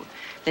 Peru.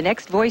 The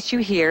next voice you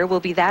hear will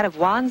be that of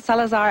Juan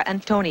Salazar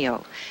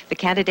Antonio, the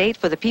candidate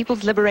for the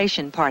People's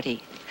Liberation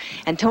Party.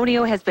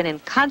 Antonio has been in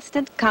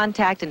constant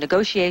contact and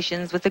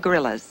negotiations with the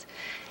guerrillas.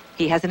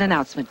 He has an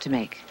announcement to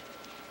make.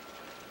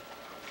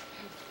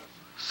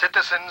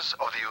 Citizens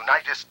of the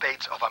United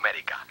States of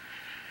America,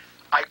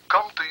 I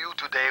come to you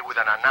today with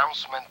an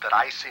announcement that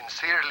I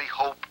sincerely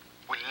hope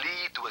will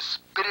lead to a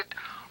spirit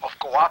of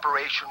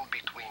cooperation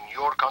between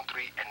your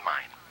country and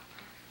mine.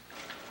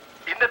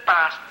 In the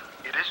past,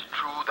 it is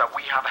true that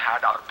we have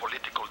had our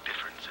political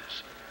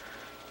differences.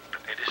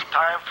 It is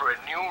time for a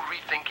new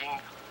rethinking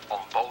on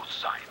both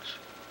sides.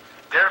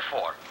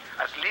 Therefore,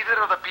 as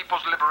leader of the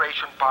People's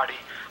Liberation Party,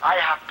 I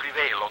have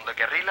prevailed on the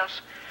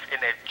guerrillas in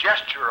a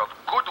gesture of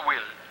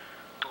goodwill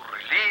to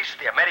release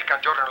the American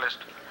journalist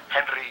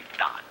Henry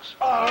Dodds.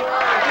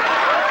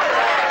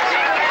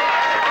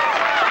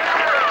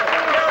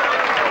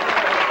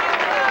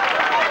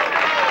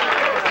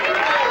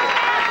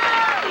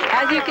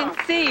 As you can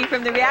see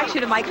from the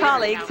reaction of my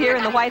colleagues here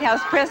in the White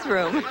House press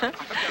room,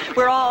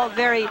 we're all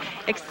very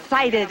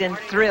excited and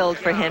thrilled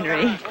for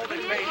Henry.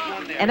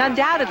 And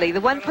undoubtedly,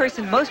 the one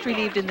person most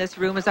relieved in this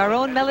room is our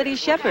own Melody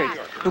Shepard,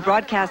 who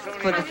broadcasts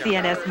for the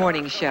CNS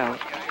Morning Show.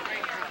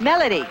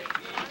 Melody,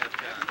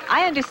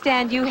 I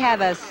understand you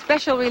have a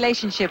special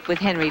relationship with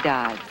Henry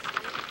Dodds.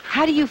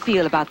 How do you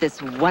feel about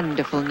this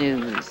wonderful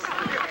news?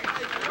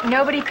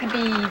 Nobody could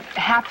be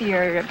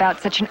happier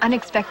about such an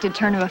unexpected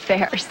turn of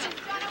affairs.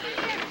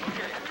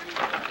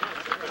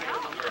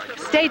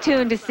 Stay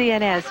tuned to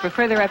CNS for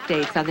further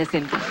updates on this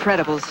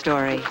incredible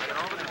story.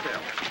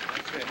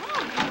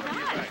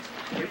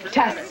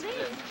 Tess,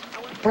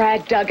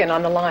 Brad Duggan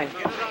on the line.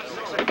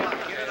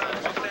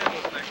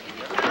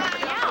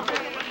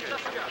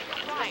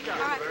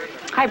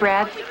 Hi,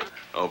 Brad.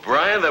 Oh,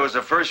 Brian, that was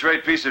a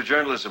first-rate piece of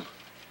journalism.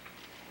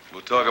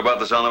 We'll talk about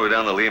this on the way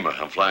down to Lima.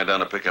 I'm flying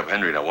down to pick up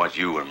Henry, and I want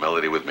you and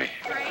Melody with me.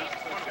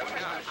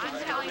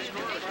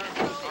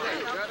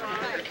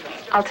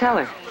 I'll tell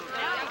her.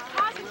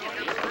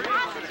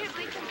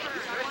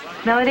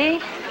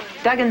 Melody,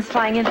 Duggan's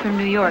flying in from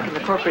New York in the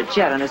corporate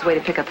jet on his way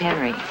to pick up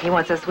Henry. He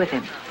wants us with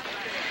him.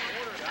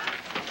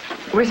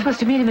 We're supposed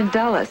to meet him in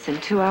Dulles in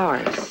 2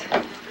 hours.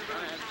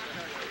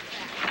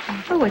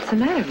 Oh, what's the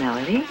matter,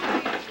 Melody?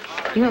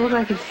 You don't look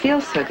like you feel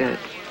so good.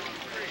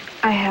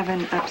 I have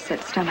an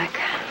upset stomach.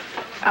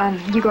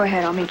 You go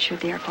ahead. I'll meet you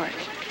at the airport.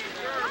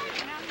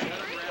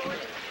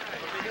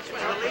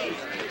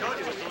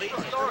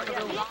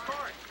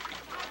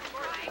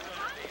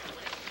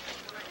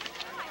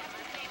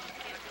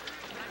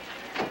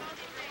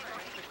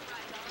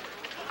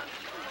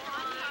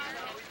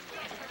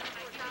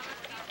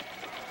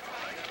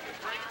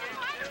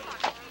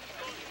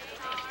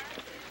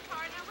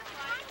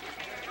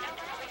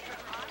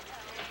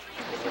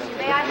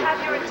 May I have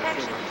your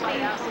attention,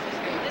 please?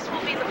 This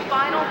will be the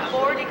final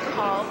boarding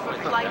call for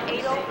Flight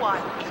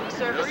 801,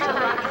 service to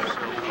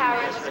London,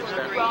 Paris,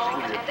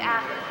 Rome, and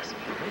Athens.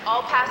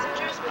 All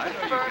passengers with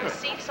confirmed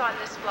seats on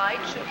this flight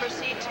should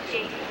proceed to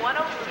gate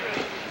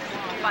 103.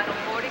 Final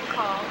boarding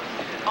call.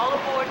 All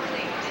aboard,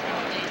 please.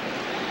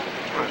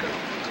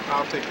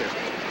 I'll take care of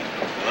it.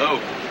 Hello.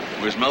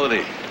 Where's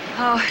Melody?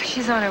 Oh,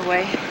 she's on her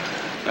way.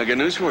 I got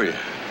news for you.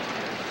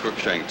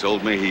 Crookshank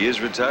told me he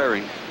is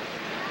retiring.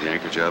 The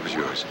anchor job is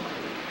yours.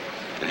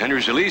 And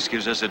Henry's release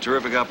gives us a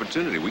terrific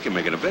opportunity. We can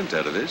make an event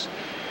out of this.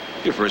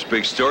 Your first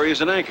big story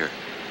is an anchor.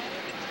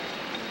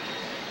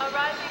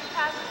 Arriving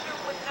passenger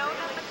with note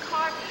on the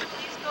card,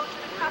 please go to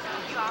the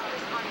customs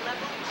office on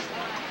level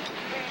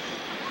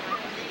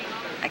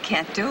 2. I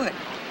can't do it.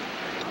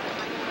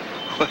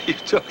 What are you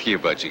talking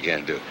about you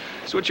can't do?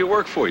 It's what you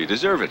work for. You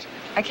deserve it.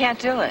 I can't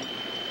do it.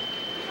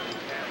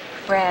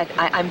 Brad,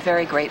 I'm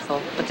very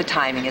grateful, but the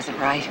timing isn't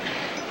right.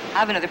 I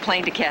have another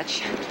plane to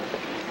catch.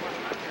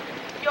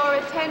 Your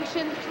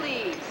attention,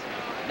 please.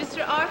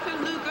 Mr. Arthur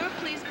Luger,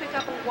 please pick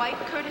up a white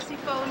courtesy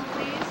phone,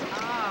 please.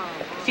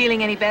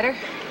 Feeling any better?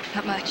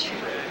 Not much.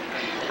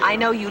 I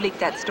know you leaked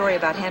that story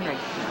about Henry.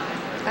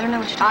 I don't know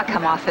what you're talking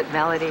come about. off it,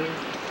 Melody.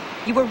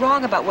 You were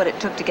wrong about what it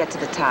took to get to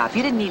the top.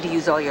 You didn't need to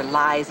use all your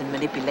lies and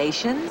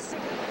manipulations.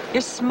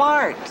 You're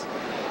smart.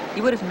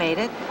 You would have made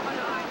it,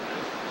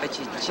 but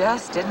you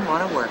just didn't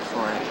want to work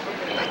for it.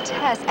 But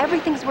Tess,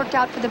 everything's worked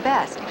out for the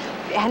best.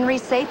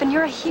 Henry's safe and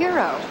you're a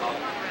hero.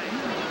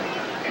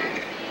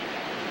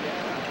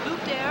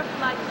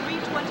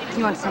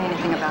 You won't say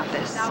anything about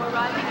this.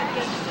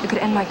 It could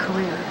end my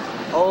career.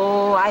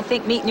 Oh, I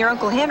think meeting your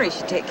Uncle Henry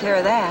should take care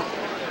of that.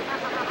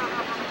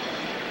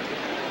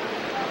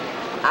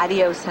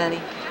 Adios,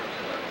 honey.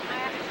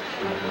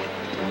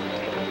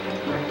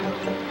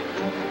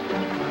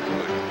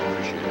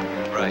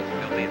 Right,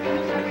 you'll be there.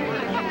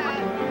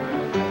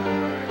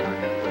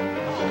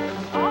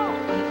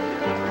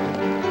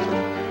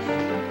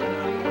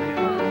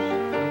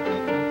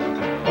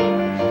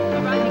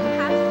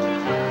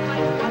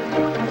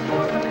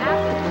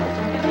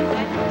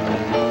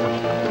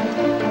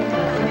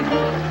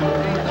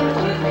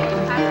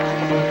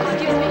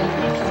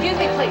 Excuse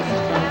me, please.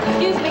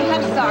 Excuse me,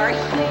 I'm sorry.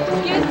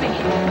 Excuse me.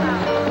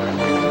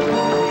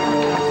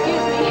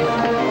 Excuse me.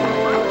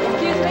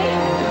 Excuse me.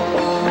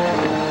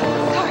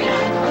 Sorry.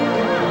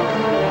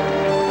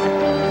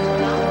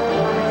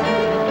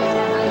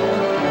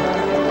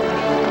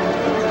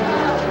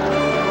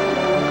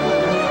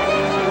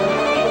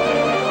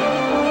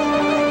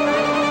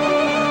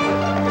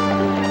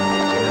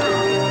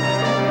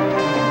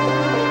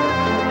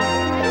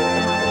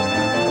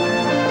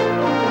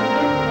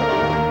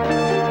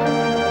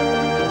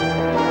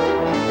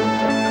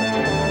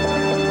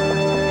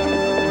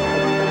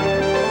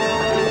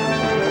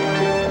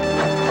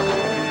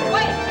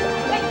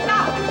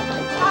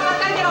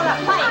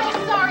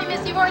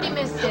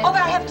 Oh,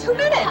 but I have 2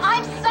 minutes.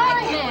 I'm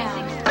sorry,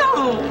 ma'am.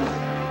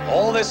 No.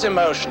 All this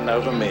emotion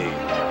over me.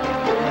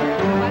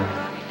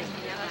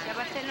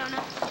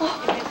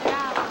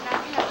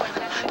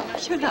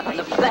 You're not on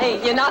the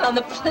plane. You're not on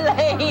the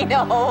plane.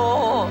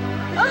 Oh.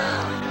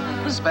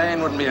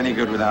 Spain wouldn't be any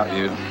good without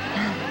you.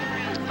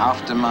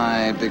 After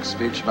my big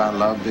speech about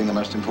love being the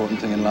most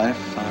important thing in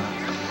life,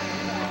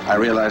 I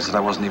realized that I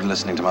wasn't even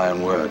listening to my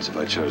own words if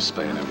I chose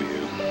Spain over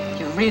you.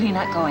 You're really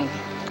not going.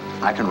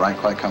 I can write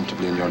quite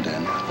comfortably in your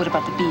den. What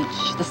about the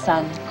beach, the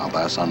sun? I'll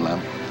buy a sun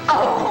lamp.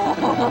 Oh.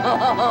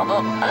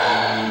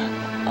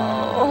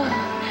 Oh.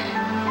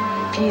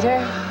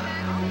 Peter,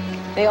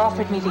 they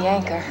offered me the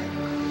anchor.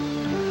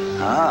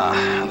 Ah,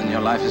 then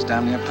your life is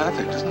damn near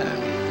perfect, isn't it?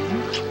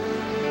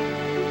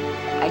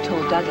 I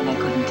told Duggan I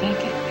couldn't take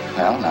it.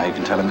 Well, now you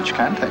can tell him that you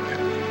can take it.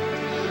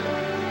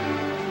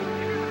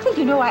 Well,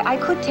 you know, I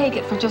could take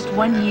it for just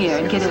 1 year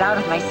and get it out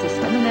of my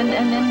system and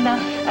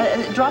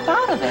then drop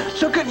out of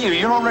it. Look at you.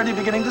 You're already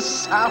beginning to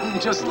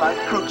sound just like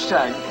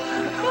Crookshank.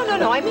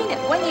 No, I mean it.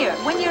 1 year.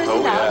 1 year is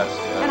enough. Yes.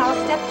 And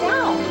I'll step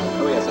down.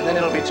 Oh, yes, and then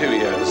it'll be 2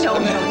 years. No,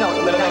 And then-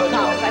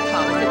 I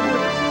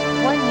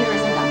promise. 1 year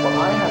is enough. Well,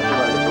 I